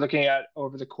 we're looking at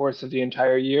over the course of the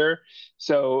entire year.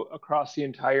 So across the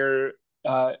entire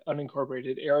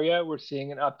unincorporated area, we're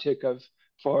seeing an uptick of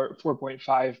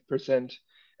 4.5%.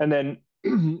 And then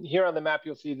here on the map,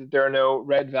 you'll see that there are no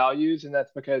red values, and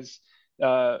that's because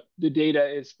the data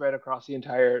is spread across the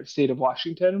entire state of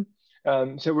Washington.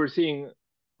 So we're seeing,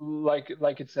 like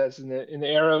it says in the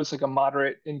arrows, like a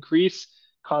moderate increase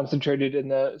concentrated in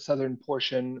the southern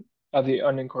portion of the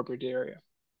unincorporated area.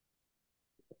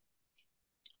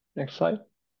 Next slide.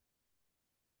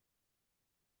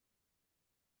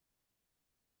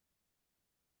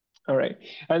 All right,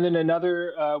 and then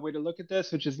another way to look at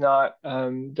this, which is not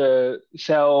the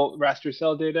raster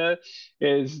cell data,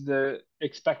 is the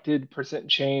expected percent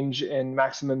change in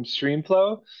maximum stream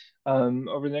flow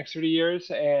over the next 30 years.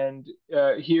 And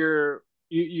here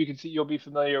you can see, you'll be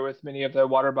familiar with many of the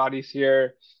water bodies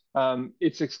here.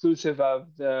 It's exclusive of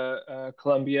the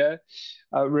Columbia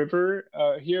River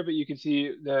here, but you can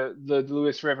see the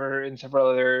Lewis River and several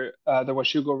other, the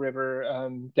Washougal River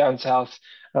down south.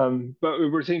 But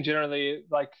we're seeing generally,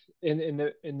 like in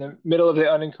the middle of the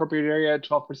unincorporated area,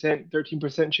 12%,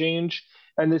 13% change.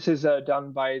 And this is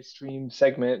done by stream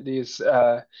segment, these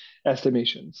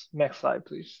estimations. Next slide,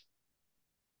 please.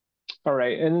 All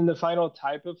right, and then the final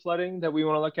type of flooding that we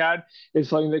want to look at is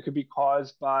flooding that could be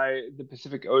caused by the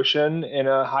Pacific Ocean in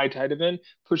a high tide event,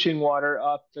 pushing water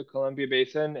up the Columbia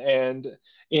Basin and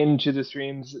into the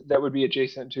streams that would be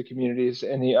adjacent to communities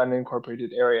in the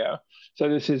unincorporated area. So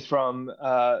this is from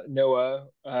NOAA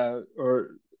or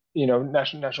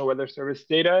National Weather Service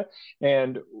data,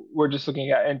 and we're just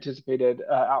looking at anticipated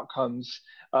outcomes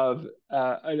of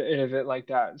an event like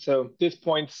that. So this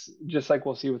points, just like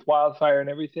we'll see with wildfire and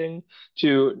everything,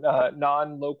 to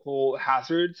non-local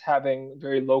hazards having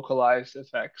very localized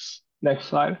effects. Next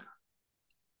slide.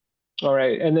 All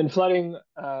right, and then flooding,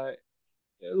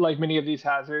 like many of these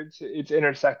hazards, it's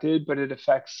intersected, but it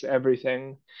affects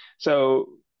everything. So,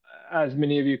 as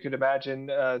many of you could imagine,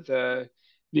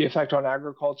 the effect on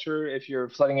agriculture, if you're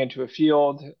flooding into a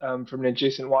field from an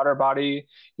adjacent water body,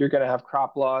 you're going to have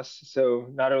crop loss. So,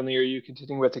 not only are you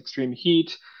contending with extreme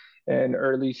heat and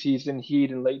early season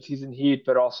heat and late season heat,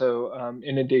 but also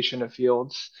inundation of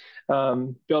fields.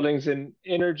 Buildings and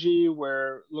energy,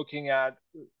 we're looking at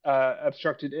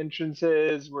obstructed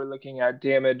entrances, we're looking at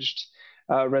damaged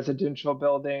residential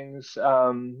buildings,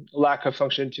 lack of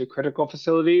function to critical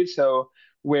facilities. So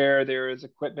where there is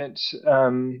equipment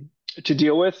to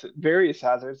deal with various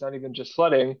hazards, not even just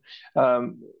flooding,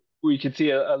 we could see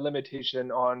a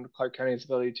limitation on Clark County's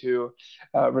ability to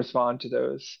respond to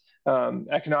those.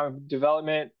 Economic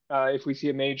development, if we see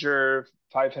a major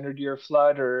 500-year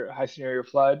flood or high scenario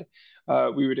flood,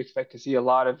 we would expect to see a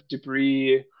lot of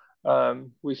debris.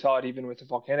 We saw it even with the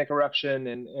volcanic eruption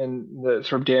and the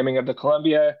sort of damming of the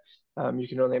Columbia. You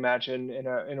can only imagine in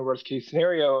a worst case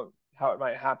scenario how it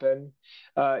might happen.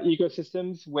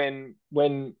 Ecosystems,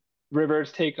 when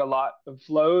rivers take a lot of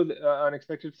flow,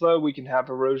 unexpected flow, we can have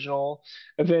erosional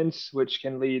events, which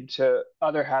can lead to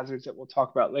other hazards that we'll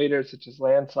talk about later, such as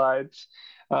landslides.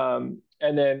 And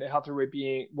then health or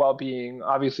well-being.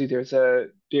 Obviously, there's a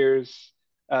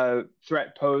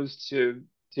threat posed to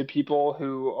people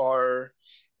who are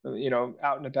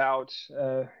out and about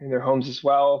in their homes as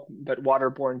well, but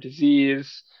waterborne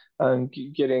disease,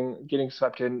 getting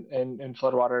swept in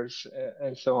floodwaters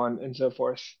and so on and so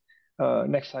forth.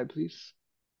 Next slide, please.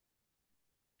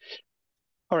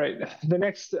 All right, the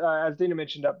next, as Dana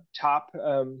mentioned up top,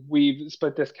 we've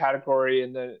split this category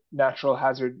in the natural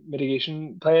hazard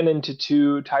mitigation plan into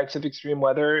two types of extreme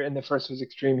weather. And the first was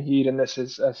extreme heat, and this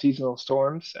is seasonal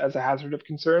storms as a hazard of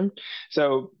concern.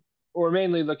 So we're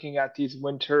mainly looking at these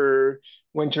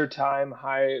wintertime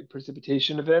high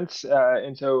precipitation events.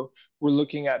 And so we're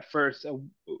looking at first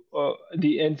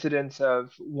the incidence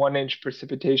of 1 inch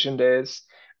precipitation days.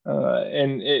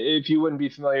 And if you wouldn't be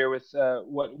familiar with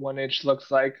what 1 inch looks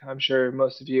like, I'm sure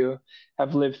most of you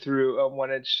have lived through a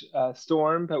 1 inch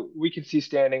storm, but we can see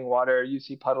standing water. You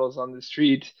see puddles on the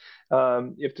street.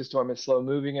 If the storm is slow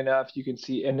moving enough, you can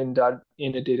see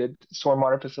inundated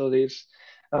stormwater facilities,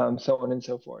 so on and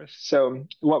so forth. So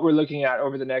what we're looking at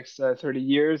over the next 30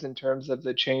 years in terms of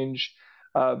the change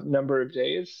of number of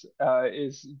days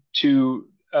is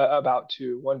about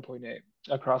to 1.8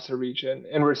 across the region,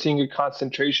 and we're seeing a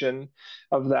concentration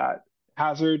of that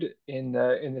hazard in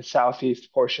the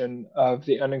southeast portion of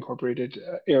the unincorporated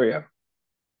area.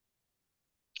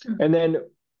 And then,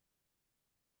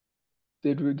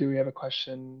 do we have a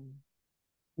question?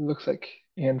 It looks like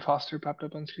Ann Foster popped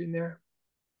up on screen there.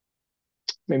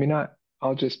 Maybe not.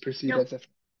 I'll just proceed as if.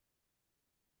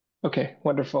 Okay,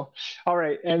 wonderful. All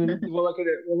right, and we'll look at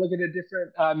a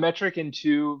different metric in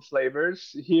two flavors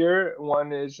here.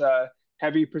 One is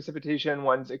heavy precipitation,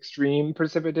 one's extreme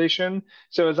precipitation.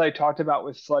 So as I talked about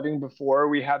with flooding before,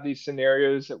 we have these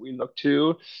scenarios that we look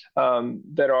to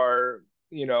that are,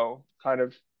 kind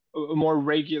of a more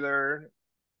regular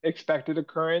expected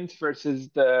occurrence versus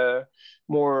the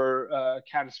more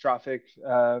catastrophic,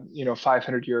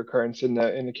 500-year occurrence in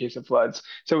the case of floods.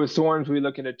 So with storms, we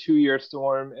look at a 2-year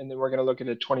storm, and then we're going to look at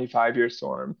a 25-year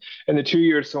storm. And the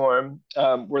 2-year storm,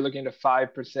 we're looking at a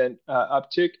 5%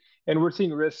 uptick, and we're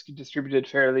seeing risk distributed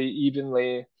fairly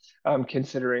evenly,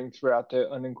 considering throughout the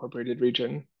unincorporated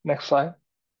region. Next slide.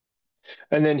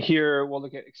 And then here we'll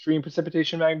look at extreme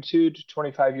precipitation magnitude,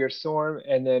 25-year storm,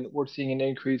 and then we're seeing an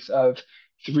increase of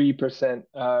 3%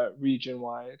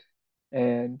 region-wide.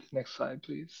 And next slide,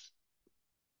 please.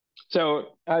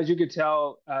 So as you could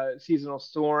tell, seasonal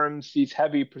storms, these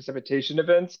heavy precipitation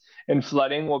events and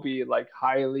flooding will be like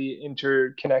highly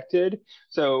interconnected.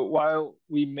 So while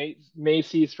we may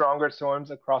see stronger storms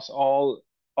across all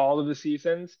of the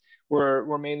seasons,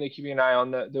 we're mainly keeping an eye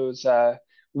on those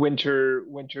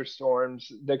winter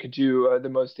storms that could do the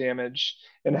most damage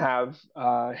and have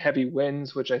heavy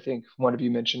winds, which I think one of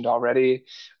you mentioned already.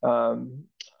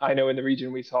 I know in the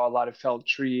region we saw a lot of felled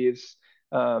trees,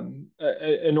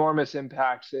 enormous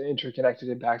impacts, interconnected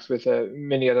impacts with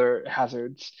many other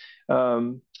hazards.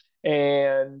 And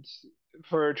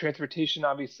for transportation,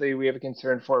 obviously, we have a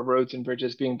concern for roads and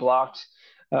bridges being blocked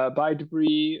by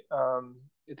debris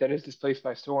that is displaced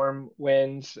by storm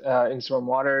winds and storm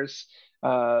waters.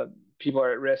 People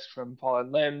are at risk from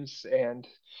fallen limbs and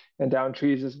down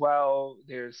trees as well.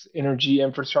 There's energy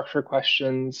infrastructure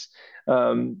questions,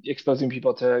 exposing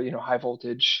people to high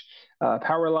voltage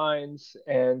power lines,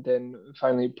 and then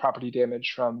finally property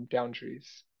damage from down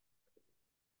trees.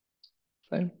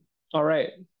 Fine. All right.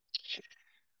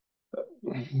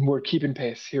 We're keeping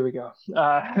pace. Here we go.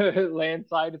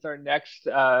 Landslide is our next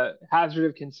hazard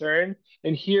of concern.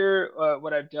 And here,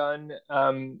 what I've done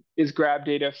is grab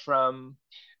data from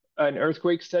an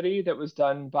earthquake study that was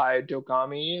done by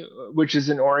Dogami, which is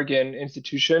an Oregon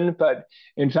institution, but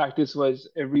in fact, this was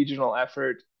a regional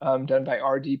effort done by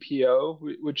RDPO,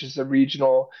 which is a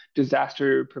regional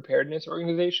disaster preparedness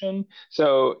organization.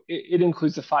 So it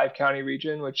includes the 5-county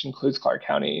region, which includes Clark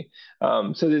County.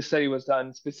 So this study was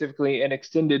done specifically and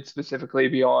extended specifically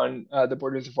beyond the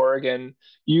borders of Oregon,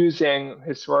 using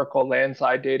historical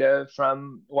landslide data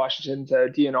from Washington's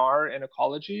DNR and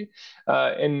ecology.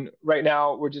 And right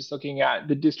now, we're just looking at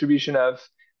the distribution of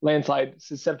landslide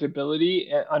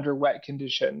susceptibility under wet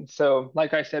conditions. So,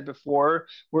 like I said before,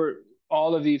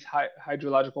 all of these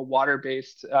hydrological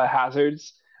water-based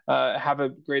hazards have a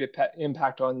great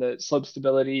impact on the slope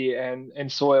stability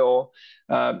and soil.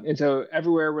 And so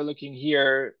everywhere we're looking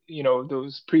here,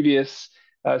 those previous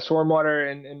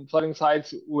stormwater and flooding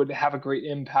slides would have a great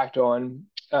impact on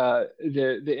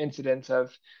the incidence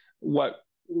of what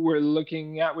we're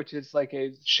looking at, which is like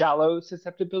a shallow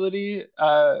susceptibility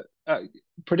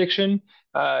prediction.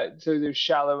 So there's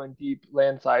shallow and deep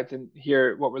landslides, and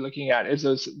here what we're looking at is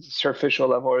those superficial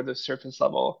level or the surface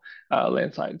level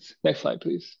landslides. Next slide,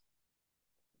 please.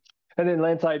 And then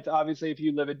landslides, obviously, if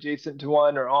you live adjacent to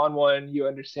one or on one, you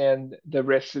understand the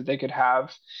risks that they could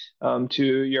have to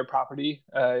your property.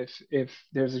 If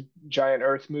there's a giant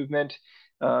earth movement,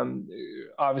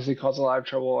 obviously cause a lot of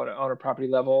trouble on a property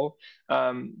level.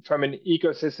 From an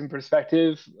ecosystem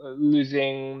perspective,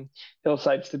 losing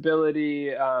hillside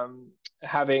stability,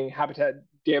 having habitat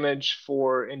damage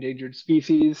for endangered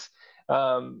species,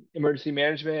 emergency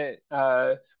management.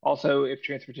 Also, if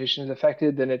transportation is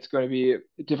affected, then it's going to be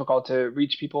difficult to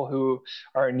reach people who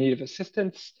are in need of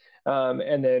assistance.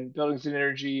 And then buildings and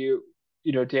energy,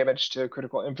 damage to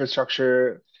critical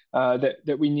infrastructure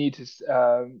that we need to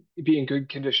be in good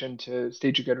condition to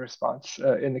stage a good response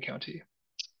in the county.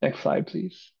 Next slide,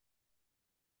 please.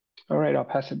 All right, I'll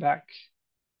pass it back.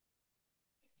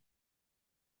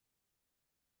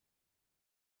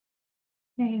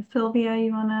 Okay, Sylvia,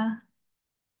 you wanna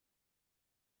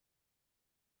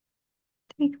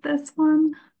take this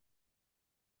one?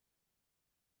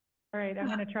 All right, I'm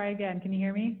gonna try again. Can you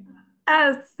hear me?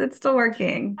 Yes, it's still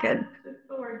working. Good.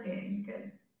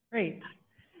 Great.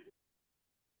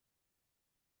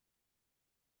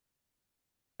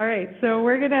 All right, so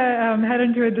we're gonna head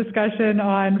into a discussion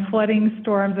on flooding,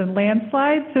 storms, and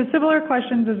landslides. So similar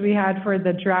questions as we had for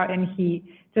the drought and heat.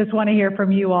 Just want to hear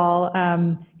from you all.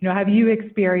 Have you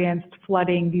experienced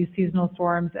flooding, these seasonal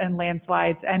storms and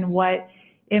landslides, and what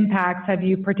impacts have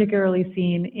you particularly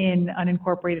seen in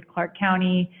unincorporated Clark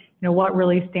County? What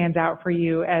really stands out for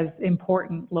you as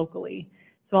important locally?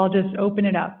 So I'll just open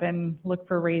it up and look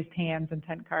for raised hands and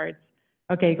tent cards.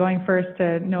 Okay, going first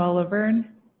to Noelle Laverne.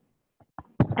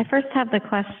 I first have the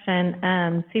question,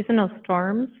 seasonal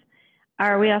storms.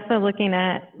 Are we also looking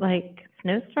at like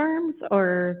snowstorms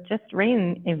or just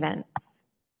rain events?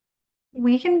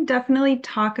 We can definitely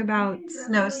talk about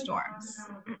snowstorms.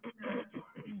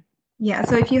 Yeah,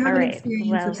 so if you have an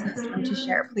experience of snowstorm to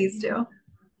share, please do.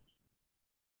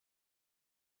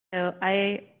 So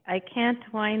I can't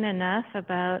whine enough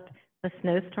about the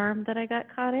snowstorm that I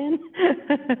got caught in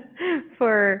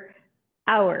for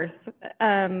hours.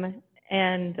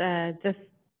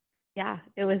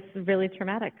 It was really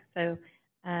traumatic. So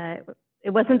it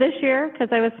wasn't this year because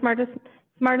I was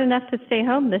smart enough to stay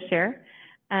home this year.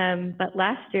 But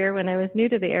last year when I was new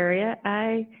to the area,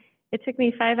 it took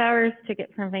me 5 hours to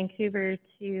get from Vancouver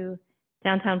to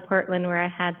downtown Portland, where I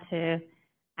had to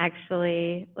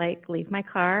actually leave my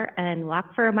car and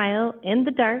walk for a mile in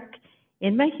the dark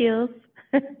in my heels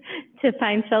to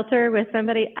find shelter with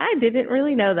somebody I didn't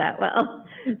really know that well.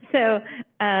 So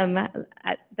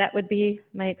that would be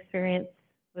my experience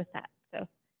with that. So,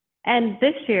 and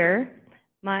this year,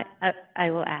 I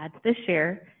will add, this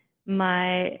year,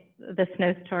 the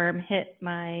snowstorm hit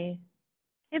my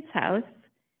kid's house.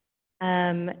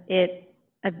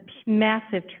 A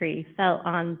massive tree fell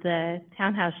on the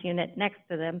townhouse unit next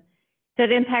to them. So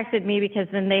it impacted me because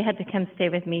then they had to come stay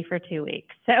with me for 2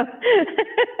 weeks. So,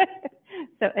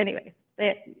 so anyway,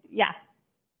 yeah,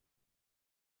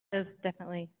 those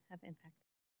definitely have impact.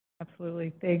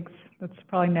 Absolutely, thanks. That's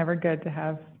probably never good to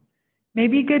have.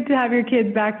 Maybe good to have your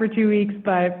kids back for 2 weeks,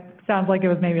 but sounds like it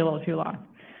was maybe a little too long.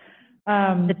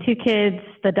 The 2 kids,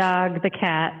 the dog, the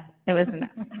cat, it was enough.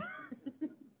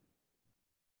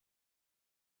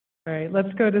 All right,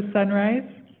 let's go to Sunrise.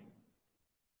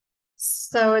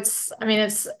 So I mean,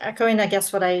 it's echoing, I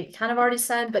guess, what I kind of already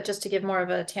said, but just to give more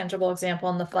of a tangible example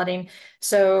in the flooding.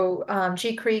 So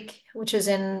G Creek, which is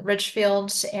in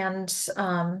Richfield and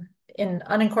in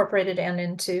unincorporated and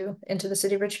into the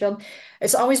city of Richfield,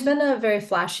 it's always been a very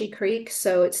flashy creek.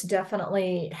 So it's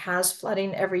definitely has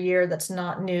flooding every year. That's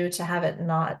not new to have it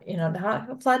not,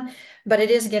 not flood, but it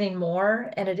is getting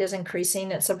more and it is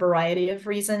increasing. It's a variety of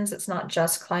reasons. It's not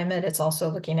just climate. It's also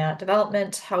looking at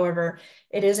development. However,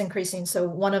 it is increasing. So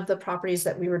one of the properties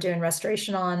that we were doing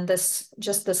restoration on this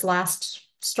last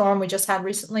storm we just had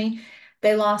recently,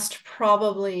 they lost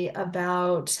probably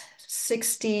about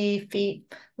 60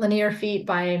 feet, linear feet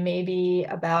by maybe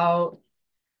about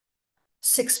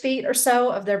 6 feet or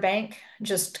so of their bank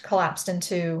just collapsed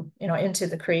into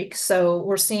the creek. So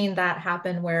we're seeing that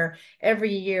happen where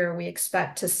every year we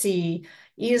expect to see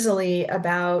easily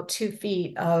about 2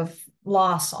 feet of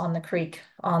loss on the creek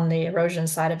on the erosion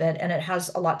side of it. And it has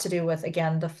a lot to do with,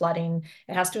 again, the flooding.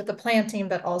 It has to do with the planting,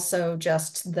 but also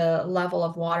just the level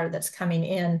of water that's coming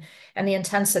in and the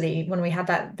intensity. When we had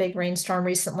that big rainstorm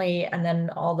recently and then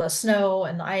all the snow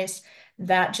and the ice,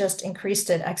 that just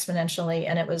increased it exponentially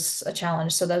and it was a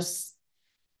challenge. So those,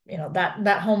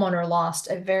 that homeowner lost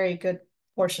a very good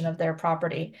portion of their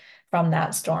property from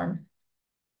that storm.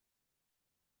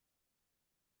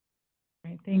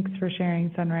 All right, thanks for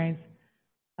sharing, Sunrise.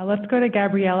 Let's go to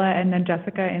Gabriella and then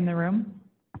Jessica in the room.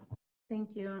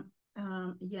 Thank you.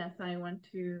 Yes, I want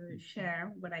to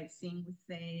share what I've seen with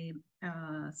the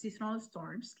seasonal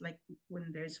storms, like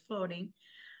when there's flooding.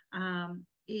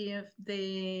 If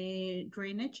the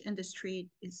drainage in the street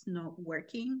is not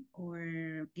working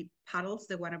or it puddles,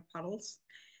 the water puddles,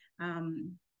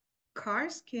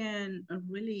 cars can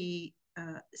really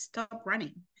stop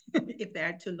running if they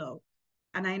are too low.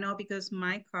 And I know because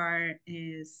my car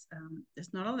is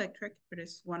it's not electric, but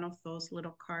it's one of those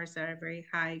little cars that are very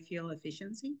high fuel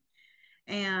efficiency.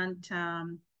 And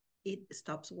it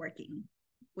stops working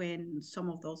when some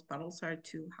of those puddles are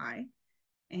too high.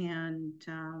 And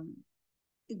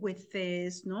with the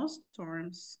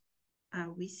snowstorms,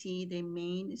 we see the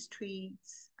main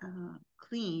streets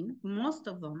clean, most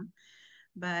of them,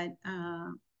 but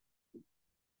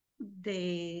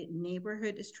the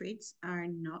neighborhood streets are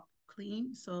not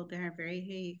clean, so they're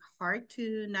very hard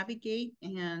to navigate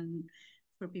and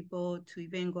for people to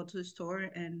even go to the store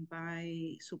and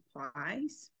buy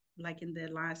supplies. Like in the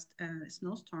last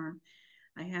snowstorm,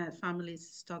 I had families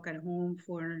stuck at home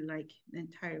for like the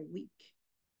entire week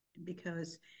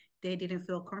because they didn't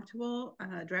feel comfortable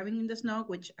driving in the snow,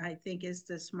 which I think is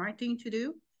the smart thing to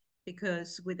do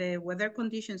because with the weather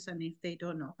conditions and if they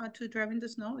don't know how to drive in the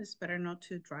snow, it's better not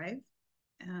to drive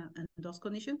in those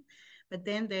conditions. But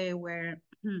then they were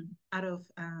out of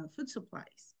food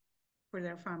supplies for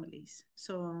their families.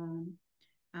 So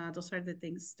those are the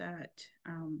things that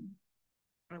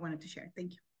I wanted to share.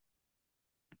 Thank you.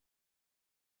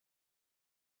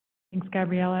 Thanks,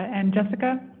 Gabriella. And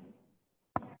Jessica?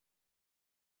 I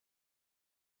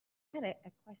had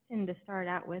a question to start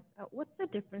out with. What's the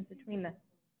difference between a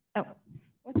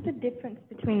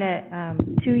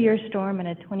 2-year storm and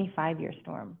a 25-year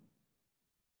storm?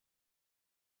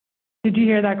 Did you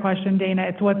hear that question, Dana?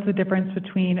 It's what's the difference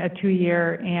between a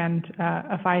 2-year and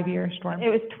a 5-year storm? It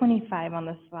was 25 on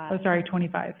the slide. Oh, sorry,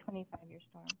 25. 25-year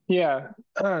storm. Yeah.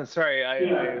 Sorry,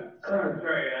 I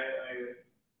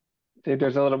think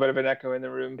there's a little bit of an echo in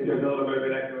the room.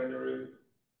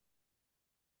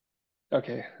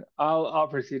 Okay, I'll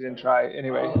proceed and try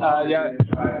anyway.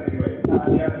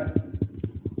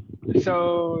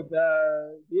 So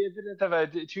the incidence of a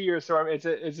 2-year storm, it's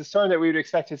a storm that we would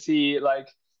expect to see like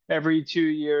every 2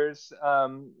 years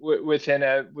within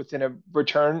a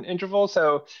return interval.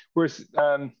 So we're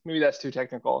maybe that's too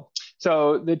technical.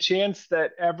 So the chance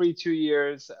that every 2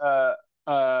 years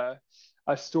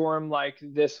a storm like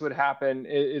this would happen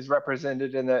is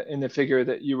represented in the figure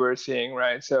that you were seeing,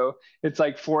 right? So it's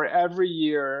like for every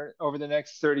year over the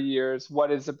next 30 years,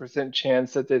 what is the %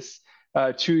 chance that this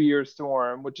 2-year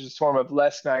storm, which is a storm of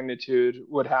less magnitude,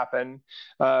 would happen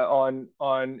on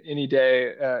any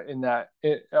day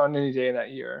on any day in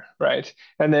that year, right?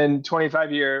 And then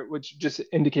 25-year, which just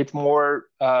indicates more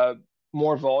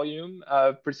volume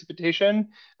of precipitation.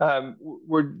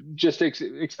 We're just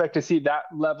expect to see that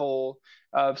level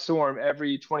of storm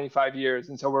every 25 years,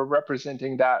 and so we're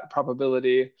representing that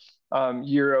probability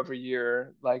year over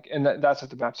year, like, and that's what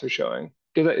the maps are showing.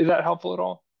 Is that helpful at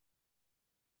all?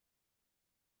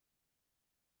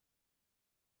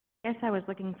 I guess I was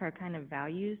looking for kind of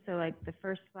values. So like the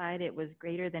first slide, it was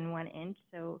greater than 1 inch.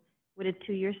 So would a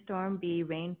 2-year storm be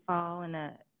rainfall in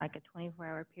a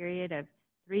 24-hour period of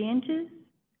 3 inches?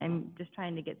 I'm just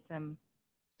trying to get some.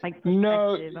 like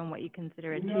No, perspective on what you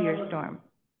consider a 2-year storm?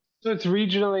 so it's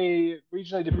regionally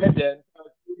dependent.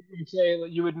 You say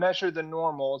you would measure the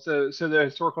normal. So the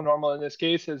historical normal in this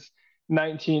case is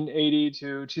 1980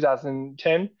 to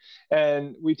 2010,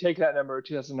 and we take that number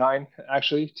 2009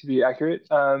 actually to be accurate.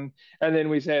 And then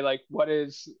we say like what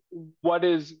does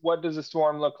a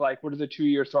storm look like? What does a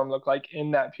 2-year storm look like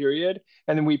in that period?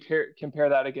 And then we compare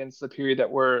that against the period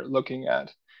that we're looking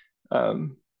at.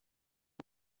 Um,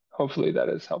 Hopefully that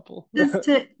is helpful. Just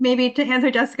to maybe to answer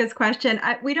Jessica's question,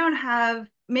 we don't have,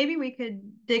 maybe we could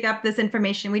dig up this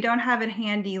information. We don't have it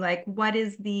handy, like what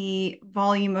is the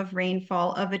volume of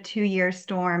rainfall of a 2-year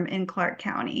storm in Clark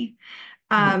County?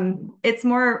 It's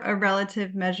more a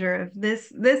relative measure of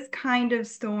this kind of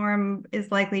storm is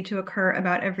likely to occur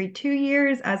about every 2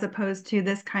 years, as opposed to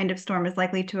this kind of storm is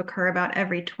likely to occur about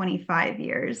every 25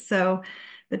 years. So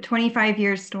the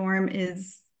 25-year storm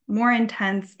is more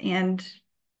intense and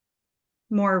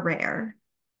more rare,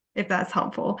 if that's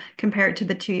helpful, compared to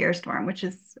the 2-year storm, which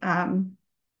is a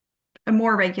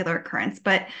more regular occurrence.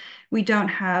 But we don't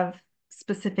have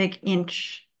specific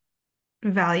inch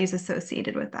values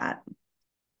associated with that.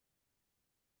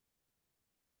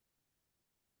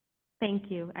 Thank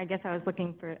you. I guess I was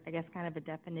looking for, kind of a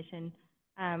definition.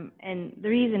 And the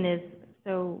reason is,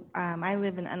 I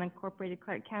live in unincorporated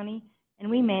Clark County, and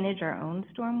we manage our own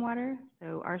stormwater.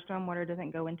 So our stormwater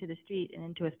doesn't go into the street and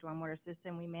into a stormwater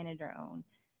system. We manage our own.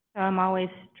 So I'm always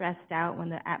stressed out when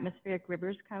the atmospheric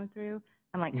rivers come through.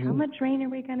 I'm like, how much rain are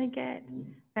we going to get,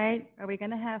 right? Are we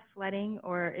going to have flooding,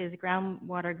 or is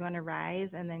groundwater going to rise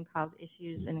and then cause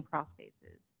issues in crawl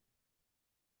spaces?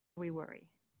 We worry.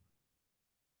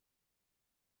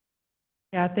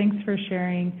 Yeah, thanks for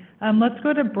sharing. Let's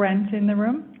go to Brent in the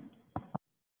room.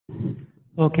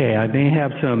 Okay, I may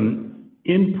have some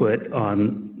input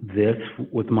on this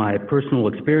with my personal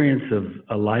experience of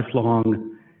a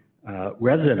lifelong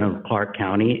resident of Clark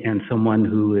County and someone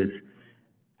who is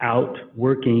out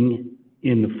working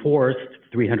in the forest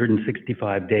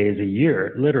 365 days a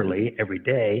year, literally every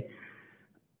day.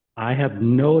 I have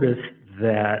noticed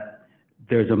that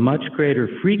there's a much greater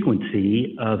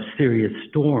frequency of serious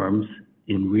storms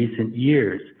in recent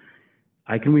years.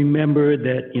 I can remember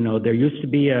that, there used to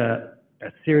be a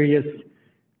serious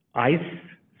ice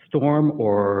storm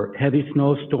or heavy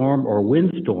snowstorm or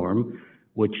windstorm,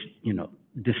 which,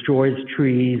 destroys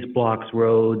trees, blocks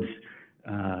roads,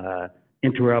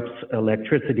 interrupts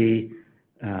electricity,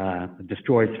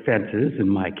 destroys fences, in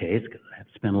my case, because I have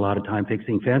spent a lot of time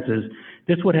fixing fences.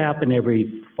 This would happen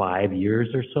every 5 years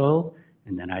or so,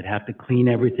 and then I'd have to clean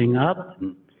everything up,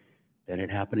 and then it'd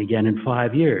happen again in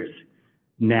 5 years.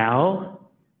 Now,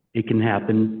 it can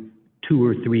happen 2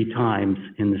 or 3 times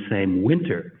in the same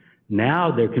winter. Now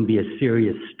there can be a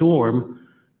serious storm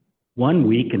one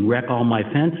week and wreck all my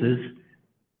fences,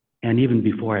 and even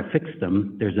before I fix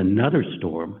them, there's another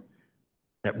storm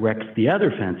that wrecks the other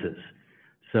fences.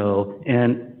 So,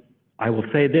 and I will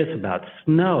say this about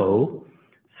snow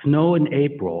in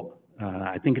April.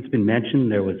 I think it's been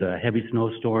mentioned there was a heavy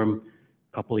snowstorm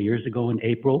a couple of years ago in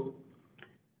April.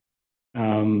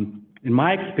 In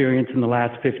my experience in the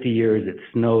last 50 years, it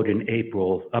snowed in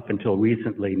April up until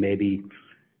recently, maybe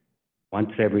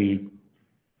once every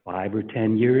 5 or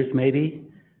 10 years, maybe.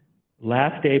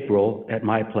 Last April at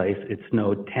my place, it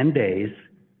snowed 10 days,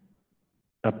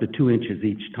 up to 2 inches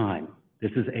each time.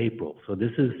 This is April. So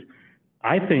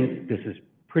I think this is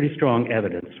pretty strong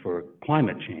evidence for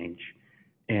climate change.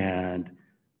 And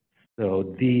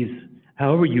so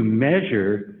however you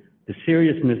measure the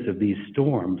seriousness of these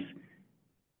storms,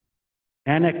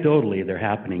 anecdotally, they're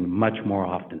happening much more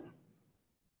often.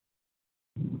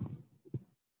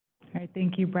 All right,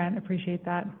 thank you, Brent. Appreciate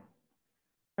that.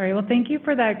 All right, well, thank you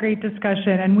for that great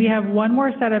discussion. And we have one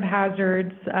more set of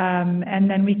hazards, and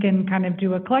then we can kind of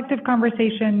do a collective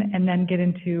conversation and then get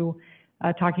into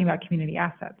talking about community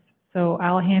assets. So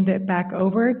I'll hand it back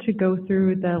over to go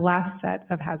through the last set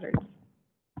of hazards.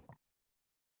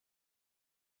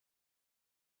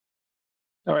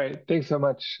 All right, thanks so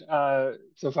much.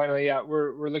 So finally, yeah,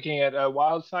 we're looking at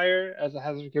wildfire as a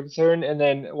hazard concern, and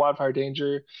then wildfire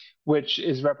danger, which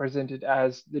is represented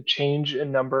as the change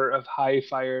in number of high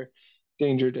fire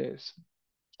danger days.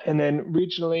 And then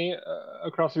regionally,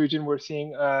 across the region, we're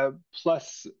seeing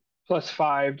plus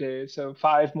 5 days, so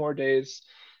 5 more days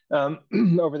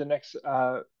over the next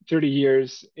 30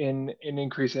 years in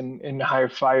increase in higher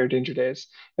fire danger days.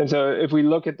 And so if we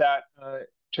look at that in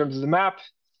terms of the map,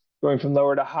 going from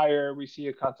lower to higher, we see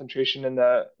a concentration in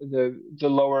the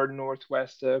lower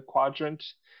northwest quadrant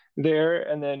there,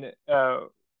 and then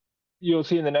you'll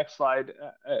see in the next slide,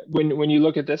 when you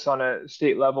look at this on a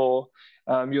state level,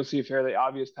 you'll see a fairly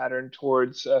obvious pattern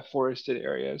towards forested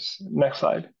areas. Next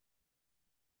slide.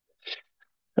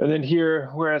 And then here,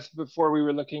 whereas before we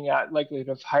were looking at likelihood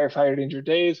of higher fire danger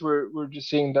days, we're just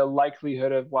seeing the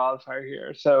likelihood of wildfire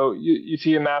here. So you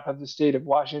see a map of the state of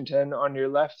Washington on your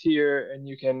left here, and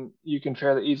you can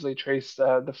fairly easily trace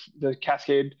the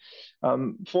Cascade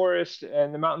forest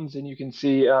and the mountains, and you can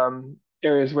see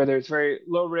areas where there's very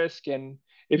low risk. And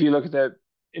if you look at the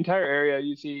entire area,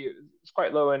 you see it's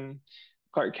quite low in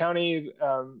Clark County,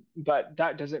 but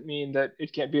that doesn't mean that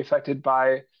it can't be affected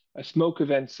by smoke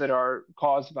events that are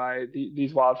caused by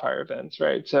these wildfire events,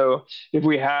 right? So if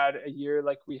we had a year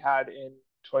like we had in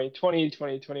 2020,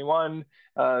 2021,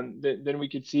 then we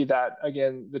could see that,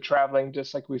 again, the traveling,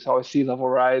 just like we saw with sea level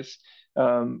rise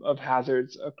of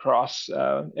hazards across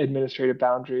administrative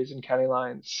boundaries and county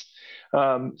lines.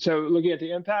 So looking at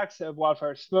the impacts of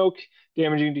wildfire smoke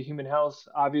damaging to human health,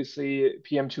 obviously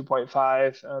PM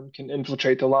 2.5 can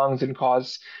infiltrate the lungs and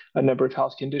cause a number of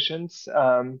health conditions.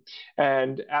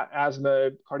 And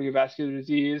asthma, cardiovascular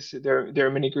disease, there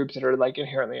are many groups that are like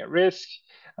inherently at risk.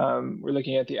 We're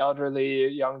looking at the elderly,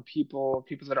 young people,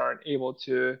 people that aren't able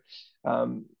to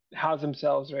house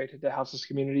themselves, right, at the houseless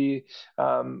community.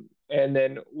 And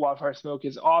then wildfire smoke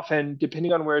is often,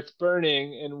 depending on where it's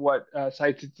burning and what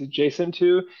sites it's adjacent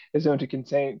to, is known to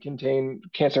contain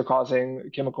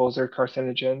cancer-causing chemicals or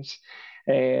carcinogens.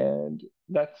 And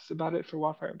that's about it for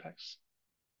wildfire impacts.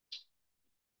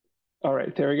 All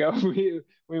right, there we go.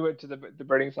 We went to the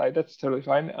burning slide. That's totally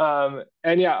fine.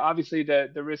 And yeah, obviously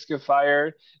the risk of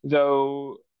fire,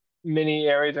 though many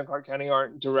areas in Clark County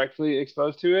aren't directly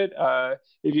exposed to it.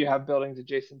 If you have buildings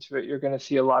adjacent to it, you're going to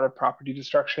see a lot of property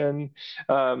destruction.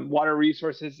 Water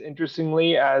resources,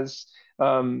 interestingly, as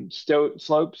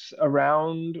slopes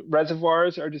around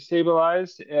reservoirs are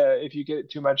destabilized, if you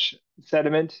get too much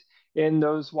sediment in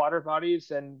those water bodies,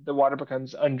 then the water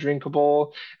becomes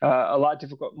undrinkable, a lot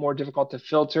more difficult to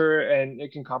filter, and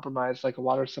it can compromise like a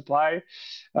water supply.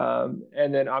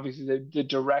 And then obviously the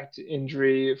direct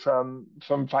injury from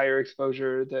fire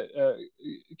exposure that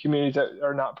communities that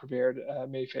are not prepared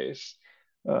may face.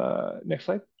 Next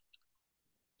slide.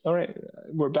 All right,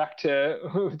 we're back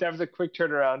to, that was a quick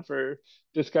turnaround for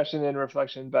discussion and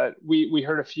reflection, but we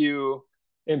heard a few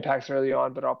impacts early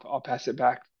on, but I'll pass it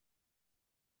back.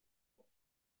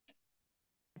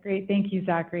 Great, thank you,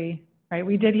 Zachary. Right,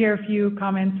 we did hear a few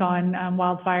comments on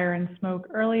wildfire and smoke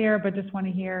earlier, but just want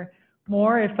to hear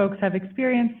more if folks have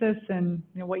experienced this and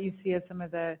what you see as some of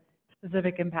the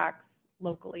specific impacts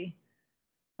locally.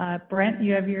 Brent,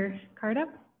 you have your card up?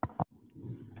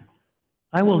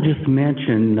 I will just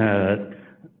mention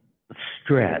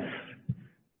stress,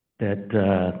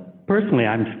 that personally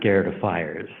I'm scared of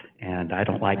fires and I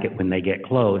don't like it when they get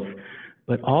close,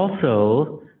 but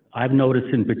also I've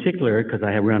noticed in particular, because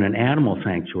I run an animal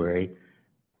sanctuary,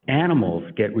 animals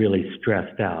get really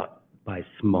stressed out by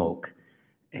smoke.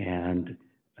 And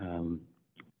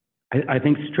I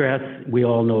think stress, we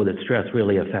all know that stress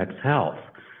really affects health.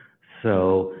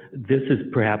 So this is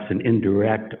perhaps an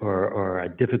indirect or a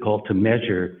difficult to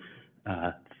measure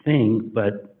thing,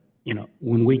 but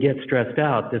when we get stressed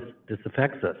out, this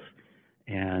affects us.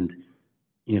 And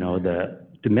the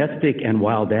domestic and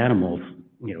wild animals,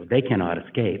 they cannot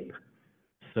escape.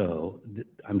 So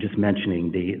I'm just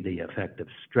mentioning the effect of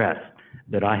stress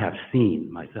that I have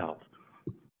seen myself.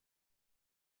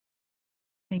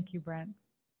 Thank you, Brent.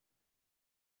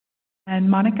 And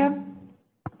Monica?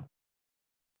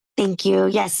 Thank you.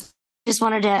 Yes, just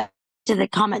wanted to the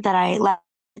comment that I left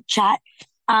in the chat.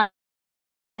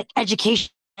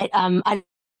 Education. I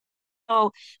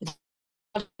know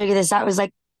figure this out. It was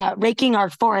like raking our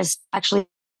forest actually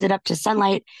it up to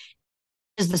sunlight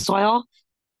is the soil,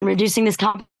 and reducing this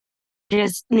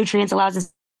nutrients allows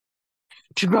us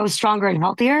to grow stronger and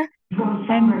healthier.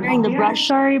 And during the brush.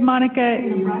 Sorry, Monica,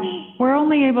 we're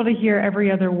only able to hear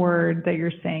every other word that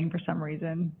you're saying for some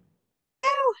reason.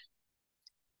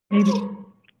 Maybe.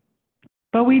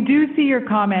 But we do see your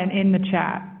comment in the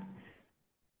chat.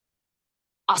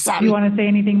 Awesome. Do you want to say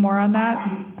anything more on that?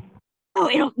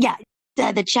 Oh, yeah.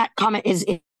 The chat comment is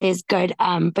good.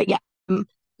 But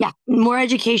yeah, more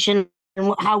education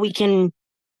and how we can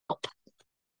help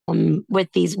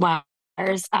with these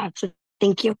wildfires. So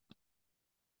thank you.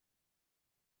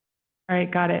 All right,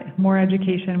 got it. More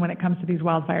education when it comes to these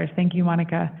wildfires. Thank you,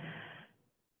 Monica.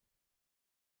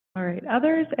 All right,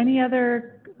 others, any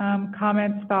other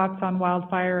comments, thoughts on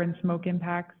wildfire and smoke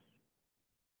impacts?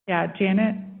 Yeah,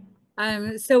 Janet?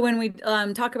 So when we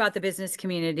talk about the business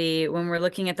community, when we're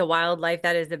looking at the wildlife,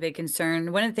 that is a big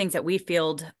concern. One of the things that we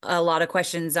field a lot of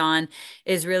questions on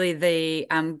is really the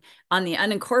on the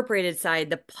unincorporated side,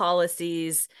 the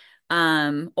policies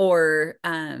or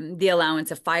the allowance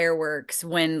of fireworks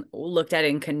when looked at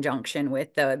in conjunction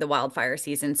with the wildfire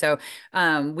season. So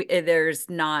there's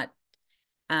not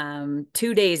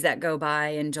 2 days that go by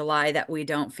in July that we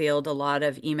don't field a lot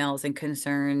of emails and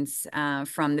concerns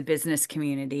from the business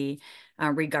community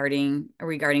regarding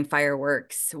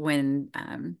fireworks when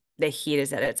the heat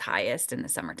is at its highest in the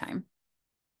summertime.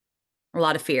 A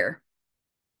lot of fear.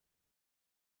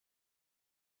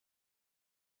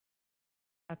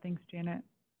 Thanks, Janet.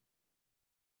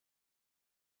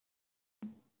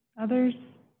 Others?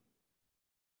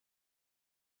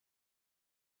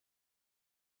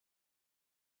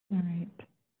 All right.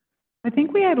 I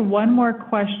think we had one more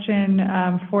question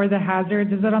for the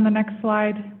hazards. Is it on the next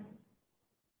slide?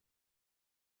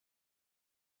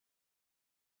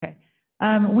 Okay.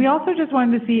 We also just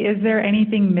wanted to see, is there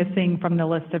anything missing from the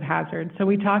list of hazards? So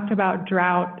we talked about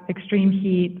drought, extreme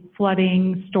heat,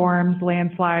 flooding, storms,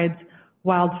 landslides,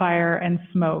 wildfire, and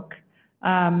smoke.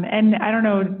 And I don't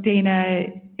know, Dana,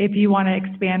 if you want to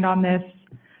expand on this,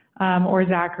 or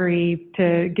Zachary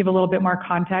to give a little bit more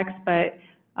context, but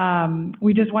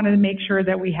we just wanted to make sure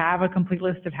that we have a complete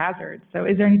list of hazards. So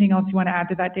is there anything else you want to add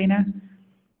to that, Dana?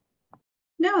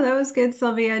 No, that was good,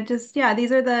 Sylvia. Just, yeah,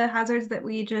 these are the hazards that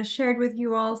we just shared with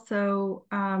you all. So,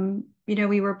 you know,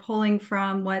 we were pulling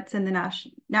from what's in the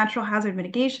Natural Hazard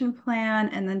Mitigation Plan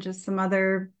and then just some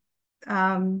other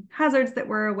hazards that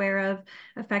we're aware of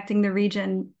affecting the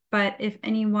region. But if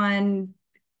anyone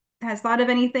has thought of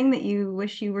anything that you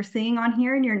wish you were seeing on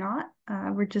here and you're not,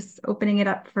 we're just opening it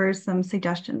up for some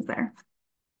suggestions there.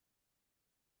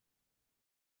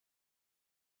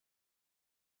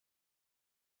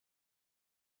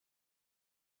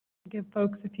 Give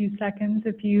folks a few seconds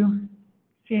if you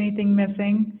see anything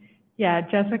missing. Yeah,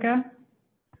 Jessica?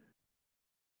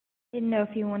 Didn't know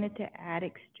if you wanted to add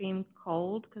extreme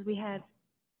cold, because we had,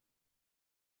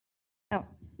 oh,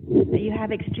 you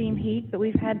have extreme heat, but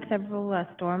we've had several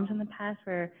storms in the past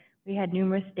where we had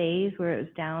numerous days where it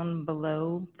was down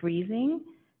below freezing.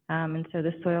 And so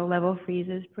the soil level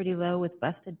freezes pretty low with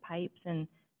busted pipes and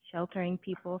sheltering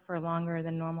people for longer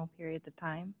than normal periods of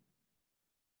time.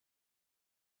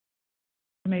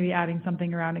 Maybe adding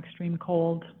something around extreme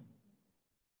cold.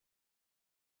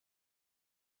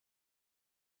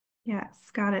 Yes,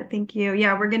 got it. Thank you.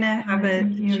 Yeah, we're going to have a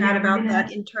chat about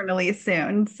that internally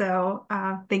soon. So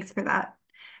thanks for that.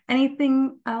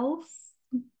 Anything else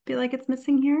feel like it's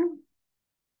missing here?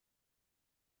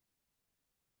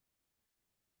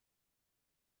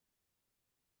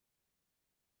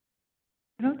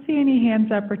 I don't see any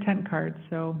hands up or tent cards,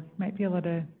 so might be able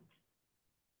to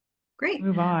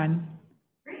move on.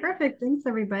 Perfect. Thanks,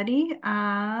 everybody.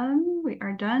 We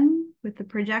are done with the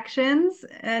projections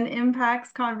and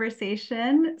impacts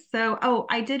conversation. So, oh,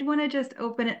 I did want to just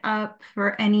open it up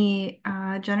for any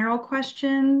general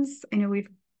questions. I know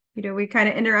we kind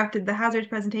of interrupted the hazards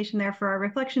presentation there for our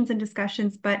reflections and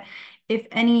discussions, but if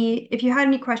you had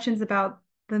any questions about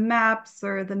the maps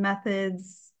or the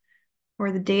methods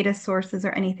or the data sources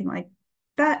or anything like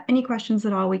that, any questions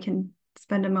at all, we can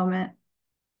spend a moment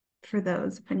for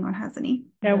those if anyone has any.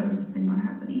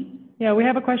 Yeah, we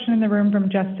have a question in the room from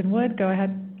Justin Wood. Go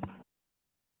ahead.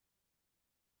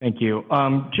 Thank you.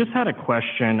 Just had a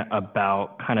question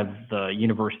about kind of the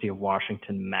University of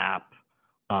Washington map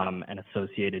and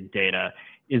associated data.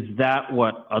 Is that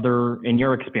what in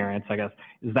your experience, I guess,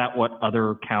 is that what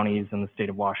other counties in the state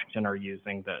of Washington are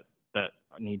using that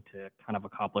need to kind of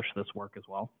accomplish this work as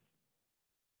well?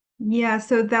 Yeah,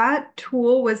 so that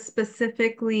tool was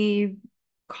specifically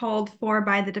called for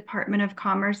by the Department of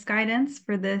Commerce guidance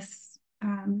for this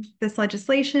this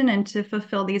legislation and to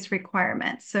fulfill these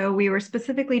requirements. So we were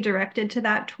specifically directed to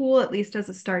that tool, at least as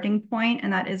a starting point,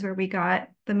 and that is where we got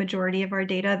the majority of our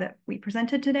data that we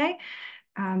presented today.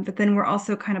 But then we're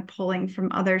also kind of pulling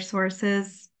from other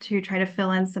sources to try to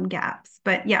fill in some gaps.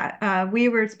 But yeah, we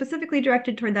were specifically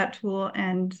directed toward that tool,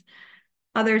 and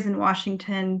others in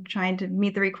Washington trying to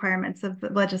meet the requirements of the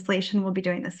legislation will be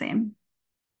doing the same.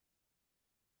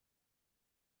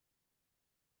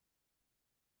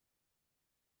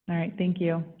 All right, thank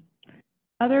you.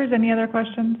 Others, any other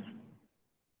questions?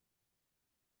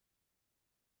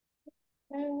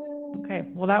 Okay,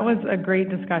 well, that was a great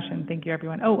discussion. Thank you,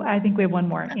 everyone. Oh, I think we have one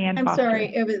more. Ann I'm Foster.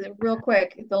 sorry, it was real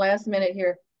quick, the last minute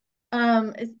here.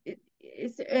 And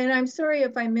I'm sorry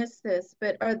if I missed this,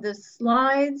 but are the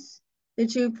slides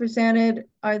that you presented,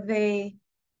 are they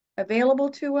available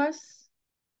to us?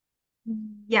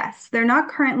 Yes, they're not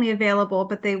currently available,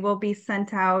 but they will be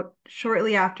sent out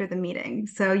shortly after the meeting.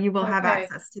 So you will have Okay.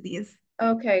 access to these.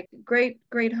 Okay, great,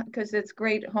 because it's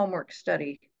great homework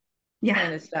study Yeah.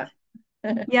 kind of stuff.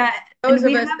 Yeah. Those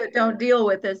of us that don't deal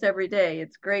with this every day,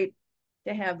 it's great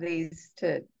to have these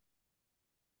to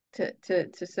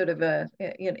sort of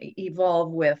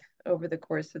evolve with over the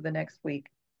course of the next week.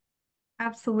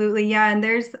 Absolutely. Yeah. And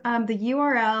there's the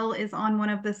URL is on one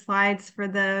of the slides for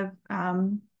the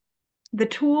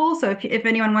tool. So if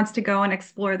anyone wants to go and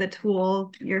explore the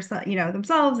tool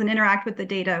themselves and interact with the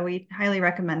data, we highly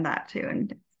recommend that too.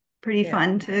 And it's pretty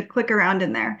fun to click around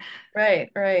in there. Right.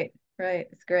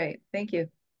 It's great. Thank you.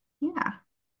 Yeah.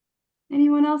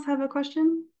 Anyone else have a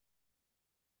question?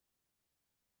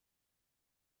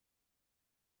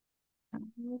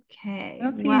 Okay. I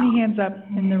don't see any hands up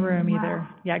in the room either.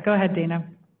 Yeah, go ahead, Dana.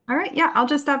 All right. Yeah, I'll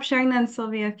just stop sharing then,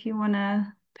 Sylvia, if you want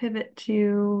to pivot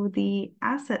to the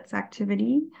assets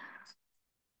activity.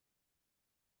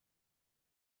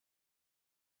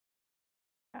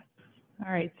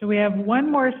 All right, so we have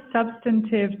one more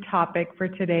substantive topic for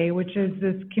today, which is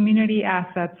this community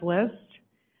assets list.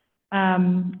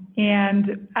 And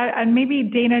maybe,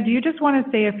 Dana, do you just want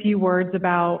to say a few words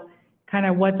about kind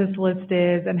of what this list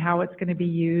is and how it's going to be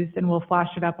used? And we'll flash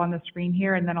it up on the screen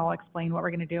here, and then I'll explain what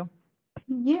we're going to do.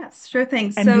 Yes, sure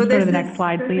thing. And just go to the next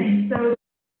slide, please.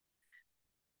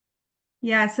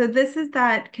 Yeah, so this is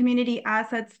that community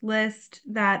assets list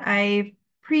that I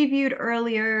previewed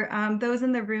earlier. Those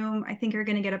in the room, I think, are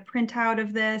going to get a printout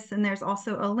of this. And there's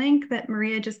also a link that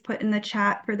Maria just put in the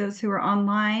chat for those who are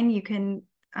online. You can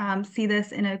see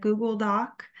this in a Google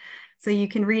Doc, so you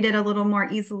can read it a little more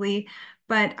easily.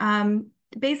 But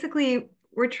basically,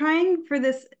 we're trying for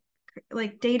this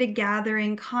like data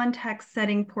gathering, context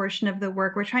setting portion of the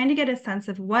work, we're trying to get a sense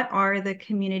of what are the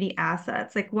community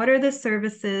assets, like what are the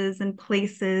services and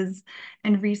places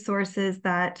and resources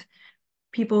that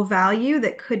people value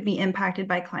that could be impacted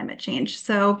by climate change.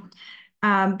 So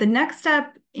the next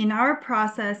step in our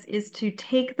process is to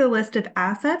take the list of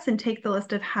assets and take the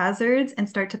list of hazards and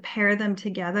start to pair them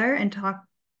together and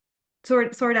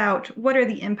sort out what are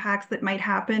the impacts that might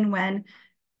happen when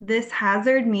this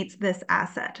hazard meets this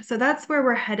asset. So that's where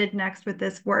we're headed next with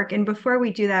this work. And before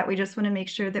we do that, we just want to make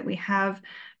sure that we have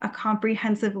a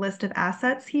comprehensive list of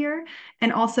assets here,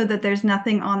 and also that there's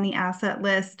nothing on the asset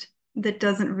list that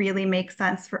doesn't really make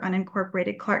sense for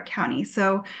unincorporated Clark County.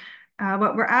 So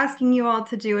what we're asking you all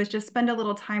to do is just spend a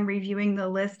little time reviewing the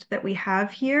list that we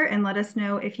have here and let us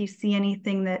know if you see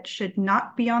anything that should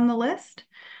not be on the list,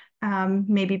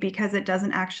 maybe because it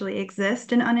doesn't actually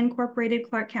exist in unincorporated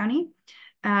Clark County.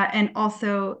 And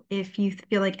also if you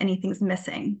feel like anything's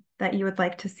missing that you would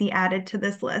like to see added to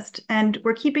this list. And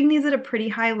we're keeping these at a pretty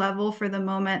high level for the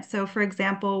moment. So for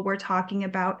example, we're talking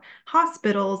about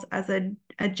hospitals as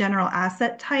a general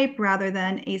asset type rather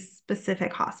than a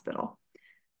specific hospital.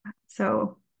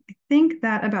 So I think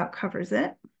that about covers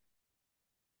it.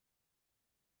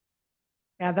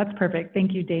 Yeah, that's perfect.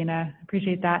 Thank you, Dana.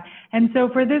 Appreciate that. And so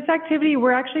for this activity,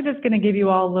 we're actually just going to give you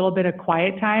all a little bit of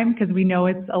quiet time because we know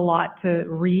it's a lot to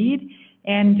read.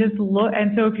 And just look,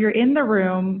 and so if you're in the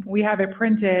room, we have it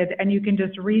printed and you can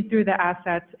just read through the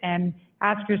assets and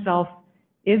ask yourself,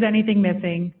 is anything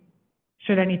missing?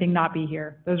 Should anything not be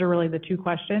here? Those are really the two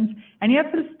questions. And you have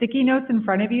some sticky notes in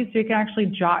front of you so you can actually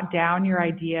jot down your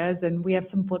ideas. And we have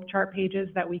some flip chart pages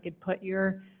that we could put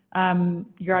your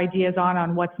ideas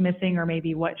on what's missing or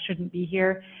maybe what shouldn't be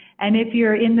here. And if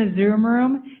you're in the Zoom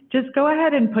room, just go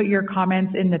ahead and put your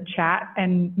comments in the chat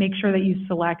and make sure that you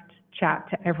select chat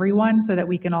to everyone so that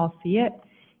we can all see it.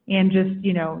 And just,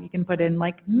 you can put in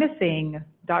like missing ...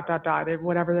 or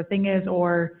whatever the thing is,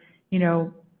 or,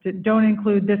 don't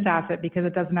include this asset because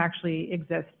it doesn't actually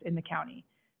exist in the county.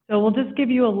 So we'll just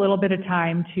give you a little bit of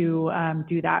time to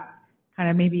do that, kind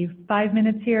of maybe 5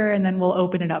 minutes here, and then we'll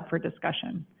open it up for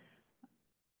discussion.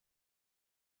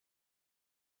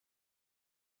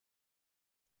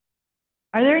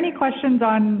 Are there any questions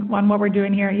on what we're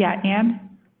doing here? Yeah,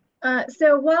 Anne?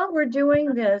 So while we're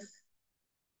doing this,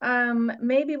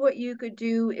 maybe what you could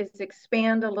do is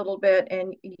expand a little bit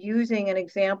and using an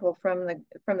example from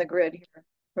the grid here,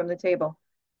 from the table,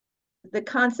 the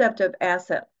concept of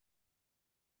asset,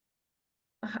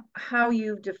 how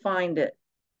you've defined it,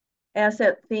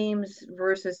 asset themes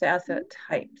versus asset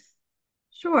types.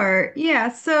 Sure. Yeah.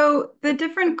 So the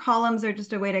different columns are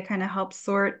just a way to kind of help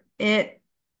sort it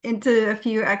into a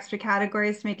few extra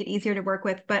categories to make it easier to work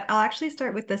with. But I'll actually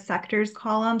start with the sectors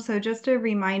column. So just a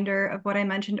reminder of what I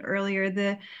mentioned earlier,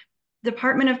 the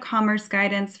Department of Commerce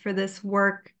guidance for this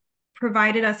work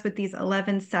provided us with these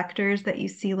 11 sectors that you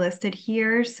see listed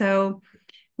here. So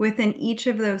Within each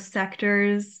of those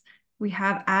sectors, we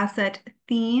have asset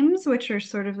themes, which are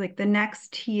sort of like the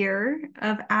next tier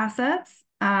of assets.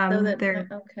 They're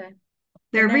okay.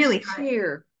 they're The really next high.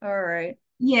 tier. All right.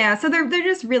 Yeah, so they're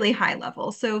just really high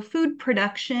level. So food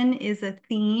production is a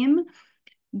theme,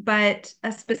 but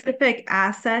a specific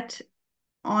asset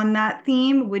on that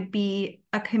theme would be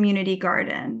a community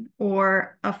garden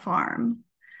or a farm.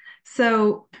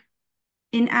 So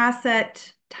an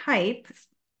asset type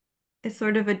is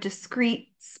sort of a discrete,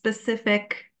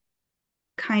 specific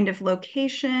kind of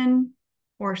location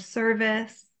or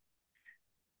service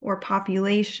or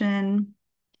population.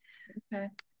 Okay.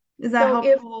 Is that so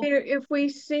helpful? if we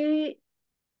see,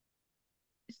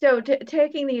 so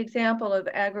taking the example of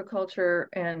agriculture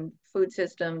and food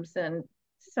systems, and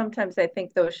sometimes I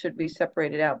think those should be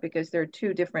separated out because they're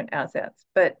two different assets.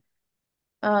 But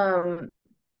um,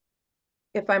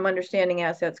 if I'm understanding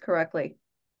assets correctly,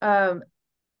 um,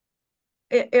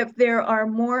 if there are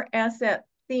more asset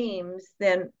themes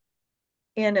than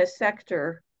in a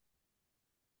sector,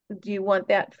 do you want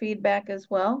that feedback as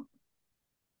well?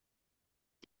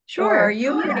 Or Sure.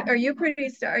 are you pretty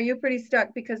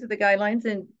stuck because of the guidelines,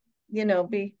 and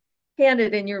be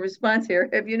candid in your response here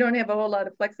if you don't have a whole lot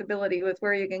of flexibility with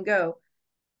where you can go.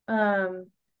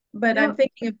 But I'm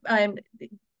thinking I'm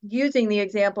using the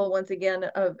example once again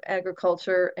of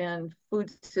agriculture and food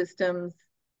systems,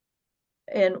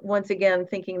 and once again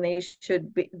thinking they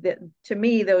should be that, to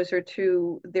me, there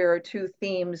are two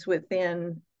themes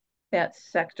within that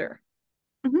sector.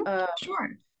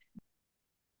 Sure.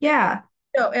 Yeah.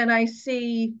 So, and I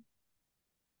see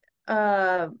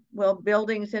well,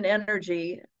 buildings and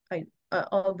energy,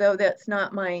 although that's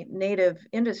not my native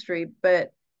industry,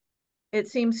 but it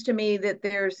seems to me that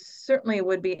there's certainly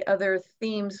would be other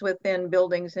themes within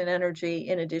buildings and energy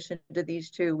in addition to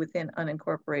these two within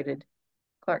unincorporated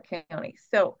Clark County.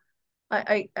 So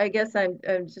I guess I'm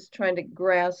just trying to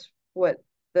grasp what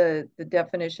the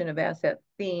definition of asset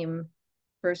theme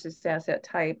versus asset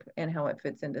type and how it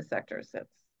fits into sectors.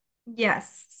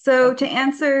 Yes. So to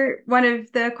answer one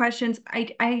of the questions,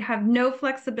 I have no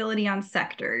flexibility on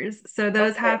sectors. So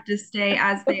those have to stay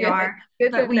as they are.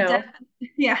 Good But to know.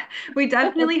 we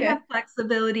definitely have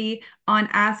flexibility on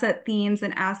asset themes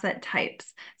and asset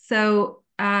types. So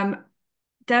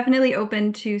definitely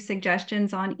open to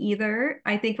suggestions on either.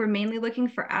 I think we're mainly looking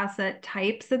for asset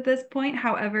types at this point.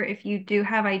 However, if you do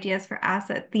have ideas for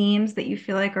asset themes that you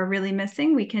feel like are really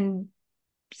missing, we can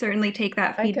certainly take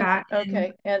that feedback.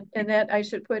 Okay, and that I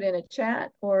should put in a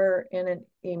chat or in an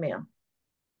email.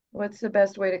 What's the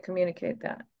best way to communicate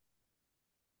that?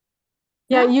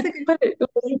 Yeah, you can put it.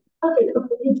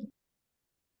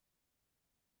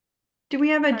 Do we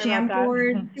have a Sorry jam about that.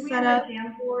 board set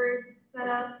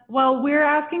up? Well, we're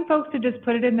asking folks to just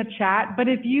put it in the chat, but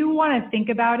if you want to think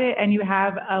about it and you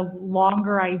have a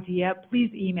longer idea,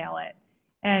 please email it.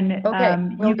 And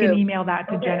you can email that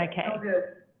to Jenna K.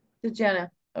 To Jenna,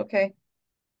 okay.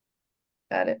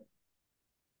 Got it.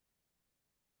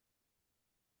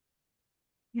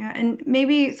 Yeah, and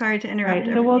maybe, sorry to interrupt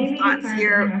everyone's thoughts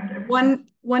here.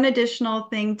 One additional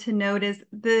thing to note is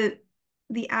the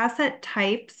asset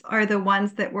types are the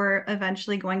ones that we're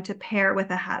eventually going to pair with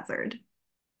a hazard.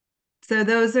 So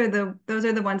those are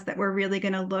the ones that we're really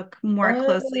going to look more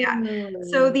closely at.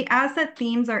 So the asset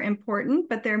themes are important,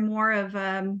 but they're more of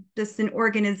just an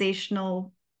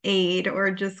organizational aid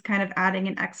or just kind of adding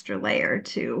an extra layer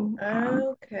to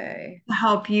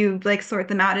help you like sort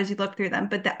them out as you look through them.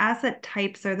 But the asset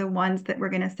types are the ones that we're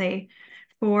going to say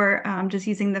for just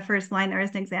using the first line there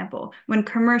as an example. When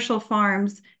commercial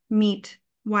farms meet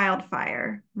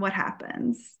wildfire, what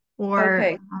happens?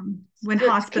 Or when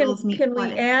hospitals meet Can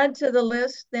flooding. we add to the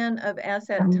list then of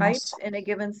asset types in a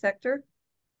given sector?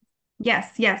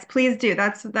 Yes, please do.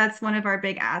 That's one of our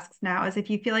big asks now is if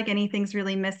you feel like anything's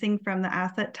really missing from the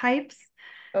asset types,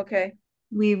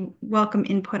 we welcome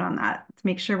input on that to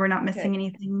make sure we're not missing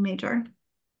anything major.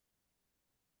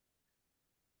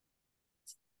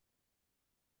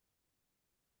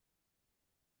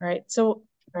 All right, so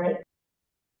All right.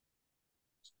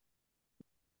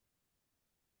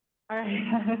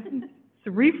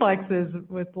 So reflexes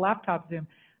with laptop Zoom.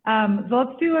 So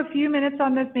let's do a few minutes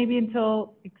on this, maybe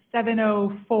until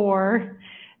 7:04,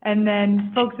 and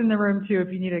then folks in the room too,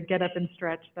 if you need to get up and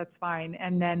stretch, that's fine.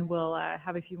 And then we'll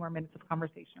have a few more minutes of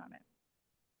conversation on it.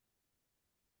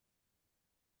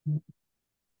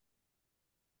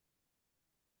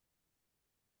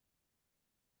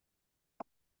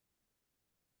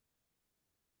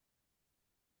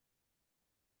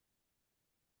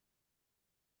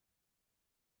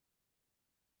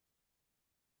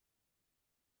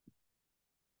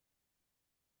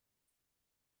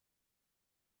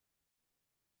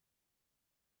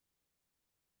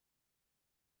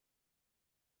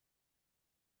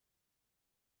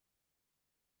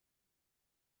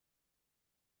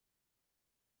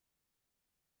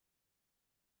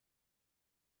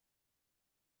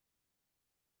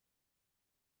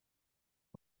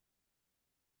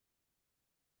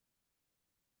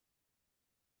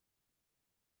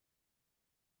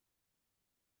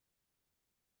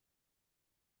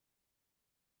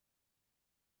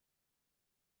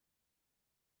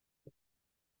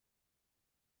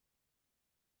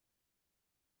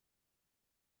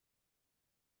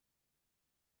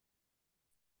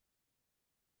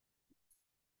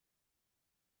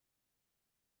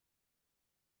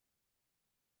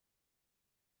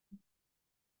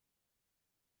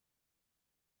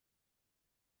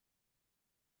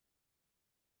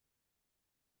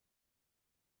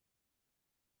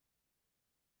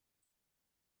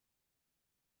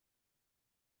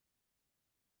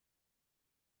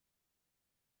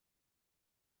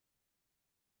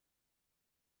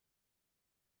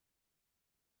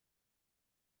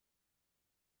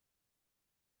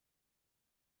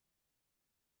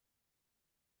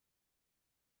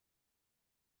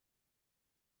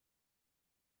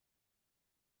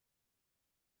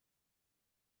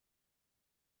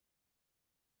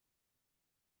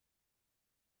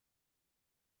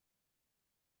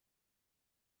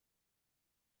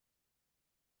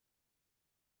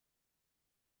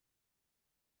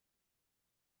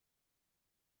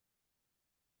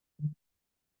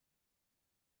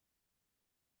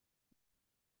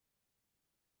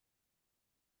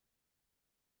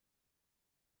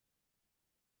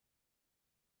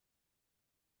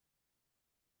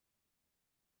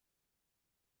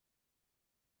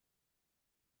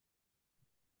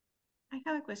 I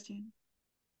have a question.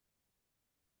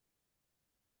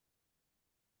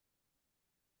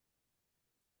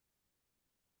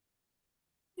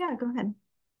 Yeah, go ahead.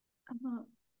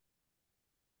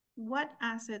 What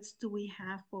assets do we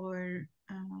have for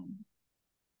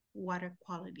water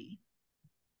quality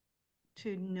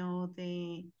to know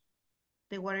the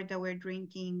water that we're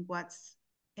drinking, what's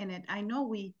in it? I know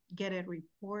we get a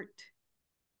report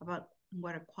about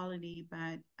water quality,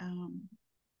 but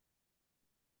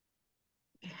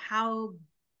how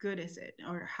good is it,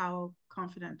 or how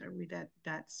confident are we that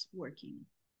that's working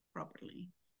properly,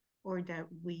 or that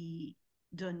we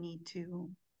don't need to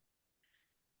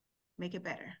make it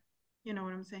better? You know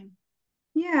what I'm saying?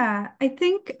 Yeah, I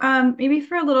think maybe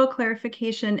for a little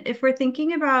clarification, if we're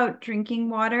thinking about drinking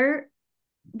water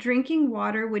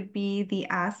would be the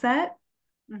asset.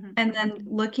 Mm-hmm. And then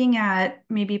looking at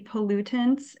maybe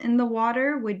pollutants in the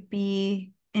water would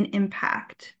be an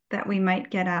impact that we might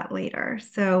get at later.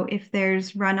 So if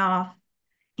there's runoff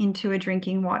into a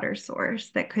drinking water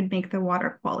source that could make the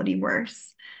water quality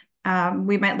worse,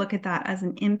 we might look at that as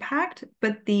an impact,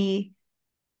 but the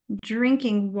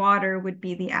drinking water would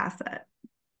be the asset.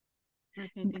 Okay,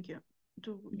 thank you.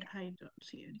 I don't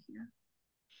see it here.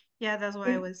 Yeah, that's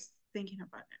why I was thinking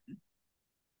about it.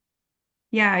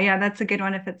 Yeah, that's a good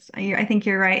one. If it's, I think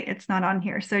you're right, it's not on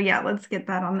here. So yeah, let's get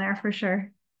that on there for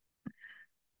sure.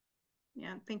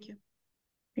 Yeah, thank you.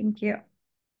 Thank you.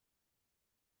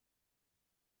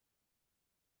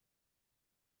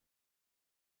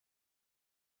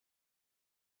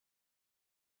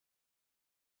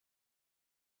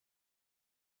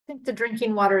 I think the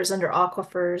drinking water is under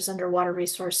aquifers, under water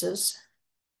resources.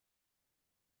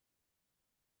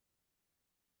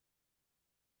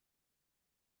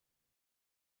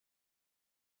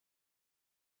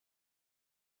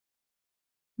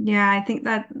 Yeah, I think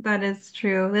that is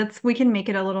true. We can make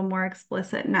it a little more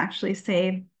explicit and actually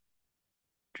say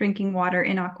drinking water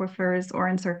in aquifers or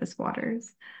in surface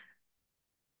waters.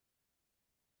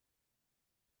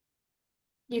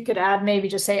 You could add, maybe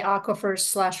just say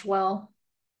aquifers/well.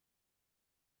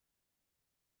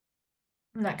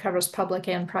 And that covers public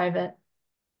and private.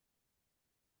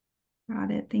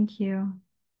 Got it. Thank you.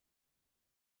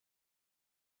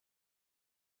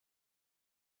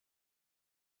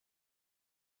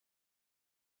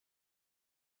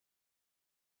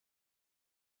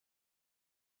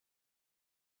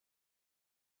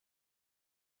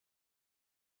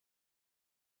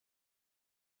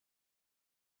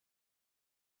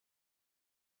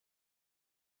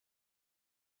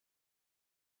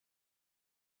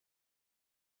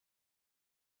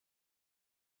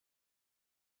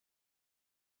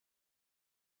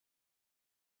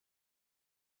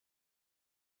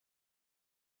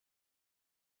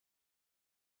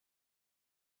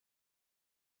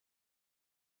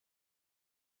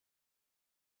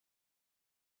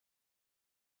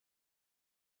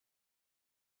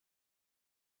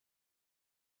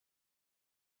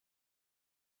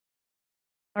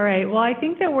 All right, well, I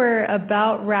think that we're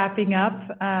about wrapping up.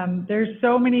 There's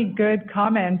so many good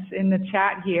comments in the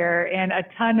chat here and a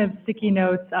ton of sticky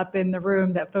notes up in the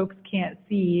room that folks can't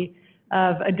see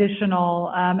of additional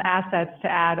assets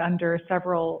to add under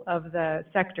several of the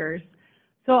sectors.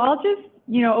 So I'll just,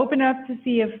 open up to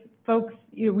see if folks,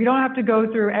 we don't have to go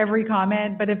through every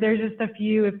comment, but if there's just a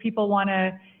few, if people want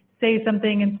to say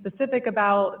something in specific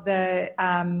about the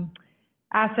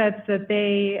assets that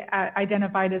they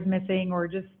identified as missing, or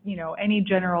just, any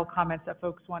general comments that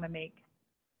folks want to make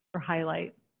or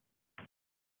highlight.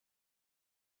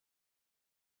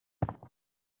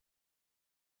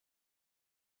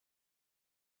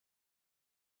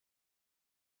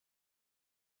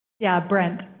 Yeah,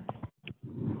 Brent.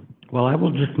 Well, I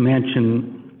will just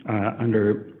mention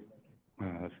under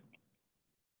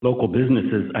local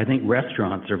businesses, I think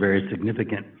restaurants are very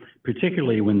significant,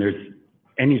 particularly when there's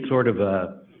any sort of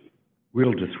a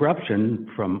real disruption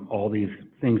from all these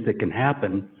things that can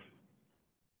happen.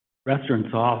 Restaurants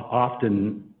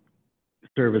often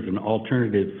serve as an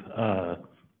alternative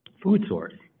food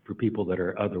source for people that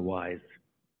are otherwise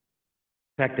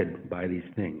affected by these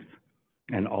things.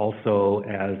 And also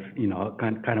as,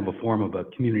 kind of a form of a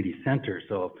community center.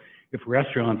 So if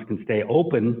restaurants can stay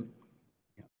open,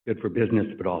 good for business,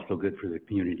 but also good for the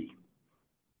community.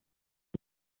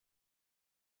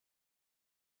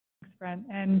 Thanks, Brent.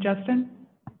 And Justin?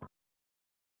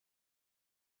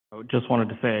 Just wanted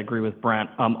to say I agree with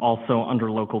Brent. Also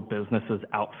under local businesses,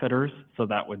 outfitters. So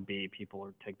that would be people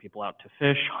who take people out to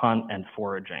fish, hunt, and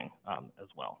foraging as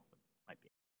well.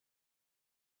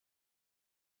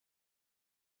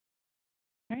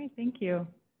 All right, thank you.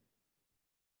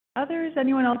 Others,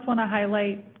 anyone else want to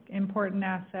highlight important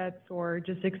assets or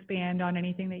just expand on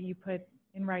anything that you put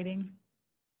in writing?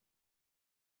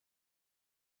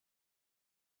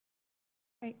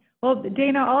 Right. Well,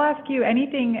 Dana, I'll ask you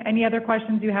any other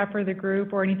questions you have for the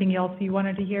group or anything else you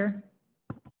wanted to hear?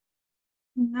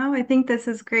 No, I think this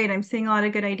is great. I'm seeing a lot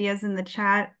of good ideas in the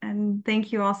chat, and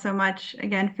thank you all so much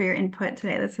again for your input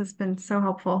today. This has been so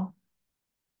helpful.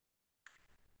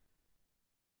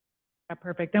 Yeah,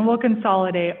 perfect. And we'll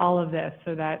consolidate all of this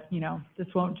so that, this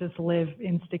won't just live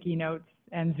in sticky notes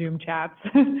and Zoom chats.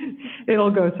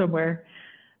 It'll go somewhere.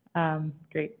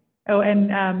 Great. Oh, and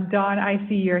Dawn, I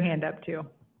see your hand up too.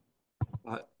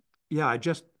 Yeah, I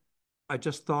just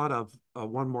thought of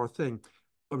one more thing.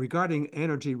 Regarding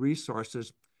energy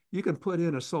resources, you can put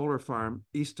in a solar farm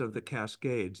east of the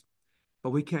Cascades,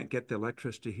 but we can't get the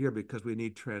electricity here because we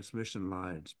need transmission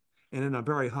lines. And in a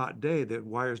very hot day, the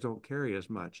wires don't carry as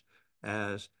much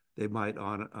as they might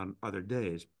on other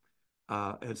days.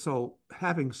 And so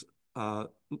having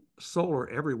solar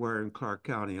everywhere in Clark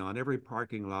County, on every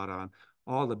parking lot, on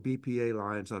all the BPA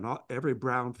lines, on every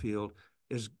brownfield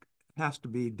has to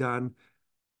be done,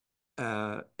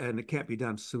 and it can't be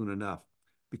done soon enough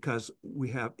because we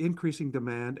have increasing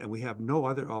demand and we have no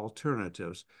other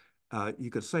alternatives.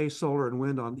 You could say solar and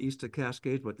wind on the east of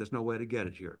Cascades, but there's no way to get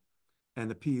it here.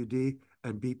 And the PUD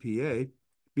and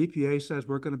BPA says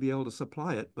we're going to be able to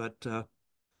supply it, but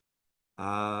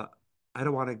I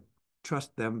don't want to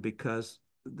trust them because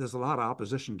there's a lot of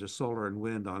opposition to solar and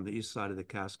wind on the east side of the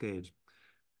Cascades.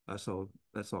 So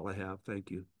that's all I have.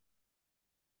 Thank you.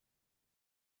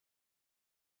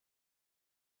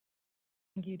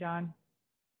 Thank you, Don.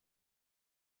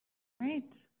 Right.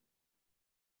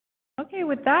 Okay,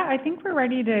 with that, I think we're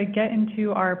ready to get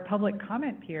into our public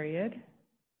comment period.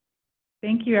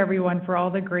 Thank you, everyone, for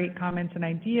all the great comments and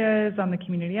ideas on the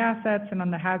community assets and on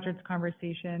the hazards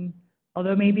conversation.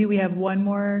 Although maybe we have one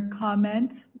more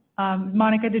comment.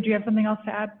 Monica, did you have something else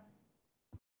to add?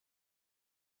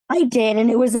 I did,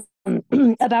 and it was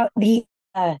about the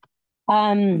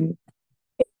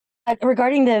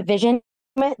regarding the vision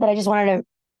that I just wanted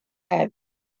to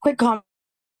quick comment.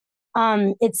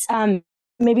 It's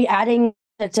maybe adding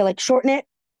to like shorten it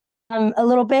a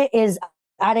little bit is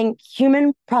adding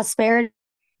human prosperity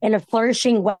and a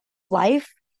flourishing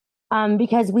life,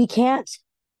 because we can't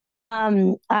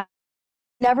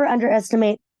never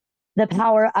underestimate the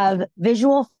power of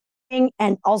visual framing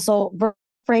and also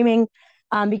framing.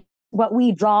 What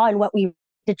we draw and what we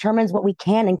determines what we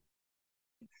can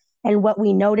and what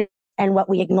we notice and what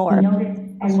we ignore.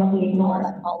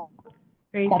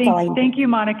 Great, thank you,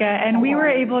 Monica. And we were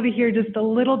able to hear just a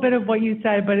little bit of what you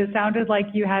said, but it sounded like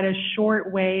you had a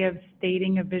short way of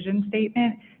stating a vision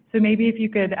statement. So maybe if you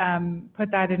could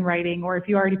put that in writing, or if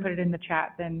you already put it in the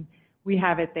chat, then we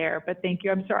have it there. But thank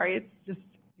you. I'm sorry, it's just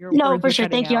your no, words for are sure.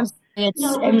 cutting Thank you. out.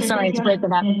 I'm sorry, it's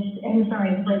breaking up.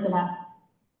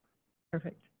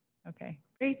 Perfect. Okay,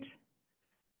 great.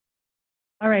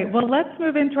 All right, well, let's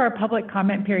move into our public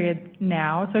comment period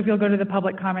now. So if you'll go to the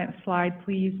public comment slide,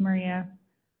 please, Maria.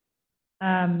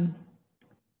 And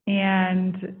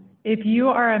if you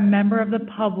are a member of the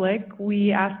public,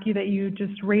 we ask you that you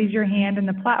just raise your hand in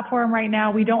the platform right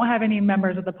now. We don't have any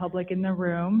members of the public in the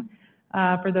room,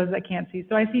 for those that can't see.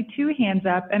 So I see 2 hands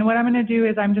up, and what I'm gonna do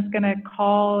is I'm just gonna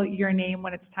call your name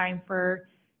when it's time for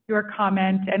your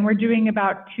comment, and we're doing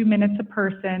about 2 minutes a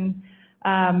person.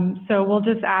 So we'll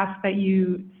just ask that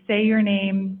you say your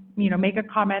name, make a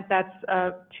comment that's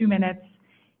 2 minutes,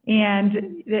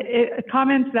 and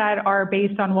comments that are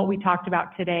based on what we talked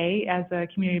about today as a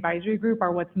community advisory group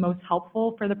are what's most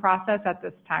helpful for the process at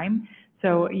this time.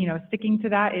 So, sticking to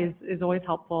that is always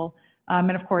helpful. And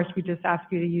of course, we just ask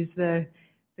you to use the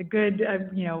good,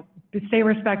 stay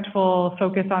respectful,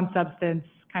 focus on substance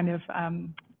kind of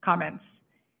comments.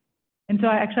 And so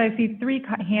I see 3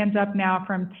 hands up now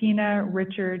from Tina,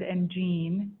 Richard, and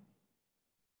Jean.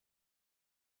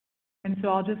 And so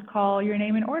I'll just call your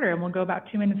name in order, and we'll go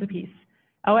about 2 minutes apiece.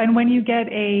 Oh, and when you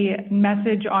get a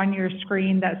message on your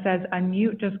screen that says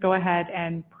unmute, just go ahead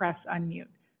and press unmute.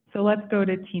 So let's go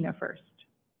to Tina first.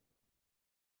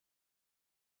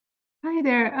 Hi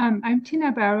there, I'm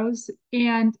Tina Barrows,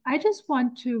 and I just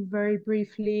want to very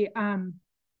briefly kind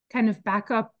of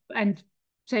back up and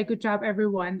say good job,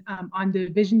 everyone, on the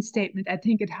vision statement. I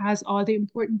think it has all the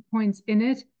important points in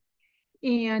it.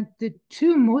 And the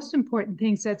 2 most important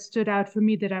things that stood out for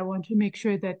me that I want to make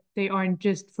sure that they aren't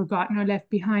just forgotten or left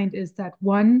behind is that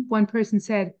one person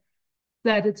said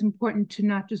that it's important to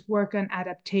not just work on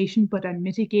adaptation, but on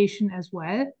mitigation as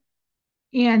well.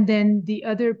 And then the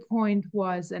other point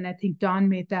was, and I think Don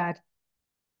made that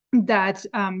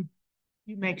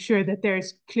you make sure that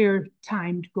there's clear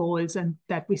timed goals and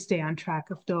that we stay on track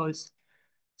of those.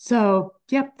 So,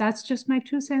 yep, that's just my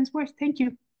 2 cents worth. Thank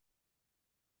you.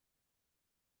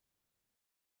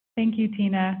 Thank you,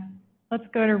 Tina. Let's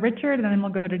go to Richard, and then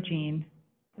we'll go to Jean.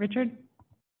 Richard?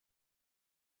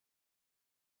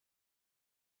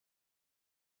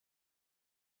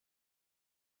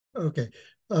 Okay,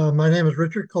 my name is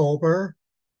Richard Colbert,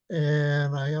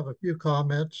 and I have a few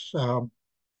comments.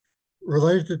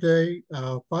 Related today,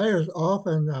 fires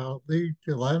often lead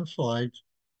to landslides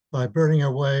by burning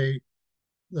away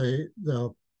the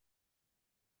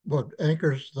what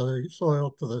anchors the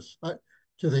soil to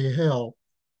the hill.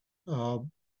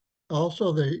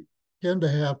 Also, they tend to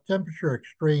have temperature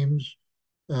extremes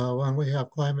when we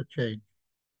have climate change.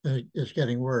 It's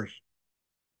getting worse.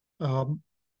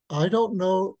 I don't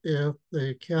know if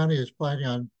the county is planning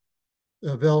on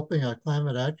developing a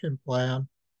climate action plan,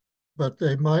 but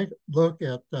they might look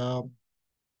at the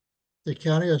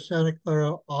County of Santa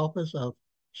Clara Office of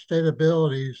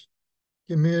Sustainability's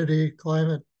Community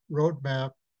Climate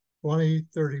Roadmap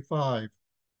 2035.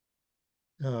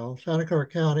 Santa Clara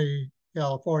County,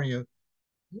 California,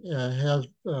 is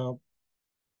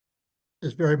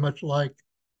very much like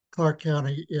Clark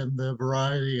County in the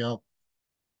variety of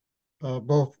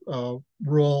both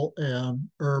rural and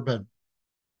urban.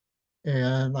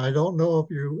 And I don't know if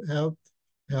you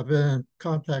have been in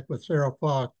contact with Sarah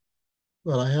Fox,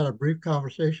 but I had a brief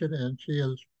conversation and she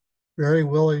is very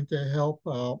willing to help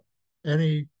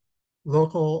any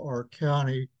local or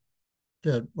county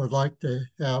that would like to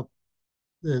have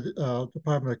the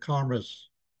Department of Commerce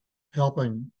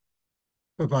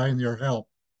providing their help.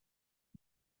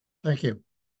 Thank you.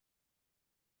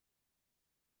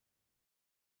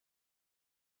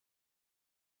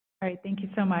 All right, thank you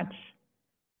so much.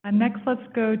 Next, let's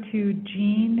go to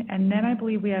Jean, and then I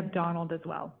believe we have Donald as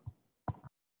well.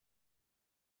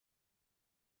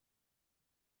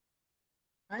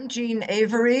 I'm Jean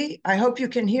Avery. I hope you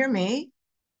can hear me.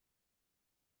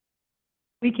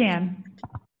 We can.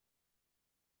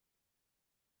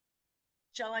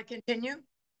 Shall I continue?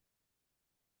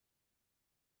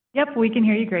 Yep, we can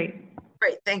hear you great.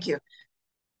 Great, thank you.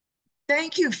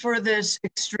 Thank you for this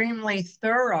extremely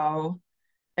thorough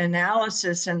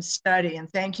analysis and study, and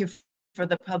thank you for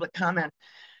the public comment.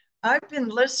 I've been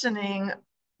listening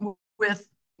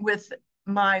with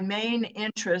my main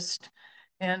interest,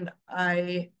 and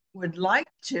I would like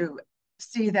to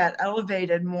see that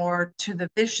elevated more to the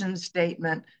vision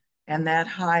statement and that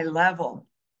high level.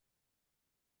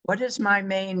 What is my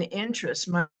main interest?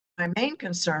 My main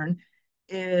concern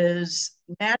is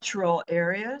natural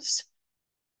areas,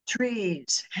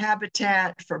 trees,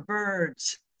 habitat for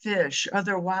birds, fish,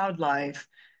 other wildlife,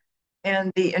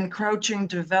 and the encroaching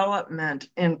development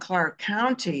in Clark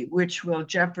County, which will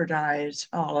jeopardize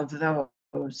all of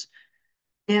those.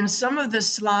 In some of the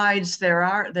slides,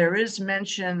 there is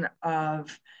mention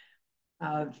of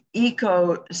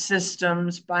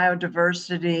ecosystems,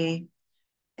 biodiversity,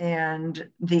 and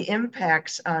the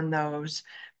impacts on those.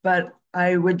 But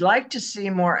I would like to see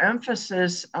more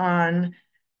emphasis on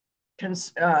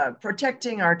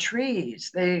protecting our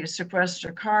trees. They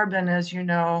sequester carbon, as you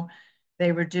know,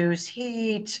 they reduce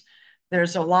heat.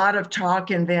 There's a lot of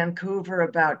talk in Vancouver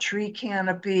about tree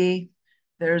canopy.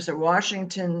 There's a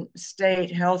Washington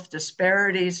State health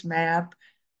disparities map,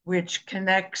 which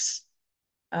connects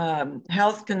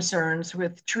health concerns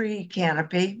with tree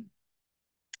canopy.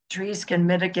 Trees can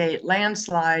mitigate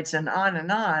landslides and on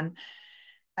and on.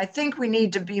 I think we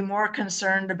need to be more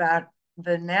concerned about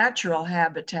the natural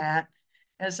habitat.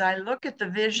 As I look at the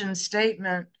vision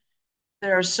statement,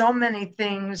 there are so many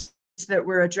things that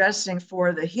we're addressing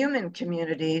for the human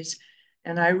communities,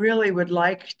 and I really would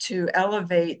like to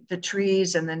elevate the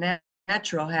trees and the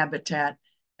natural habitat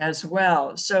as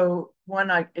well. So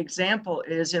one example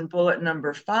is in bullet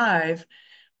number 5,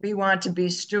 we want to be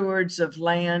stewards of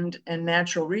land and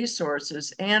natural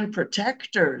resources and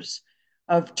protectors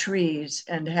of trees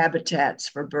and habitats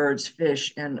for birds,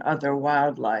 fish, and other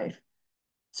wildlife.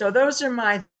 So those are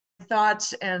my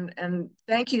thoughts, and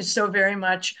thank you so very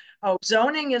much. Oh,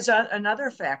 zoning is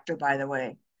another factor, by the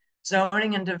way.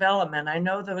 Zoning and development. I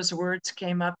know those words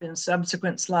came up in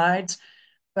subsequent slides,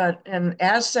 but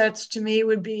assets to me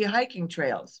would be hiking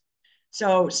trails.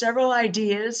 So several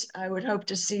ideas. I would hope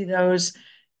to see those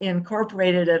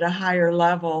incorporated at a higher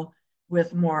level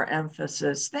with more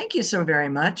emphasis. Thank you so very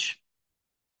much.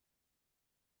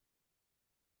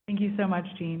 Thank you so much,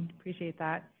 Jean. Appreciate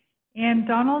that. And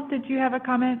Donald, did you have a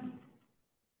comment?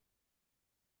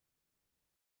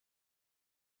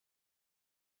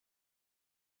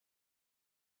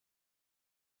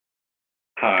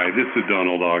 Hi, this is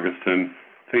Donald Augustin.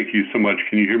 Thank you so much.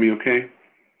 Can you hear me okay?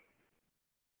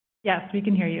 Yes, we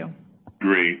can hear you.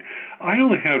 Great. I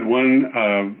only had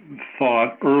one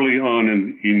thought early on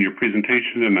in your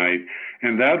presentation tonight,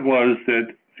 and that was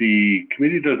that the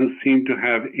committee doesn't seem to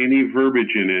have any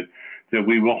verbiage in it that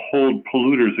we will hold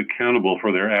polluters accountable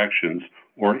for their actions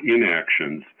or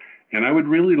inactions. And I would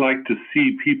really like to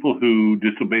see people who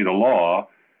disobey the law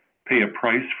pay a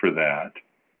price for that.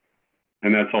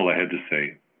 And that's all I had to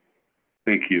say.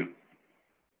 Thank you.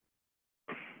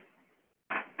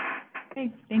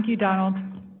 Okay, thank you, Donald.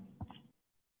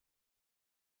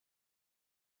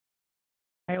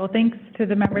 All right, well, thanks to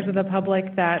the members of the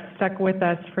public that stuck with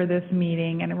us for this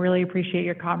meeting, and I really appreciate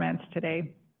your comments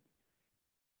today.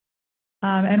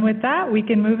 And with that, we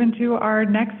can move into our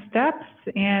next steps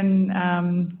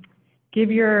and give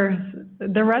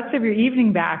the rest of your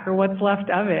evening back, or what's left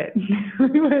of it.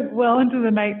 We went well into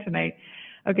the night tonight.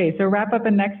 Okay, so wrap up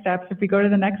and next steps. If we go to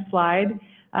the next slide,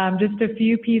 just a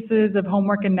few pieces of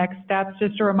homework and next steps.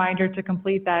 Just a reminder to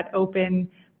complete that Open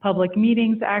Public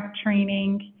Meetings Act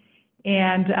training.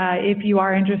 And if you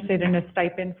are interested in a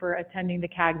stipend for attending the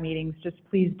CAG meetings, just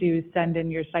please do send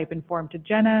in your stipend form to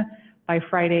Jenna by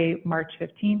Friday, March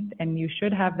 15th, and you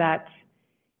should have that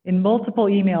in multiple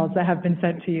emails that have been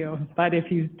sent to you. But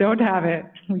if you don't have it,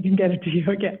 we can get it to you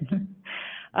again.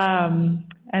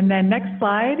 And then next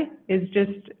slide is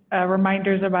just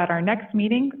reminders about our next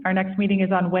meeting. Our next meeting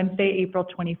is on Wednesday, April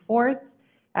 24th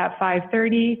at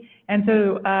 5:30. And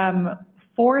so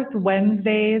fourth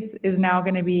Wednesdays is now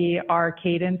going to be our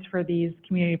cadence for these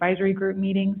community advisory group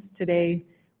meetings. Today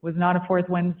was not a fourth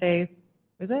Wednesday,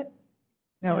 is it?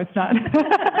 No, it's not.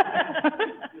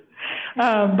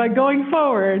 But going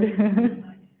forward,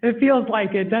 it feels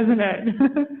like it, doesn't it?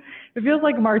 It feels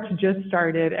like March just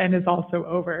started and is also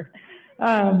over.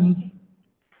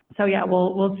 So yeah,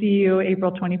 we'll see you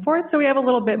April 24th. So we have a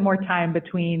little bit more time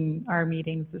between our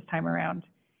meetings this time around.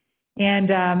 And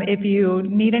if you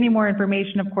need any more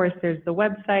information, of course, there's the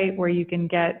website where you can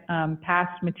get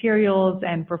past materials.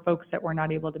 And for folks that were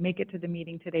not able to make it to the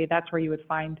meeting today, that's where you would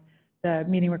find the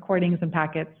meeting recordings and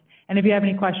packets. And if you have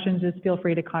any questions, just feel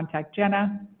free to contact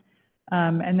Jenna.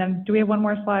 And then do we have one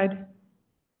more slide?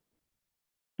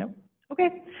 No.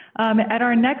 Okay. At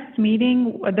our next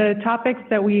meeting, the topics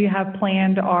that we have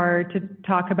planned are to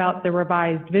talk about the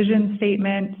revised vision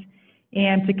statement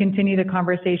and to continue the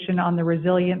conversation on the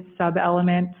resilience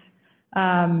sub-element.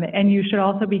 And you should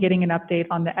also be getting an update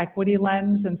on the equity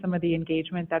lens and some of the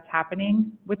engagement that's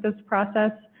happening with this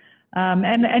process.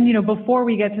 And you know, before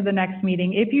we get to the next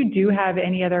meeting, if you do have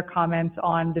any other comments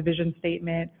on the vision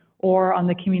statement or on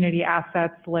the community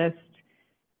assets list,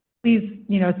 please,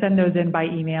 you know, send those in by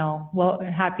email. Well,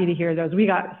 happy to hear those. We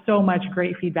got so much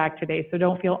great feedback today, so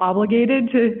don't feel obligated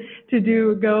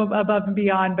to go above and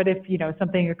beyond. But if, you know,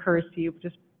 something occurs to you,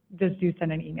 just do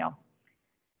send an email.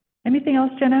 Anything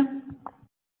else, Jenna?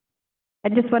 I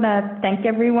just want to thank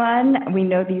everyone. We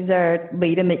know these are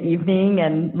late in the evening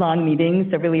and long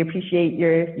meetings, so really appreciate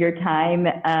your time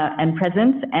and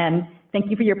presence. And thank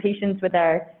you for your patience with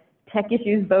our tech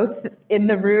issues, both in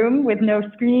the room with no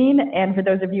screen, and for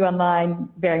those of you online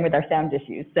bearing with our sound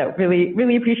issues. So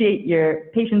really appreciate your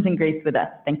patience and grace with us.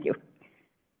 Thank you.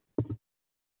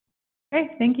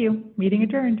 Okay, thank you. Meeting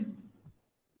adjourned.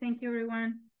 Thank you,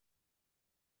 everyone.